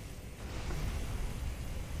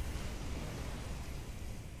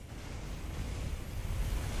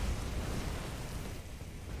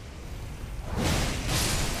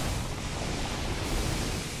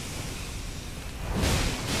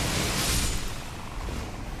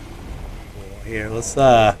 Here, let's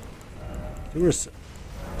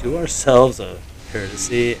do ourselves a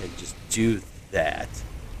courtesy and just do that.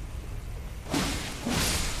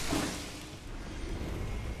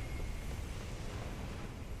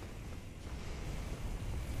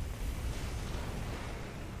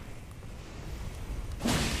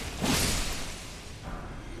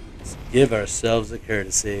 Let's give ourselves a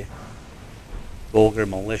courtesy. Vulgar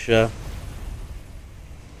militia.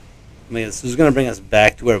 I mean, this is going to bring us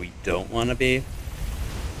back to where we don't want to be.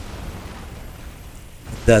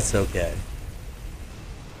 That's okay.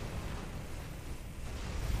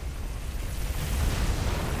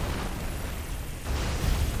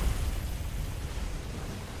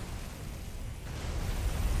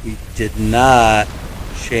 We did not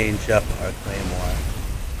change up our claymore.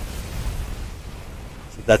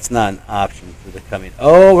 So that's not an option for the coming.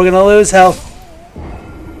 Oh, we're going to lose health.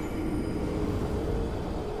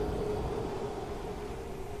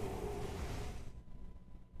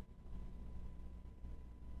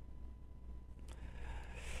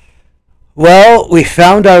 Well, we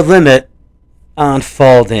found our limit on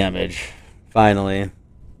fall damage, finally.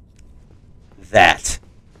 That.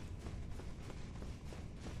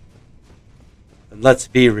 And let's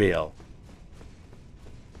be real.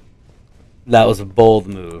 That was a bold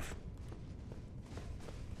move.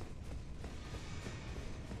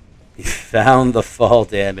 We found the fall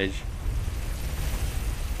damage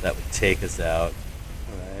that would take us out.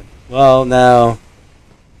 Alright. Well, now...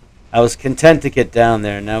 I was content to get down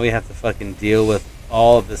there, and now we have to fucking deal with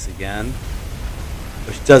all of this again.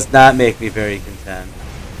 Which does not make me very content.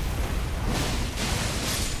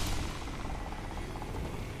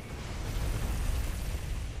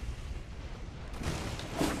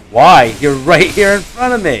 Why? You're right here in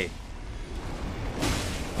front of me!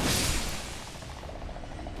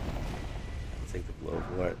 I'll take the blow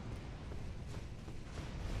for it.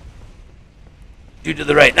 You to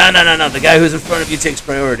the right. No, no, no, no. The guy who's in front of you takes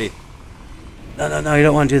priority. No, no, no. You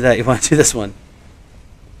don't want to do that. You want to do this one.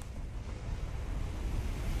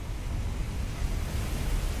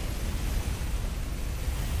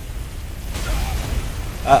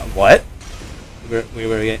 What? We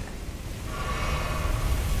were getting...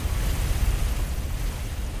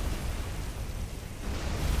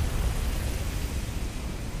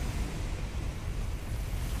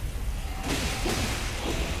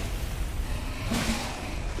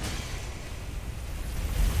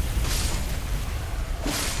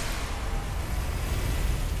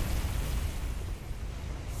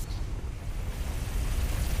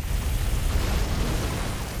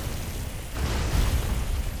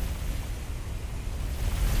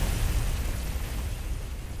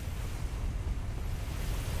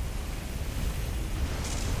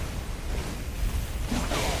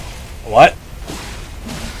 What?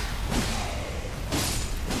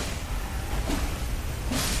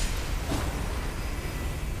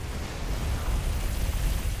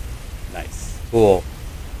 Nice. Cool.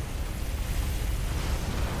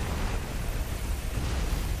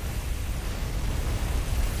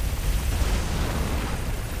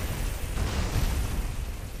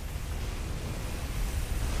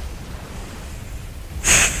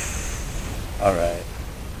 All right.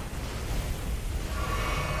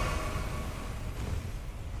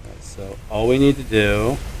 So all we need to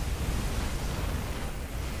do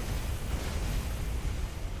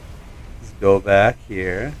is go back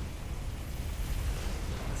here,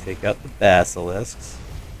 take out the basilisks.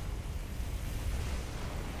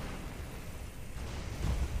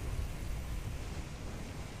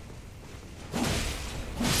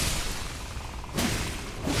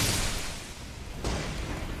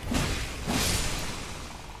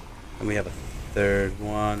 And we have a third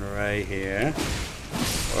one right here.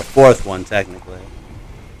 Or a fourth one, technically.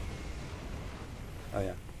 Oh,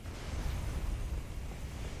 yeah.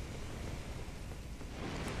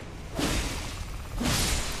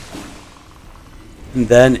 And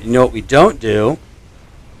then, you know what we don't do?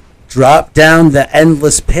 Drop down the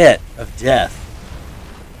endless pit of death.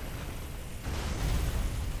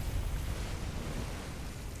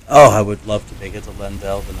 Oh, I would love to make it to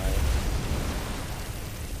Lendell tonight.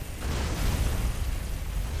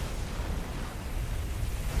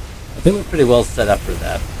 I think we're pretty well set up for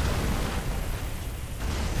that.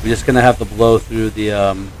 We're just gonna have to blow through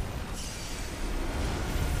the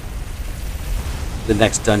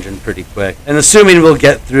next dungeon pretty quick, and assuming we'll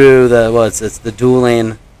get through the it's the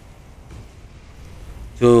dueling.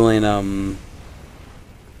 Oh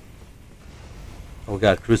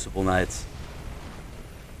god, Crucible Knights.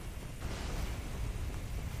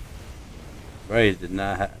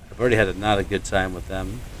 I've already had not a good time with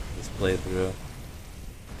them this playthrough.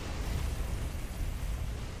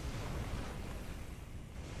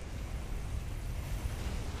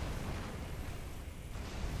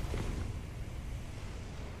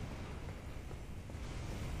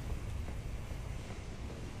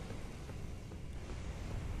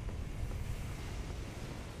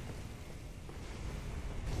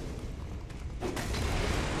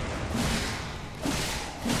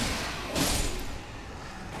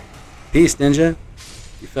 Peace, ninja.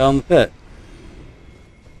 You fell in the pit.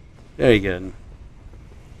 Very good.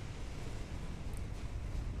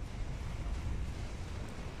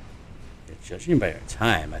 Yeah, judging by our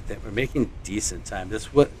time, I think we're making decent time. This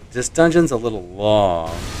dungeon's a little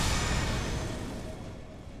long.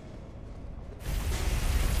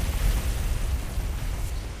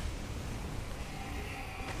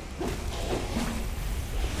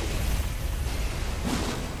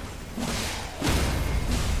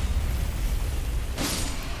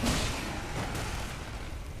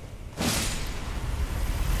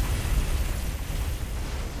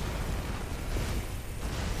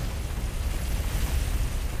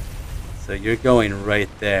 So you're going right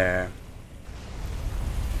there.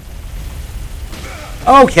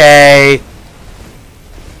 Okay.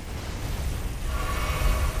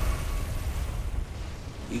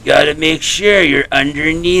 You gotta make sure you're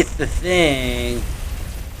underneath the thing.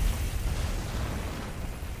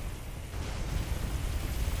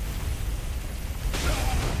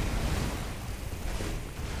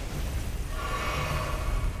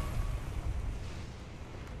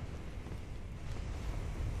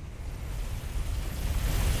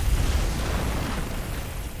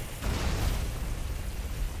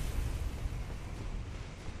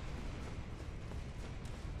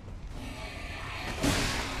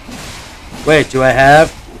 Wait, do I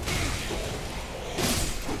have?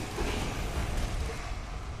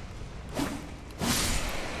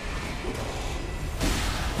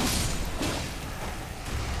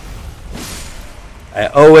 I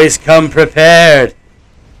always come prepared.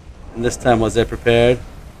 And this time, was I prepared?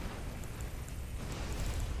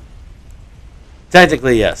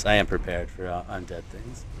 Technically, yes, I am prepared for undead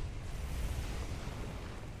things.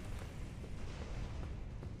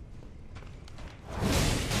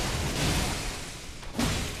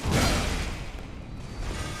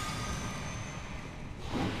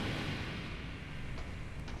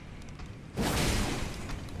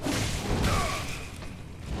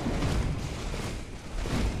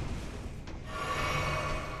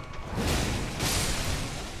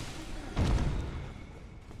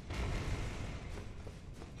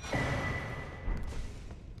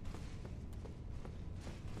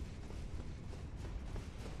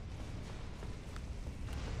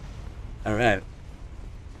 All right.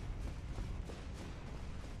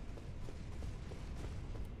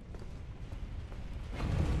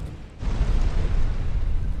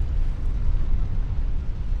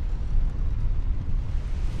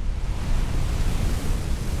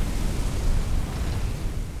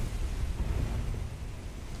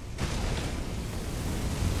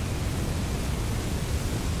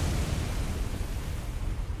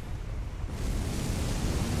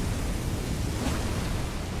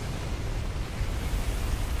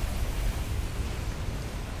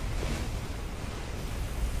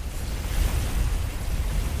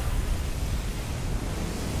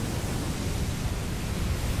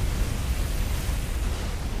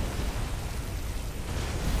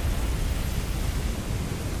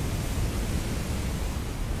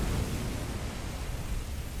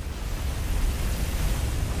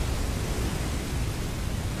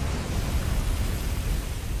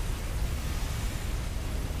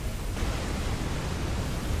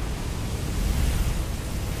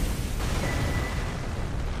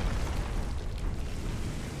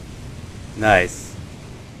 Nice.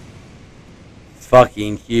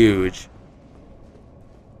 Fucking huge.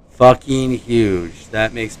 Fucking huge.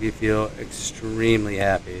 That makes me feel extremely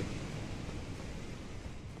happy.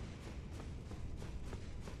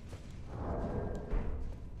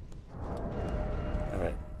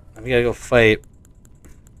 Alright. We gotta go fight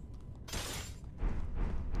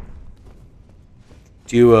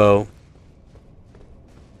duo.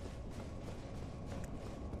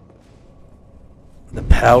 The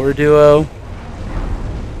power duo.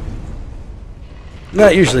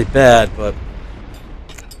 Not usually bad, but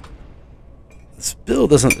this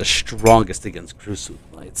build isn't the strongest against Crucible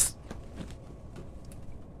Knights.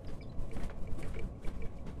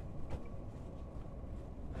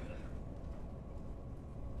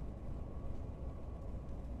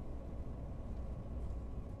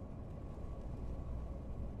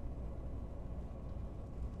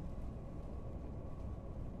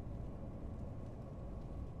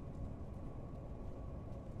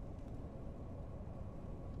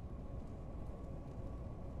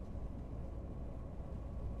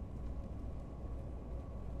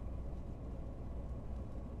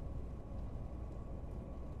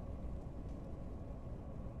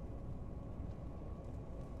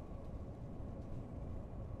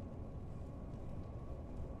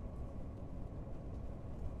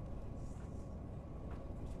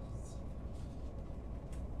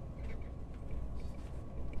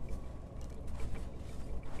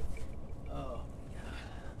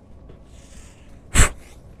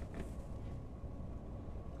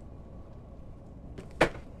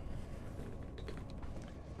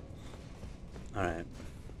 Alright.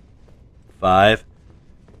 5.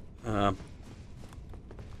 I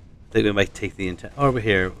think we might take the intent. Over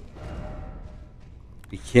here.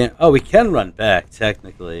 We can't. Oh, we can run back,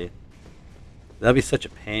 technically. That'd be such a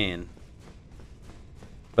pain.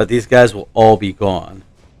 But these guys will all be gone.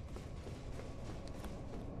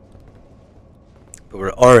 But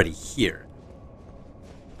we're already here.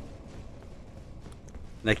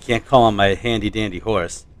 And I can't call on my handy-dandy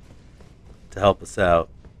horse to help us out.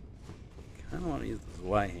 I don't want to use this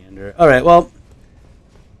Y-hander. Alright, well,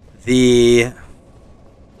 the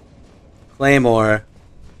Claymore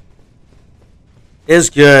is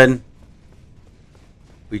good.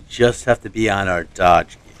 We just have to be on our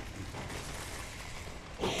dodge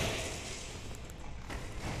game.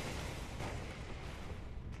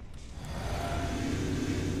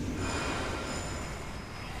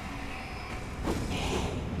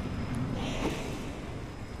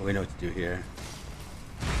 We know what to do here.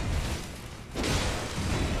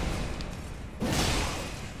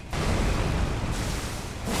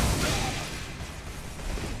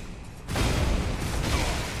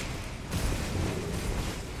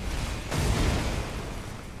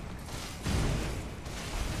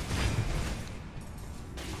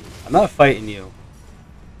 I'm not fighting you.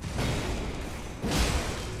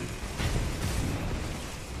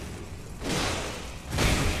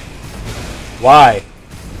 Why?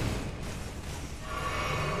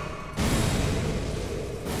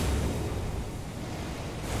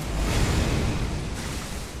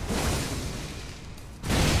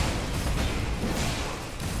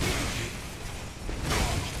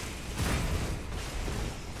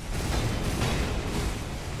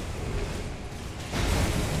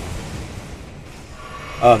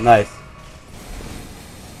 Oh, nice.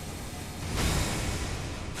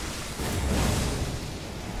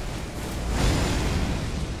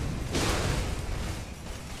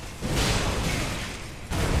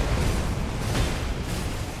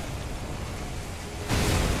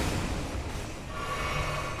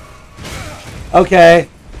 Okay.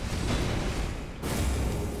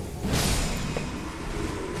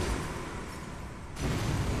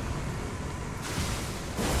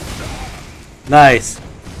 Nice.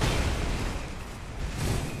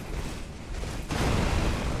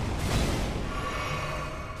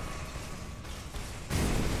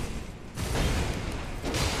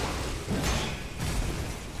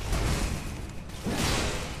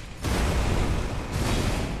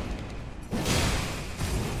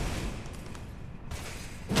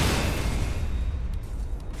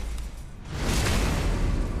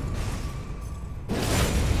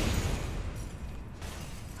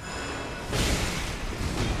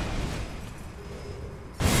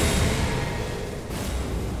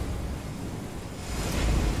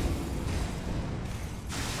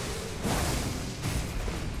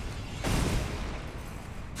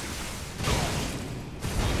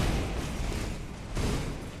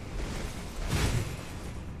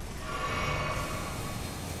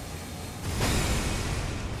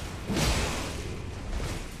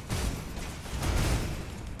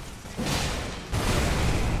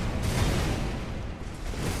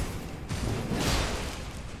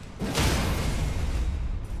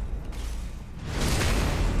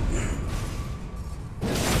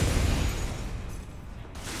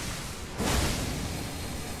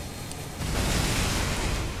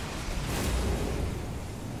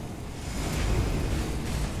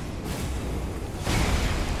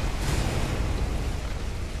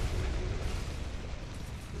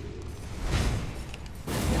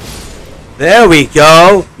 There we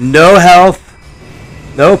go. No health.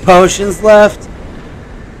 No potions left.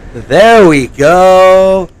 There we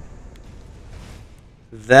go.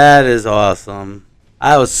 That is awesome.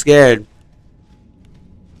 I was scared.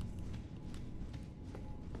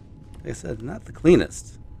 Like I said, not the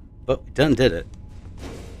cleanest, but we done did it.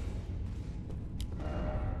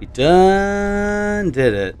 We done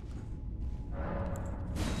did it.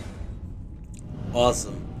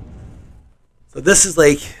 Awesome. So this is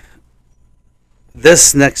like,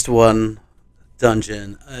 this next one,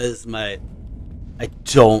 dungeon, is my, I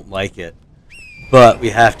don't like it. But we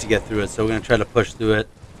have to get through it, so we're going to try to push through it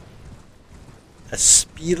as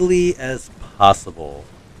speedily as possible.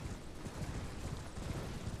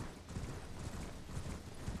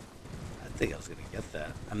 I think I was going to get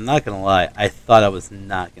that. I'm not going to lie, I thought I was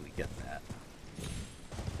not going to get that.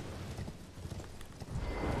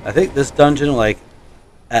 I think this dungeon, like,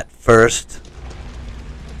 at first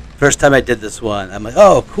time I did this one, I'm like,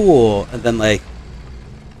 oh, cool. And then, like,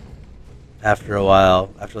 after a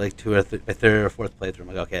while, after like my third or fourth playthrough, I'm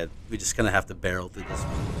like, okay, we just gonna have to barrel through this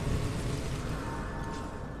one.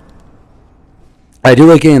 I do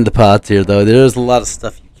like getting the pots here, though. There's a lot of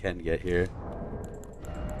stuff you can get here.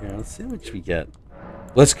 Here, let's see how much we get.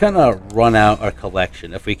 Let's kind of run out our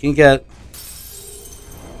collection. If we can get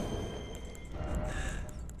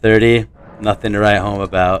 30, nothing to write home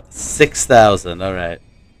about. 6,000, all right.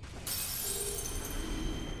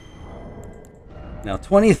 Now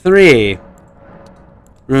 23.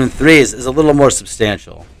 Rune 3 is a little more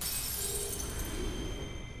substantial.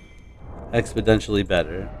 Exponentially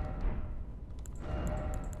better.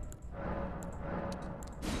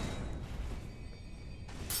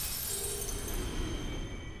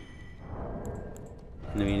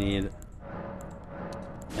 And we need...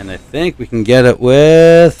 And I think we can get it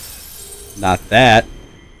with... Not that.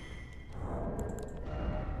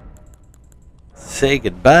 Say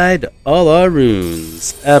goodbye to all our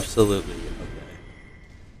runes. Absolutely.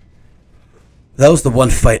 That was the one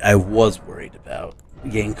fight I was worried about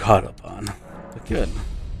getting caught up on. But good.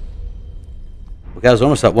 Okay, I was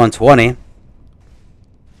almost at 120.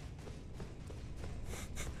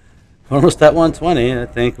 Almost at 120. I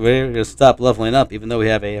think we're going to stop leveling up, even though we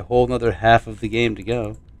have a whole nother half of the game to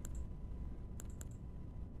go.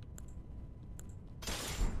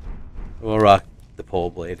 We'll rock the pole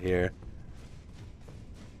blade here.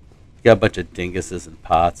 Got a bunch of dinguses and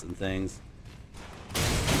pots and things.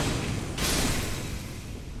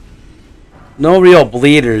 No real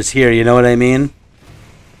bleeders here, you know what I mean?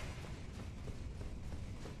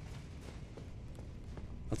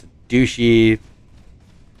 Lots of douchey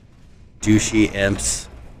imps.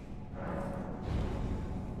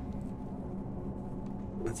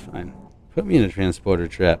 That's fine. Put me in a transporter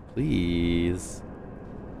trap, please.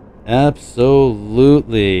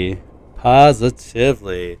 Absolutely.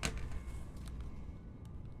 Positively.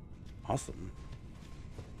 Awesome.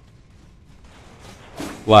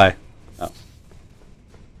 Why? Oh.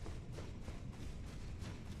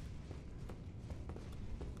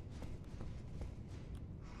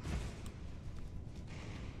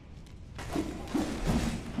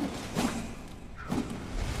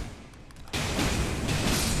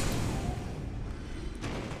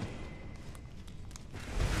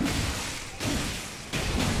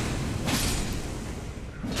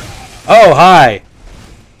 Oh, hi.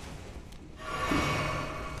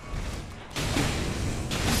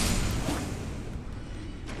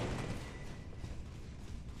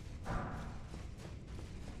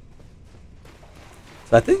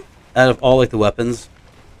 So I think out of all like the weapons,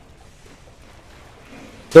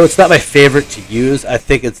 though it's not my favorite to use, I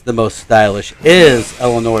think it's the most stylish, is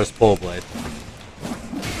Eleanor's pole blade.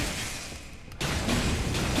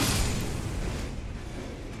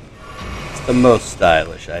 It's the most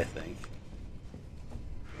stylish, I think.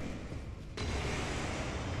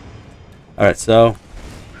 Alright, so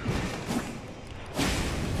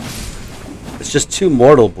it's just two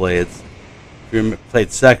mortal blades. If you played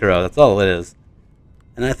Sekiro, that's all it is.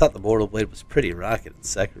 And I thought the mortal blade was pretty rocking in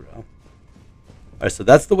Sekiro. Alright, so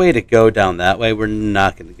that's the way to go down that way. We're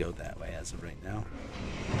not going to go that way as of right now.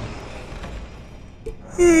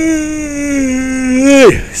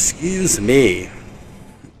 Excuse me.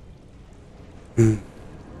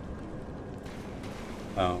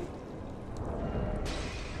 Oh.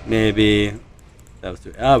 Maybe that was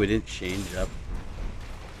too... Oh, we didn't change up.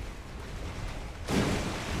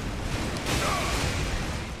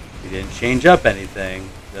 We didn't change up anything.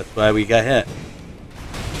 That's why we got hit.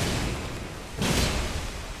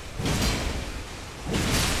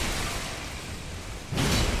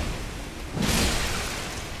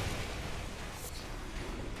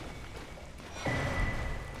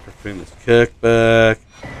 Frameless cookbook.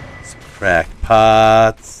 Some cracked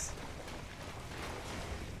pots.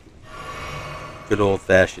 Good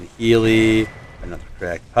old-fashioned Healy. Another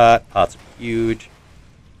cracked pot. Pots are huge.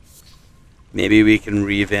 Maybe we can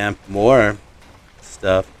revamp more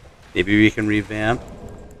stuff. Maybe we can revamp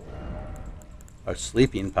our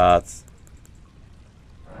sleeping pots.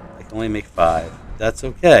 I can only make 5. That's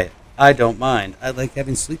okay. I don't mind. I like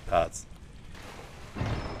having sleep pots.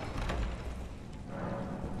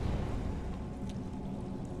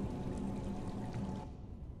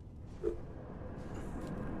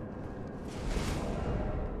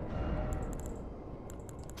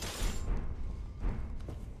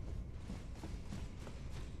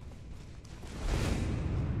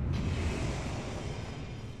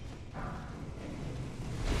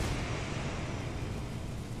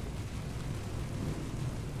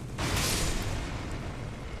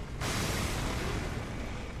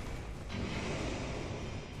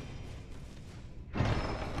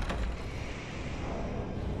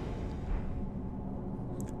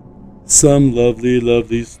 Some lovely,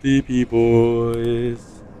 lovely sleepy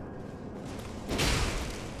boys.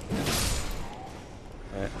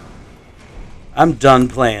 Right. I'm done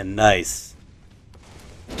playing nice.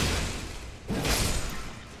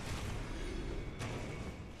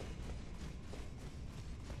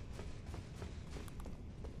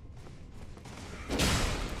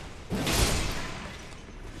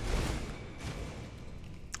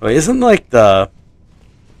 Wait, isn't like the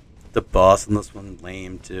boss in this one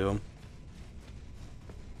lame too?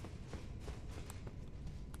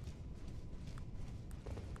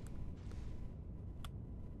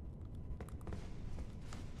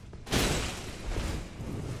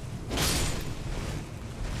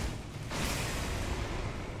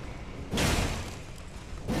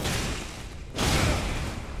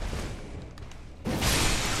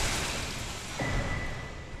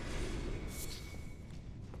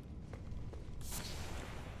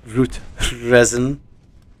 Root resin.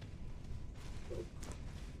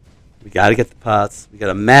 We gotta get the pots. We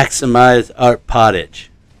gotta maximize our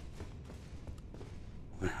pottage.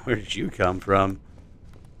 Where did you come from?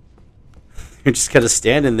 You're just kind of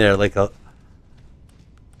standing there like a...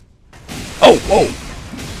 Oh, whoa!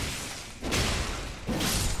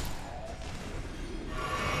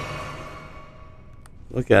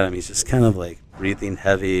 Look at him. He's just kind of like breathing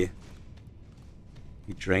heavy.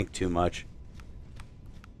 He drank too much.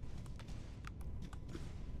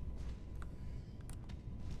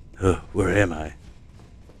 Where am I?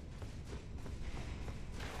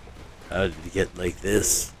 How did it get like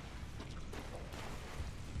this?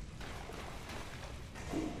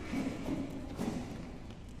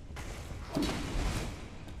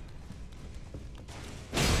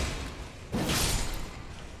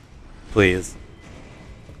 Please.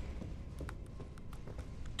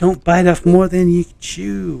 Don't bite off more than you can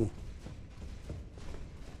chew.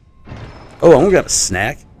 Oh, I'm gonna grab a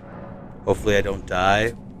snack. Hopefully I don't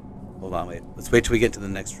die. Hold on, wait. Let's wait till we get to the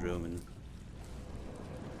next room and...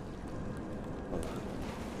 Hold on.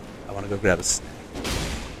 I want to go grab a snack.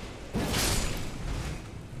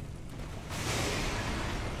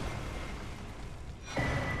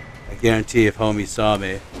 I guarantee if homie saw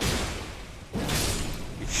me,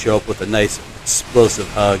 he'd show up with a nice explosive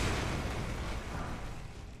hug.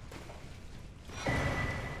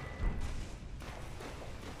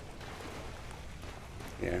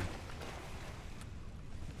 Here.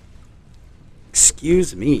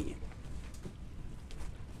 Excuse me.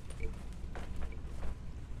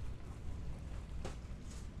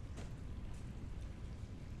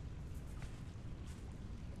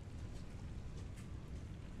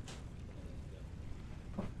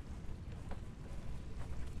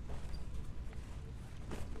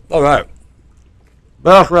 All right.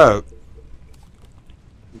 Back right.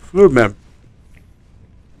 Food, man.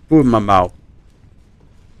 Food in my mouth.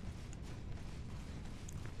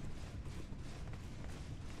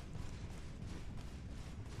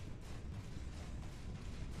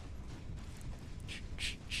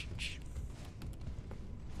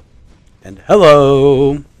 And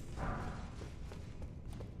hello.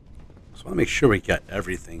 Just want to make sure we got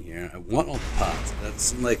everything here. I want all the pots.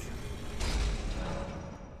 That's like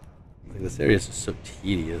this area is just so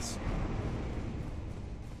tedious.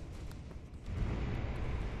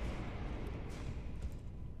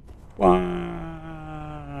 Wow.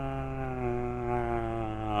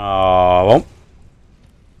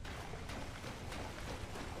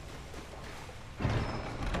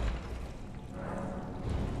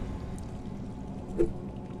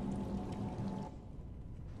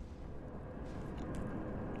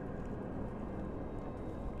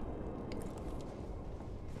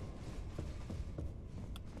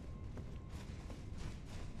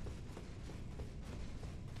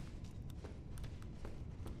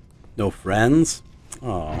 No friends?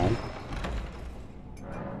 Oh.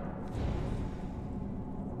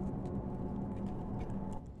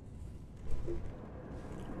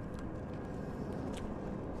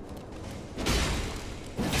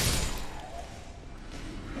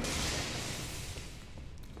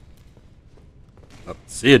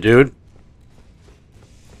 See ya, dude.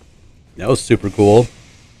 That was super cool.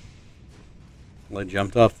 Well, I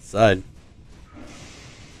jumped off the side.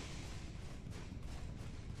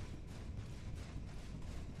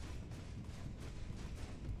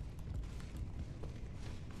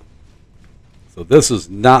 So this is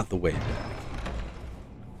not the way back.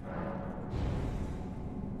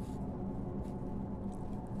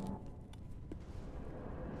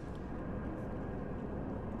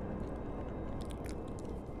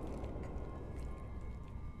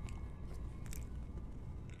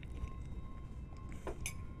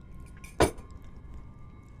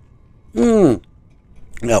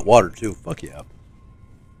 I got water too. Fuck yeah.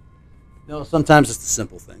 No, sometimes it's the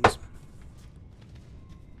simple things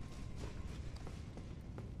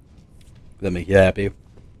that make you happy.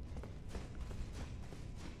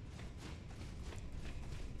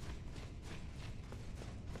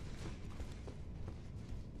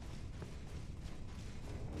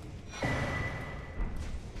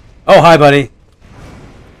 Oh, hi, buddy.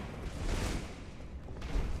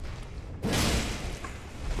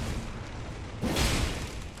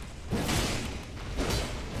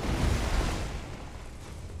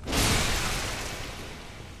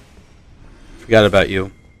 Forgot about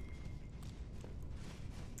you.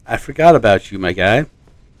 I forgot about you, my guy.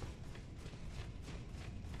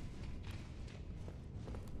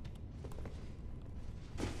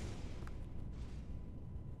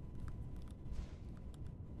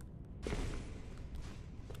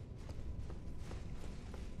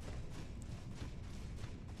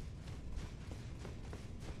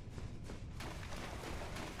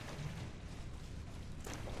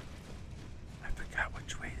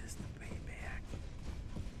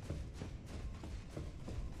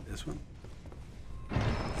 This one?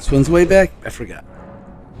 This one's way back? I forgot.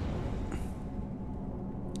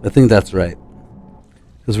 I think that's right.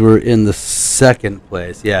 Because we're in the second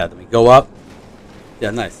place. Yeah, then we go up.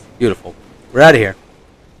 Yeah, nice. Beautiful. We're out of here.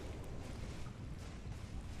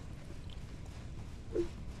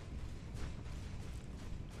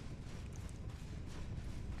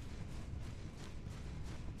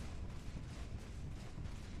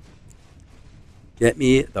 Get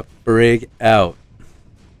me the brig out.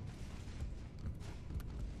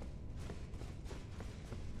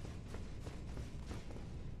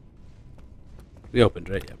 We opened,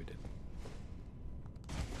 right? Yeah, we did.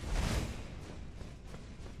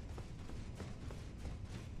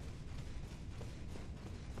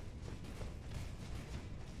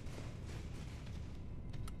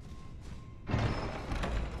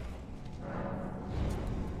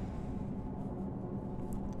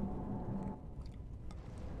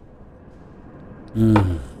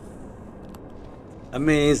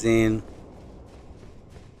 Amazing.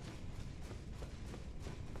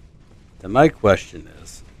 Then my question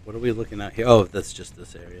is, what are we looking at here? Oh, that's just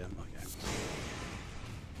this area. Okay.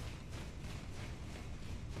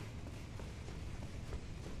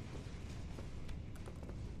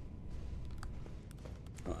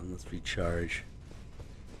 Hold on, let's recharge.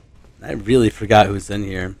 I really forgot who's in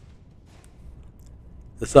here.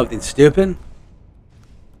 Is this something stupid?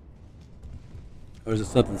 Or is it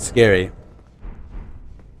something scary?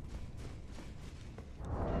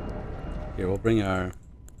 Here, we'll bring our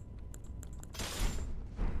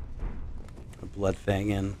blood fang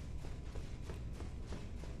in.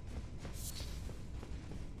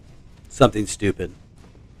 Something stupid.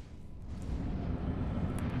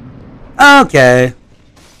 Okay.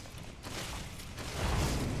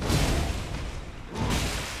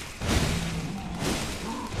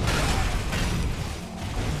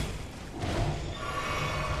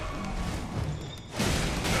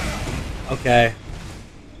 Okay.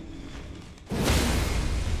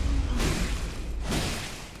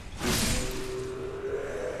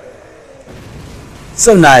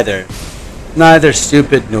 So neither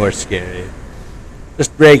stupid nor scary.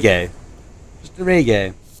 Just reggae. Just a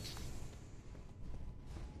reggae.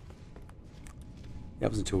 Yeah, I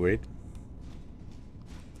wasn't too worried.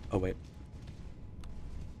 Oh wait.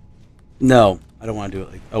 No, I don't want to do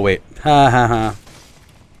it like. Oh wait. Ha ha ha.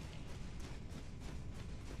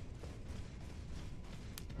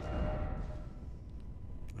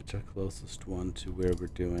 Which our closest one to where we're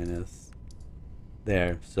doing is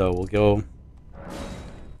there. So we'll go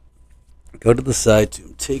to the side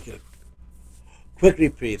to take a quick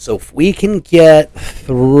reprieve. So if we can get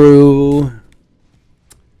through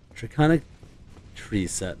Draconic Tree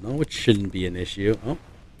Sentinel, which shouldn't be an issue. Oh.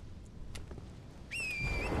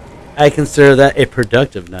 I consider that a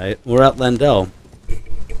productive night. We're at Lendell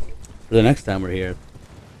for the next time we're here.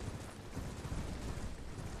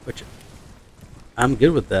 Which, I'm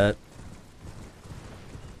good with that.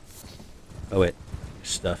 Oh wait,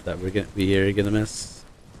 stuff that we're gonna miss.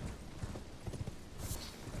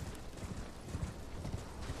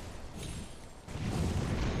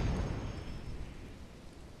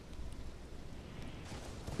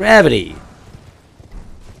 Gravity.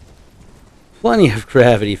 Plenty of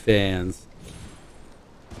Gravity fans.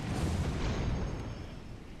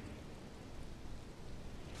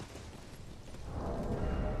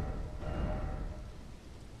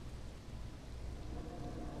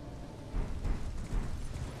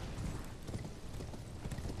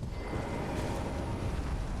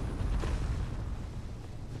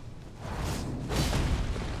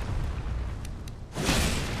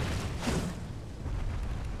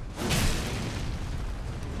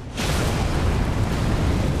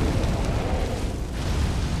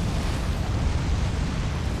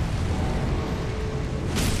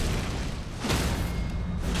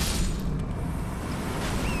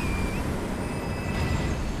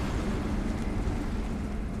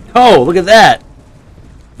 Oh, look at that!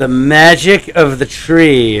 The magic of the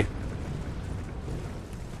tree.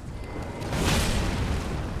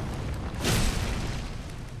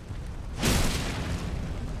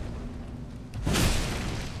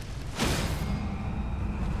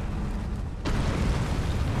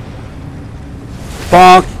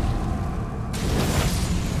 Bonk!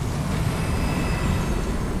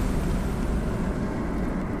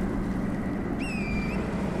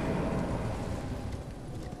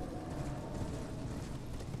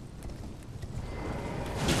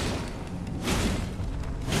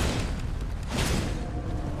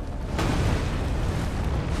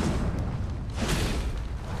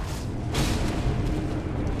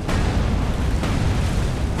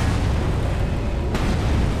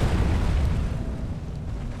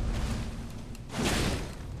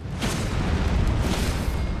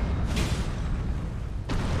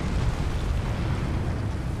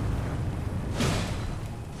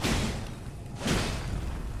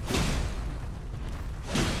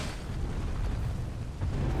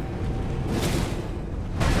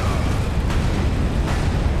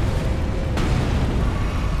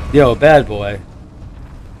 Yo, bad boy.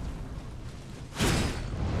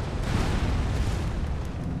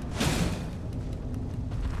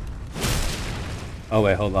 Oh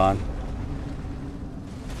wait, hold on.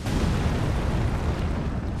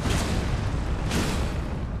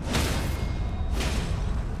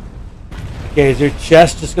 Okay, is your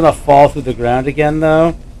chest just gonna fall through the ground again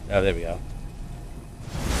though? Oh, there we go.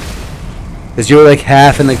 Because you were like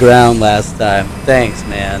half in the ground last time. Thanks,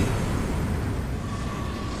 man.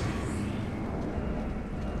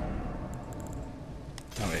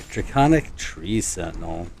 Alright, Draconic Tree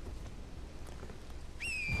Sentinel.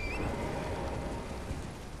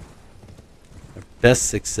 Our best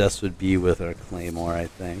success would be with our Claymore, I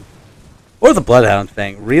think. Or the Bloodhound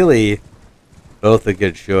Fang. Really, both a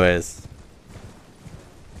good choice.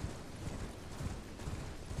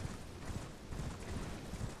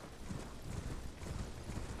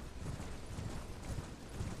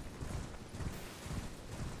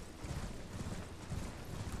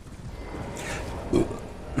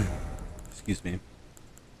 Excuse me.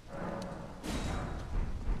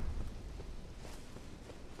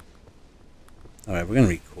 Alright, we're gonna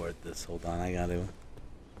record this. Hold on, I gotta.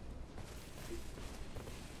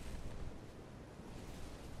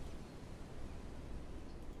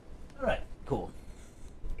 Alright, cool.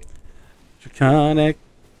 Draconic.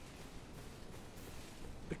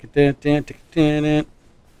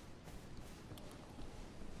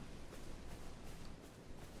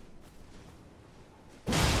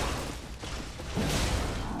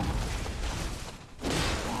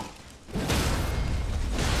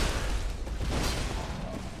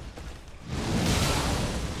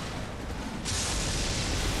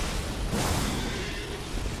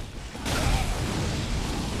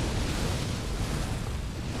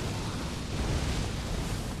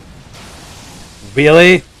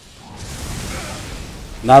 Really?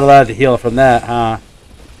 Not allowed to heal from that, huh?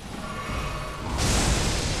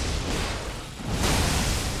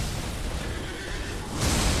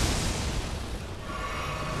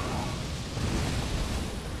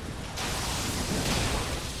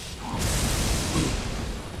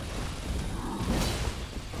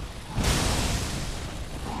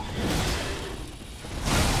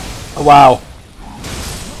 Wow.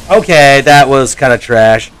 Okay, that was kind of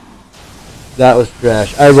trash. That was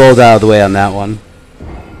trash. I rolled out of the way on that one.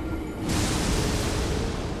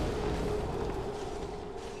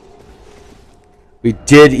 We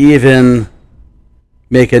did even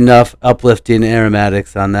make enough uplifting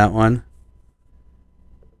aromatics on that one.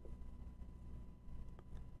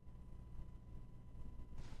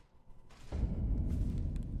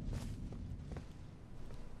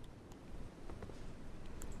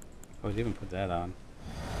 Oh, we didn't even put that on.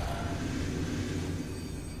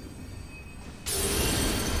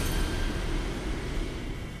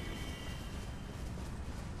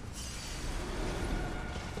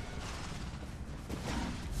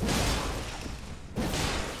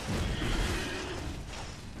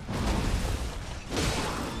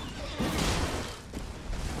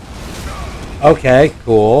 Okay,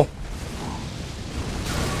 cool.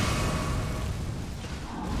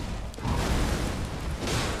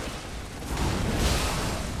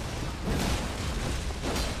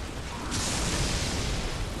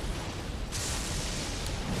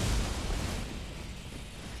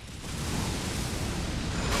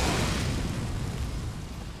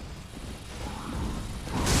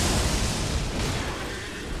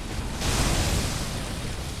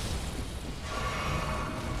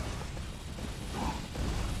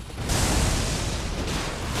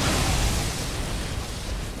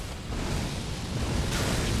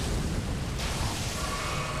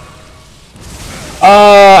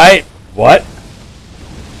 What?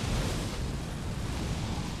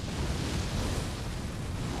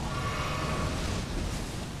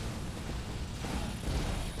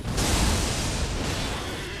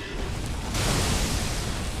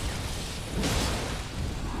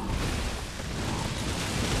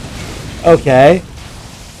 Okay.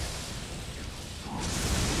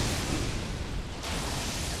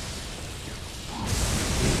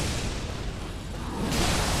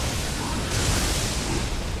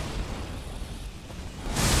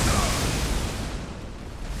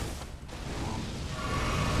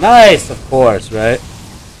 Nice, of course, right?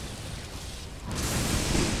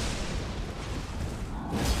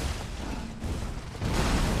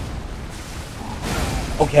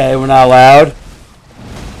 Okay, we're not allowed.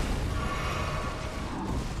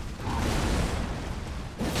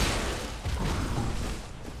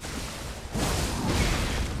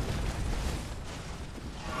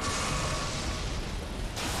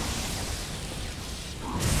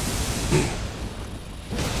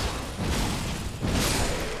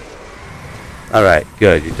 Alright,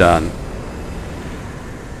 good, you're done.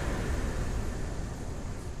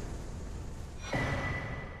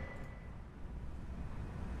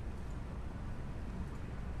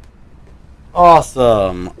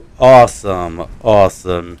 Awesome, awesome,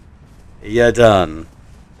 awesome. You're done.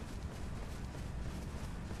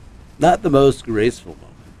 Not the most graceful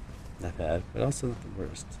moment I've had, but also not the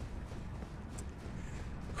worst.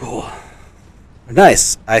 Cool.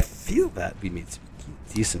 Nice. I feel that we made some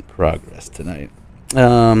decent progress tonight.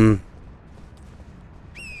 Let's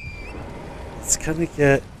kind of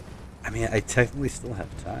get... I mean, I technically still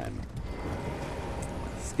have time.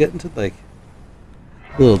 Let's get into, like,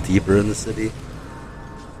 a little deeper in the city.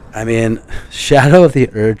 I mean, Shadow of the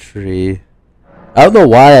Erdtree. I don't know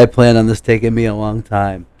why I plan on this taking me a long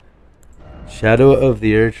time. Shadow of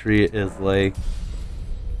the Erdtree is, like,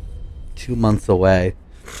 2 months away.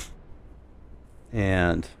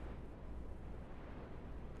 And...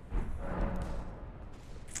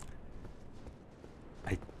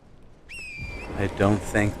 I don't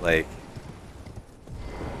think, like...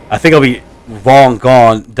 I think I'll be long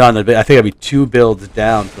gone, done a bit. I think I'll be 2 builds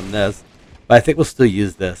down from this. But I think we'll still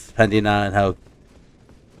use this, depending on how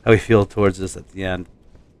we feel towards this at the end.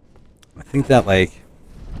 I think that, like...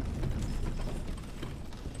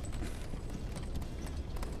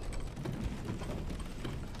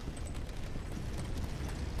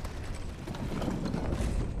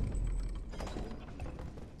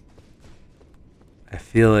 I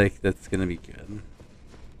feel like that's going to be good.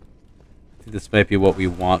 I think this might be what we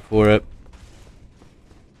want for it.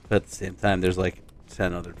 But at the same time, there's like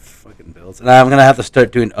 10 other fucking builds. And I'm going to have to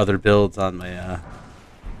start doing other builds on my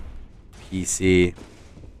PC.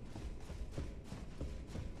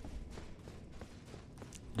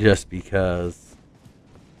 Just because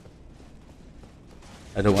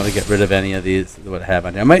I don't want to get rid of any of these what I have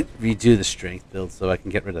on here. I might redo the strength build so I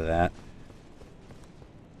can get rid of that.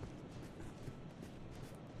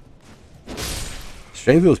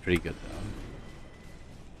 Strength build is pretty good though.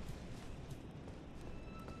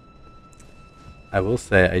 I will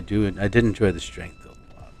say I did enjoy the strength build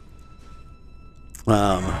a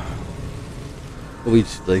lot. We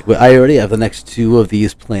just, like I already have the next 2 of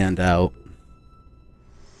these planned out.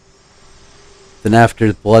 Then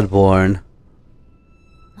after Bloodborne,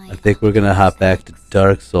 I think we're gonna hop back to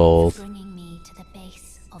Dark Souls. Bringing me to the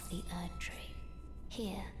base of the Erdtree.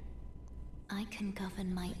 Here, I can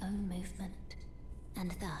govern my own movement,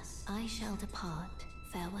 and thus I shall depart.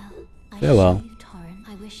 Farewell. Farewell. I assure you, Torrent,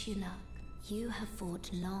 I wish you luck. You have fought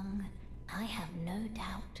long. I have no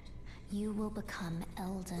doubt you will become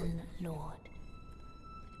Elden Lord.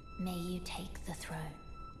 May you take the throne.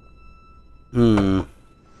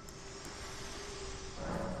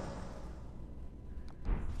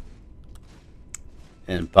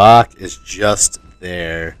 And Bach is just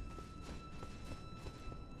there.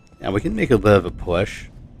 Yeah, we can make a bit of a push.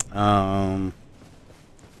 I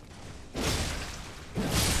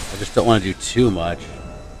just don't want to do too much.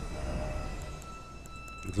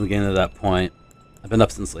 As we get into that point, I've been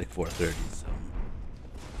up since like 4:30, so.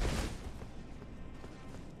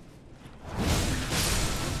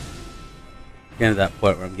 Getting to that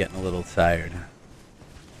point where I'm getting a little tired.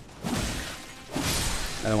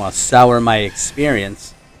 I don't want to sour my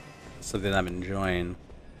experience. Something I'm enjoying.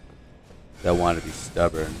 I want to be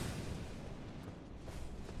stubborn.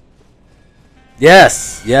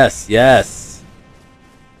 Yes, yes, yes.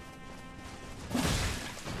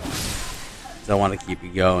 I want to keep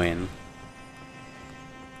it going.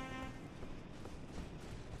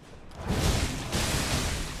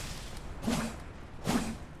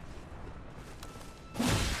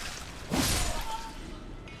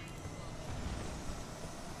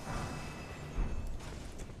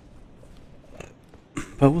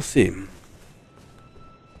 But we'll see.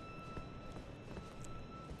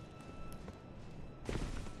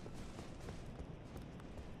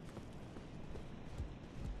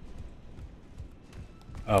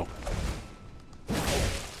 Oh.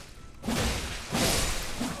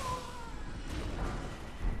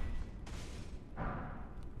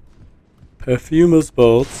 Perfumer's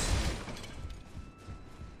bolts.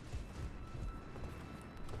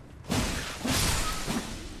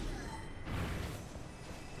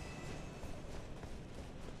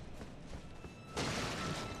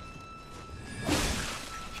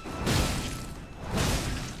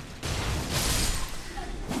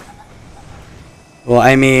 Well,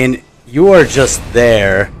 I mean, you are just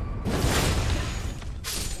there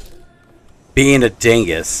being a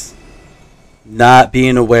dingus, not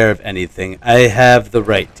being aware of anything. I have the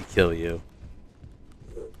right to kill you.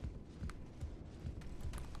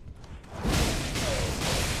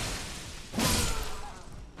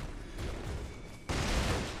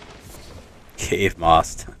 Cave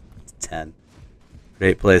moss, 10.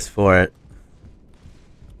 Great place for it.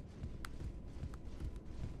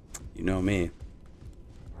 You know me.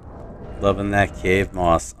 Loving that cave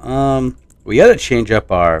moss. We gotta change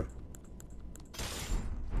up our...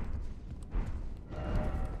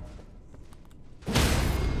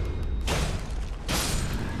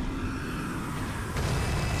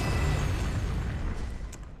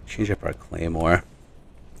 Change up our claymore.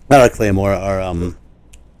 Not our claymore, our,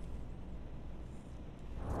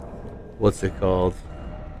 what's it called?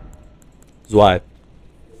 Zwei. I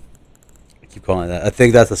keep calling it that. I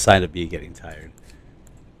think that's a sign of me getting tired.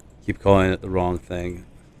 Keep calling it the wrong thing.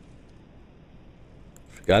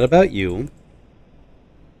 Forgot about you.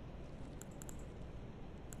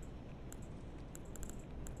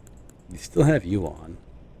 You still have you on.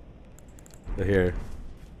 So here.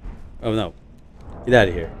 Oh no. Get out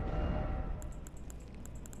of here.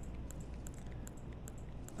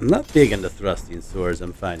 I'm not big into thrusting swords,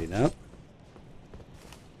 I'm finding out.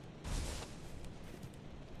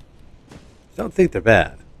 I don't think they're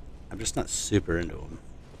bad. I'm just not super into them.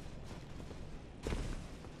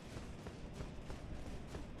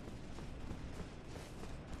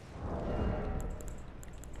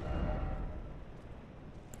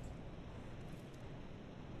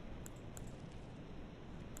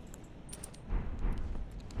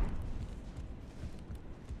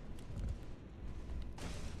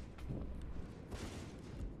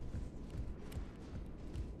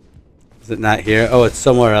 Is it not here? Oh, it's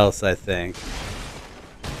somewhere else, I think.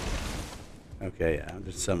 Okay, yeah, I'm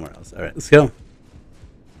just somewhere else. Alright, let's go.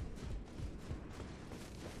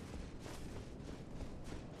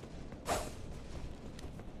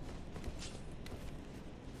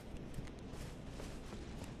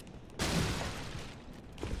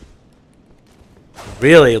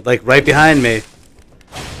 Really? Like right behind me.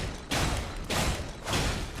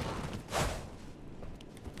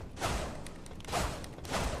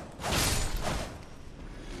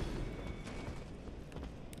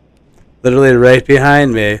 Literally right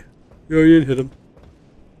behind me. Oh, you didn't hit him.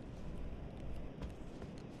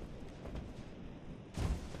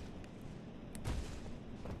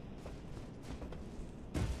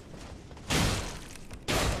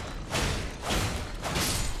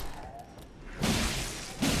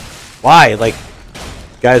 Why? Like,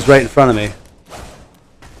 guy's right in front of me.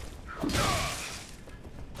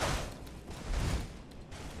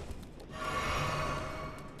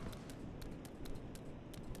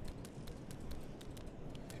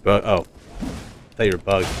 But oh, I thought you were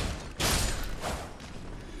bugged.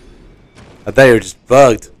 I thought you were just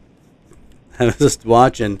bugged. I was just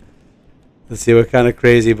watching to see what kind of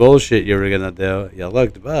crazy bullshit you were gonna do. You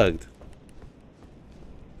looked bugged.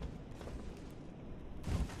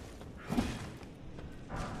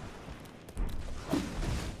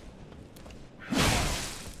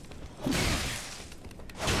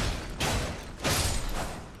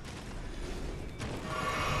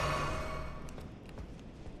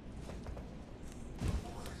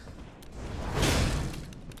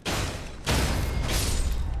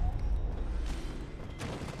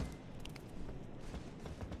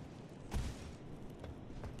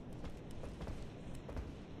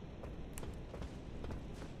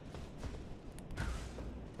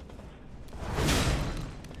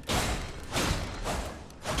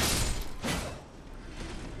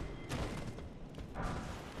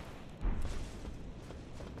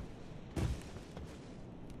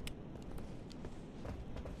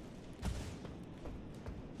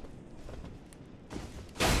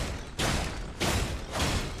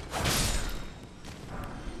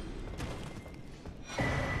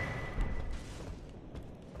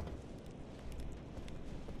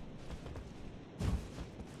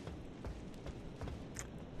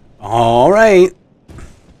 All right.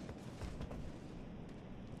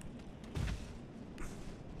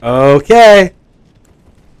 Okay.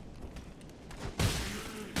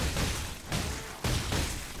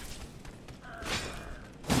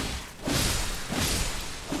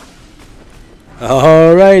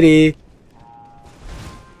 Alrighty.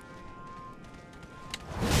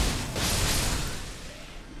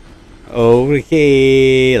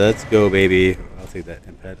 Okay, let's go, baby. I'll take that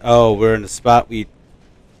impact. Oh, we're in a spot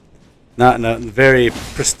not in a very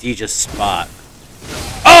prestigious spot.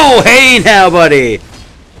 Oh, hey now, buddy.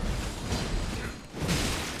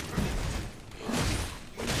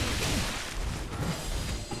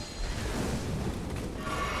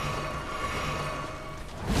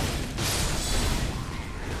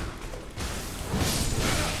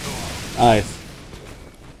 Nice.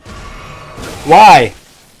 Why?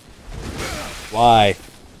 Why?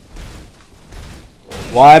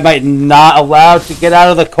 Why am I not allowed to get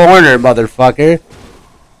out of the corner, motherfucker?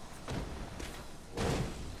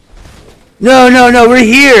 No, we're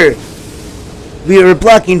here. We are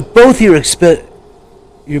blocking both your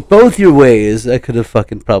ways. I could have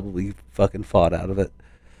probably fought out of it.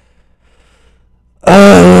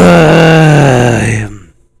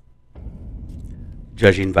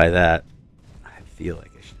 Judging by that, I feel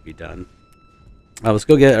like I should be done. Let's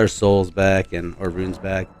go get our souls back and our runes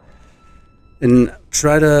back. And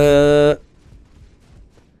try to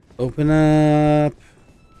open up.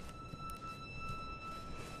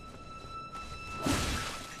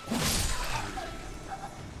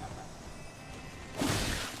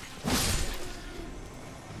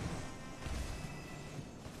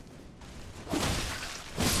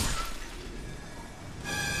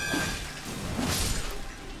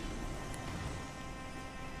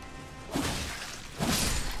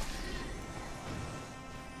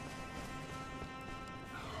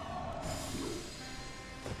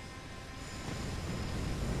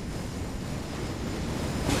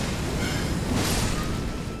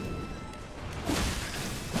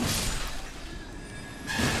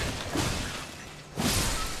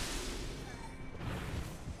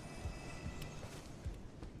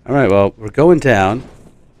 Alright, well, we're going down.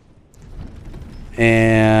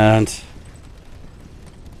 And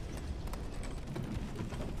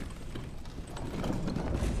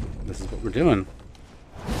this is what we're doing.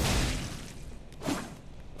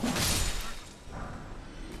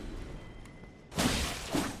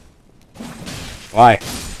 Why?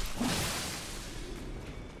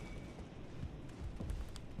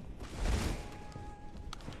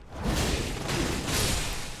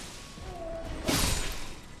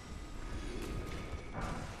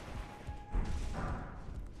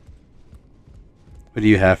 What do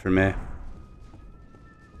you have for me?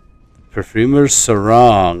 Perfumer's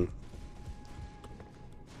Sarong.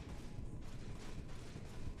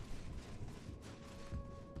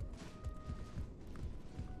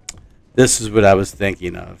 This is what I was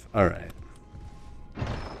thinking of. Alright.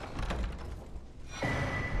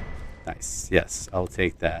 Nice. Yes, I'll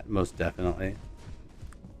take that. Most definitely.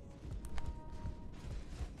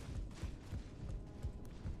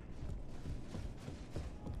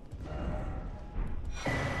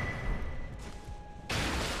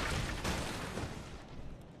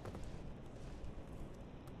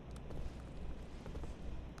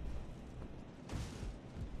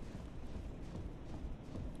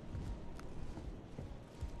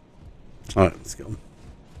 Alright, let's go.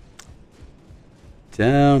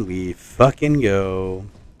 Down we fucking go.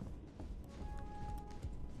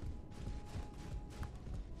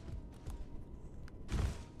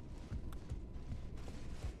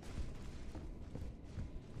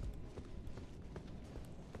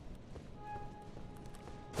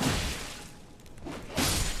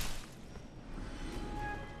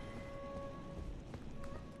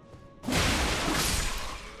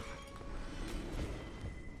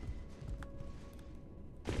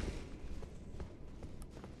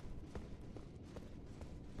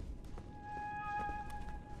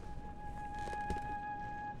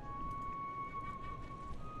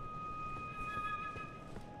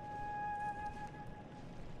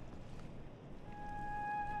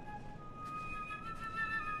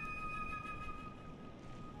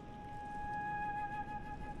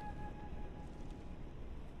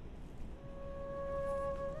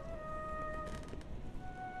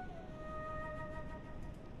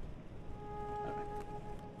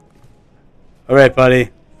 Alright, buddy.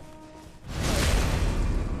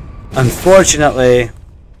 Unfortunately.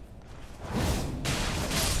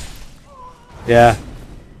 Yeah.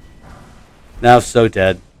 Now so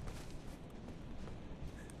dead.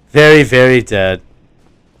 Very, very dead.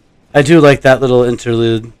 I do like that little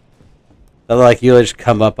interlude. That like you just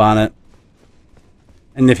come up on it.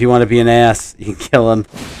 And if you want to be an ass, you can kill him.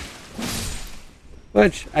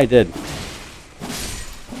 Which I did.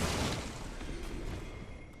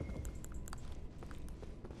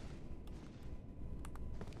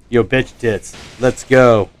 Yo, bitch tits. Let's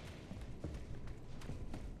go.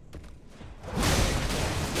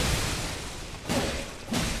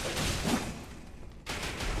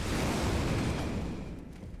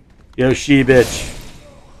 Yo, she bitch.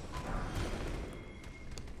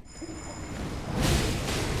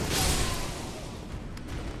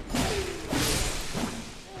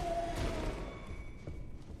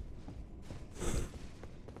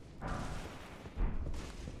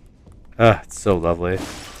 Ah, it's so lovely.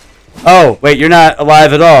 Oh, wait, you're not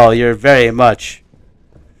alive at all. You're very much.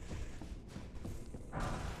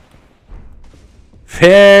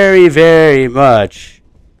 Very, very much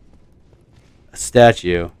a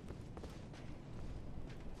statue.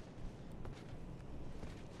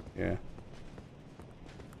 Yeah.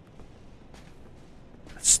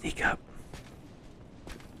 Let's sneak up.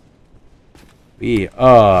 We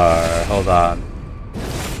are. Hold on.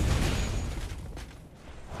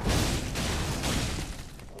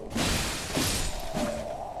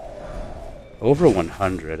 Over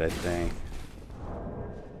 100, I think.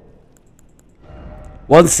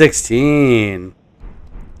 116.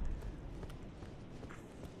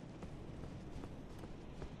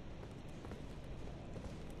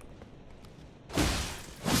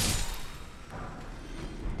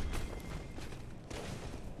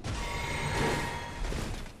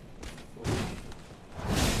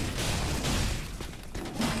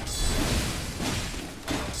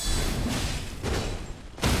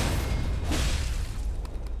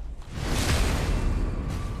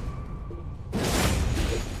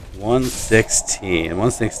 One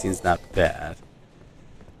 116 is not bad.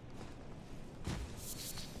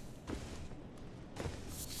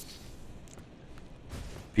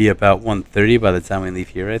 Be about 130 by the time we leave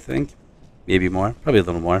here, I think. Maybe more. Probably a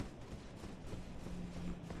little more.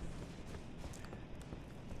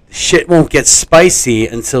 Shit won't get spicy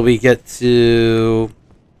until we get to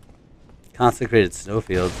Consecrated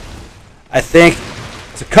Snowfield. I think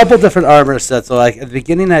it's a couple different armor sets. So like at the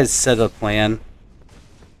beginning I set a plan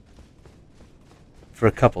for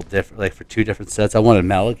a couple different, like for 2 different sets. I wanted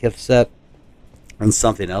Malekith set and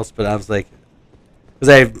something else, but I was like, because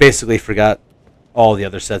I basically forgot all the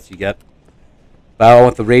other sets you get. But I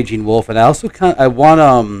want the Raging Wolf, and I also I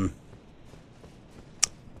want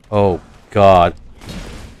oh god,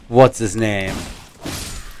 what's his name?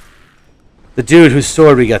 The dude whose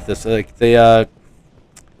sword we got this, like the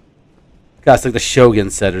God, it's like the Shogun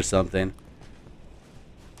set or something.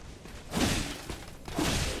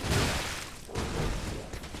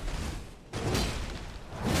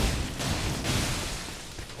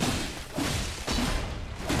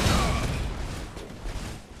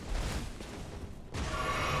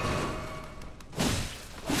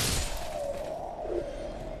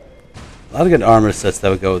 A lot of good armor sets that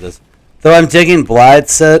would go with this. Though I'm digging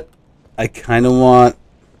Blide's set, I kind of want...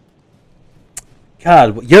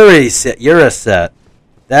 God, Yuri's set. Yura set.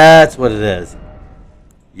 That's what it is.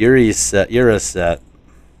 Yuri's set. Yura set.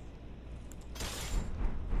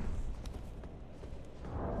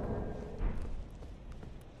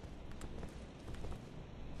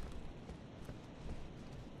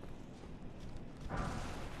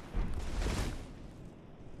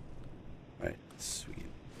 Right, sweet.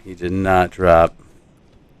 He did not drop.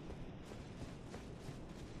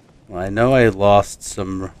 know I lost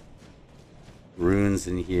some runes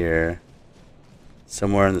in here.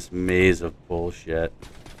 Somewhere in this maze of bullshit.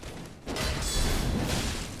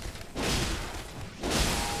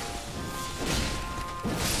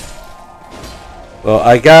 Well,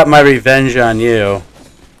 I got my revenge on you.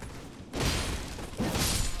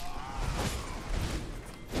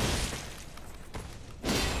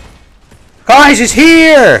 Guys, he's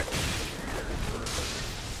here!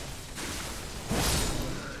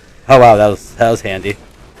 Oh wow, that was handy.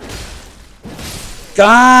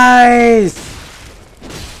 Guys!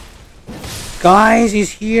 Guys,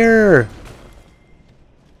 he's here!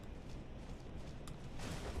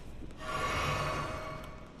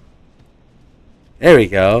 There we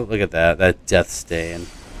go. Look at that. That death stain.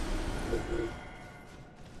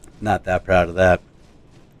 Not that proud of that.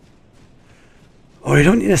 Oh, we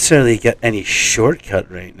don't necessarily get any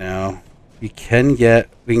shortcut right now. We can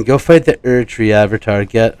go fight the Erdtree Avatar,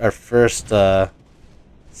 get our first Site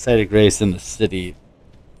of Grace in the city.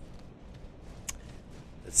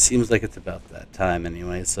 It seems like it's about that time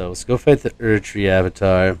anyway, so let's go fight the Erdtree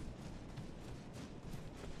Avatar.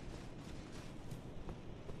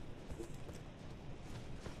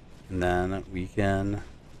 And then we can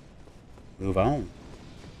move on.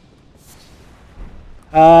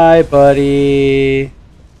 Hi, buddy.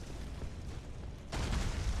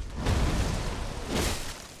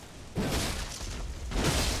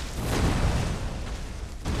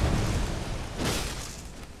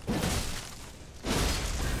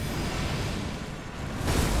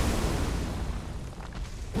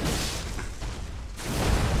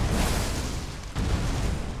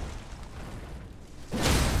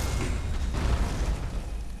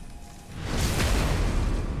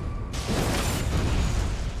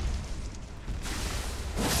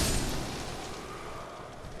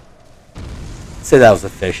 Say that was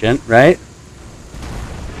efficient, right?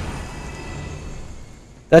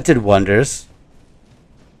 That did wonders.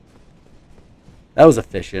 That was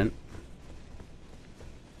efficient.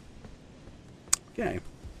 Okay.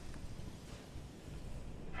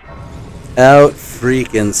 Out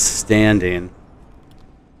freaking standing.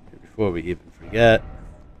 Before we even forget,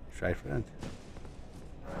 try friend.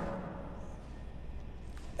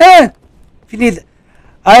 If you need,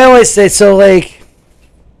 I always say so. Like,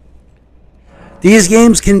 these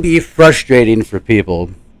games can be frustrating for people,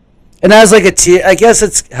 and as like a tier, I guess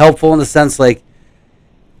it's helpful in the sense like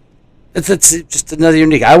it's just another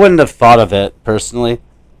unique. I wouldn't have thought of it personally,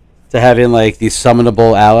 to having like these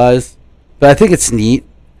summonable allies, but I think it's neat,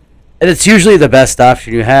 and it's usually the best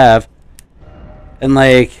option you have. And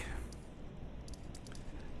like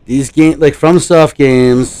these game, like FromSoft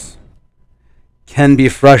games, can be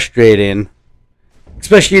frustrating.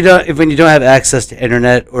 Especially when you don't have access to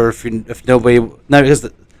internet, or if nobody, not because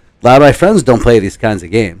a lot of my friends don't play these kinds of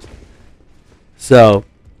games. So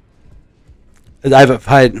I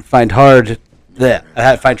find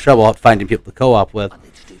trouble finding people to co-op with.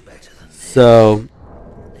 So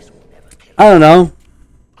I don't know.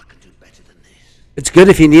 It's good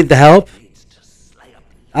if you need the help.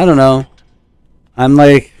 I don't know. I'm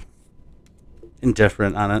like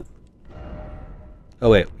indifferent on it. Oh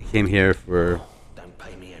wait, we came here for.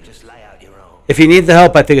 If you need the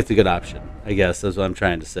help, I think it's a good option. I guess that's what I'm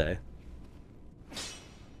trying to say.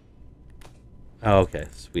 Oh, okay,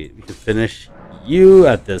 sweet. We can finish you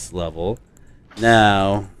at this level.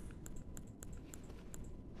 Now,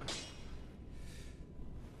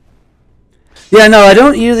 yeah, no, I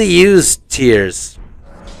don't usually use tiers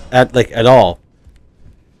at all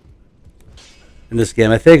in this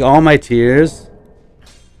game. I think all my tiers,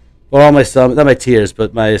 well, all my not my tiers,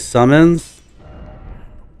 but my summons.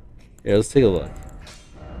 Here, let's take a look.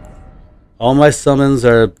 All my summons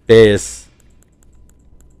are base.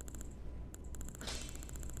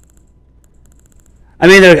 I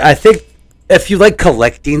mean, I think if you like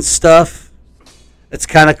collecting stuff, it's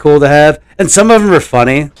kind of cool to have. And some of them are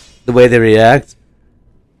funny, the way they react.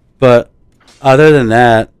 But other than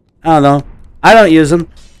that, I don't know. I don't use them.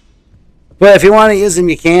 But if you want to use them,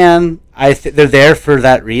 you can. They're there for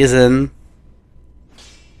that reason.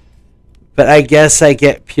 But I guess I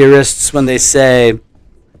get purists when they say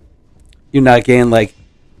you're not getting like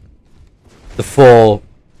the full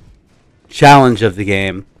challenge of the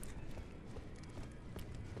game.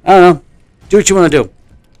 I don't know. Do what you want to do.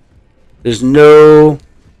 There's no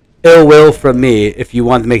ill will from me if you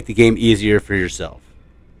want to make the game easier for yourself.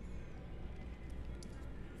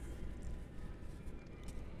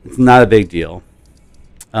 It's not a big deal.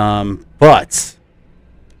 But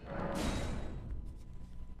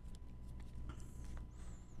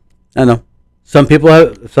I don't know. Some people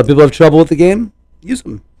have trouble with the game. Use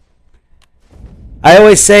them. I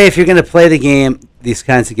always say if you're going to play the game, these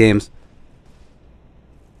kinds of games,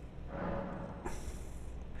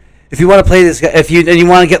 if you want to play this, and you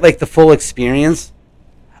want to get like the full experience,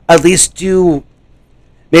 at least do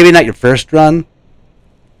maybe not your first run,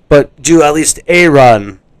 but do at least a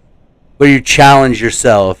run where you challenge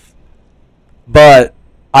yourself. But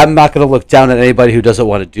I'm not going to look down at anybody who doesn't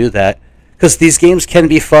want to do that, because these games can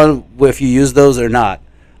be fun if you use those or not.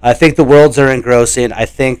 I think the worlds are engrossing. I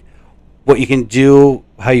think what you can do,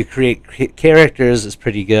 how you create characters is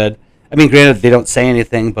pretty good. I mean, granted, they don't say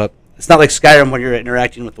anything, but it's not like Skyrim when you're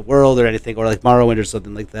interacting with the world or anything, or like Morrowind or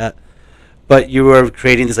something like that. But you are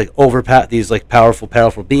creating these like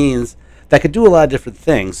powerful beings that could do a lot of different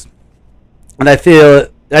things. And I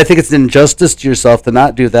think it's an injustice to yourself to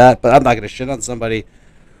not do that. But I'm not going to shit on somebody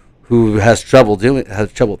who has trouble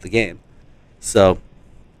with the game. So,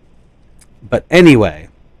 but anyway,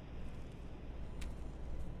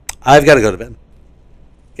 I've got to go to bed.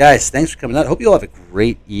 Guys, thanks for coming out. Hope you all have a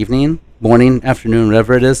great evening, morning, afternoon,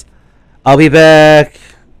 whatever it is. I'll be back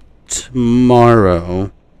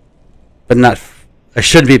tomorrow, but not. I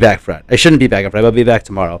shouldn't be back Friday. I shouldn't be back on Friday. I'll be back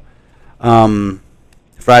tomorrow.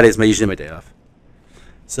 Friday is usually my day off.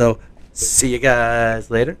 So, see you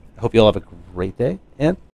guys later. I hope you all have a great day, and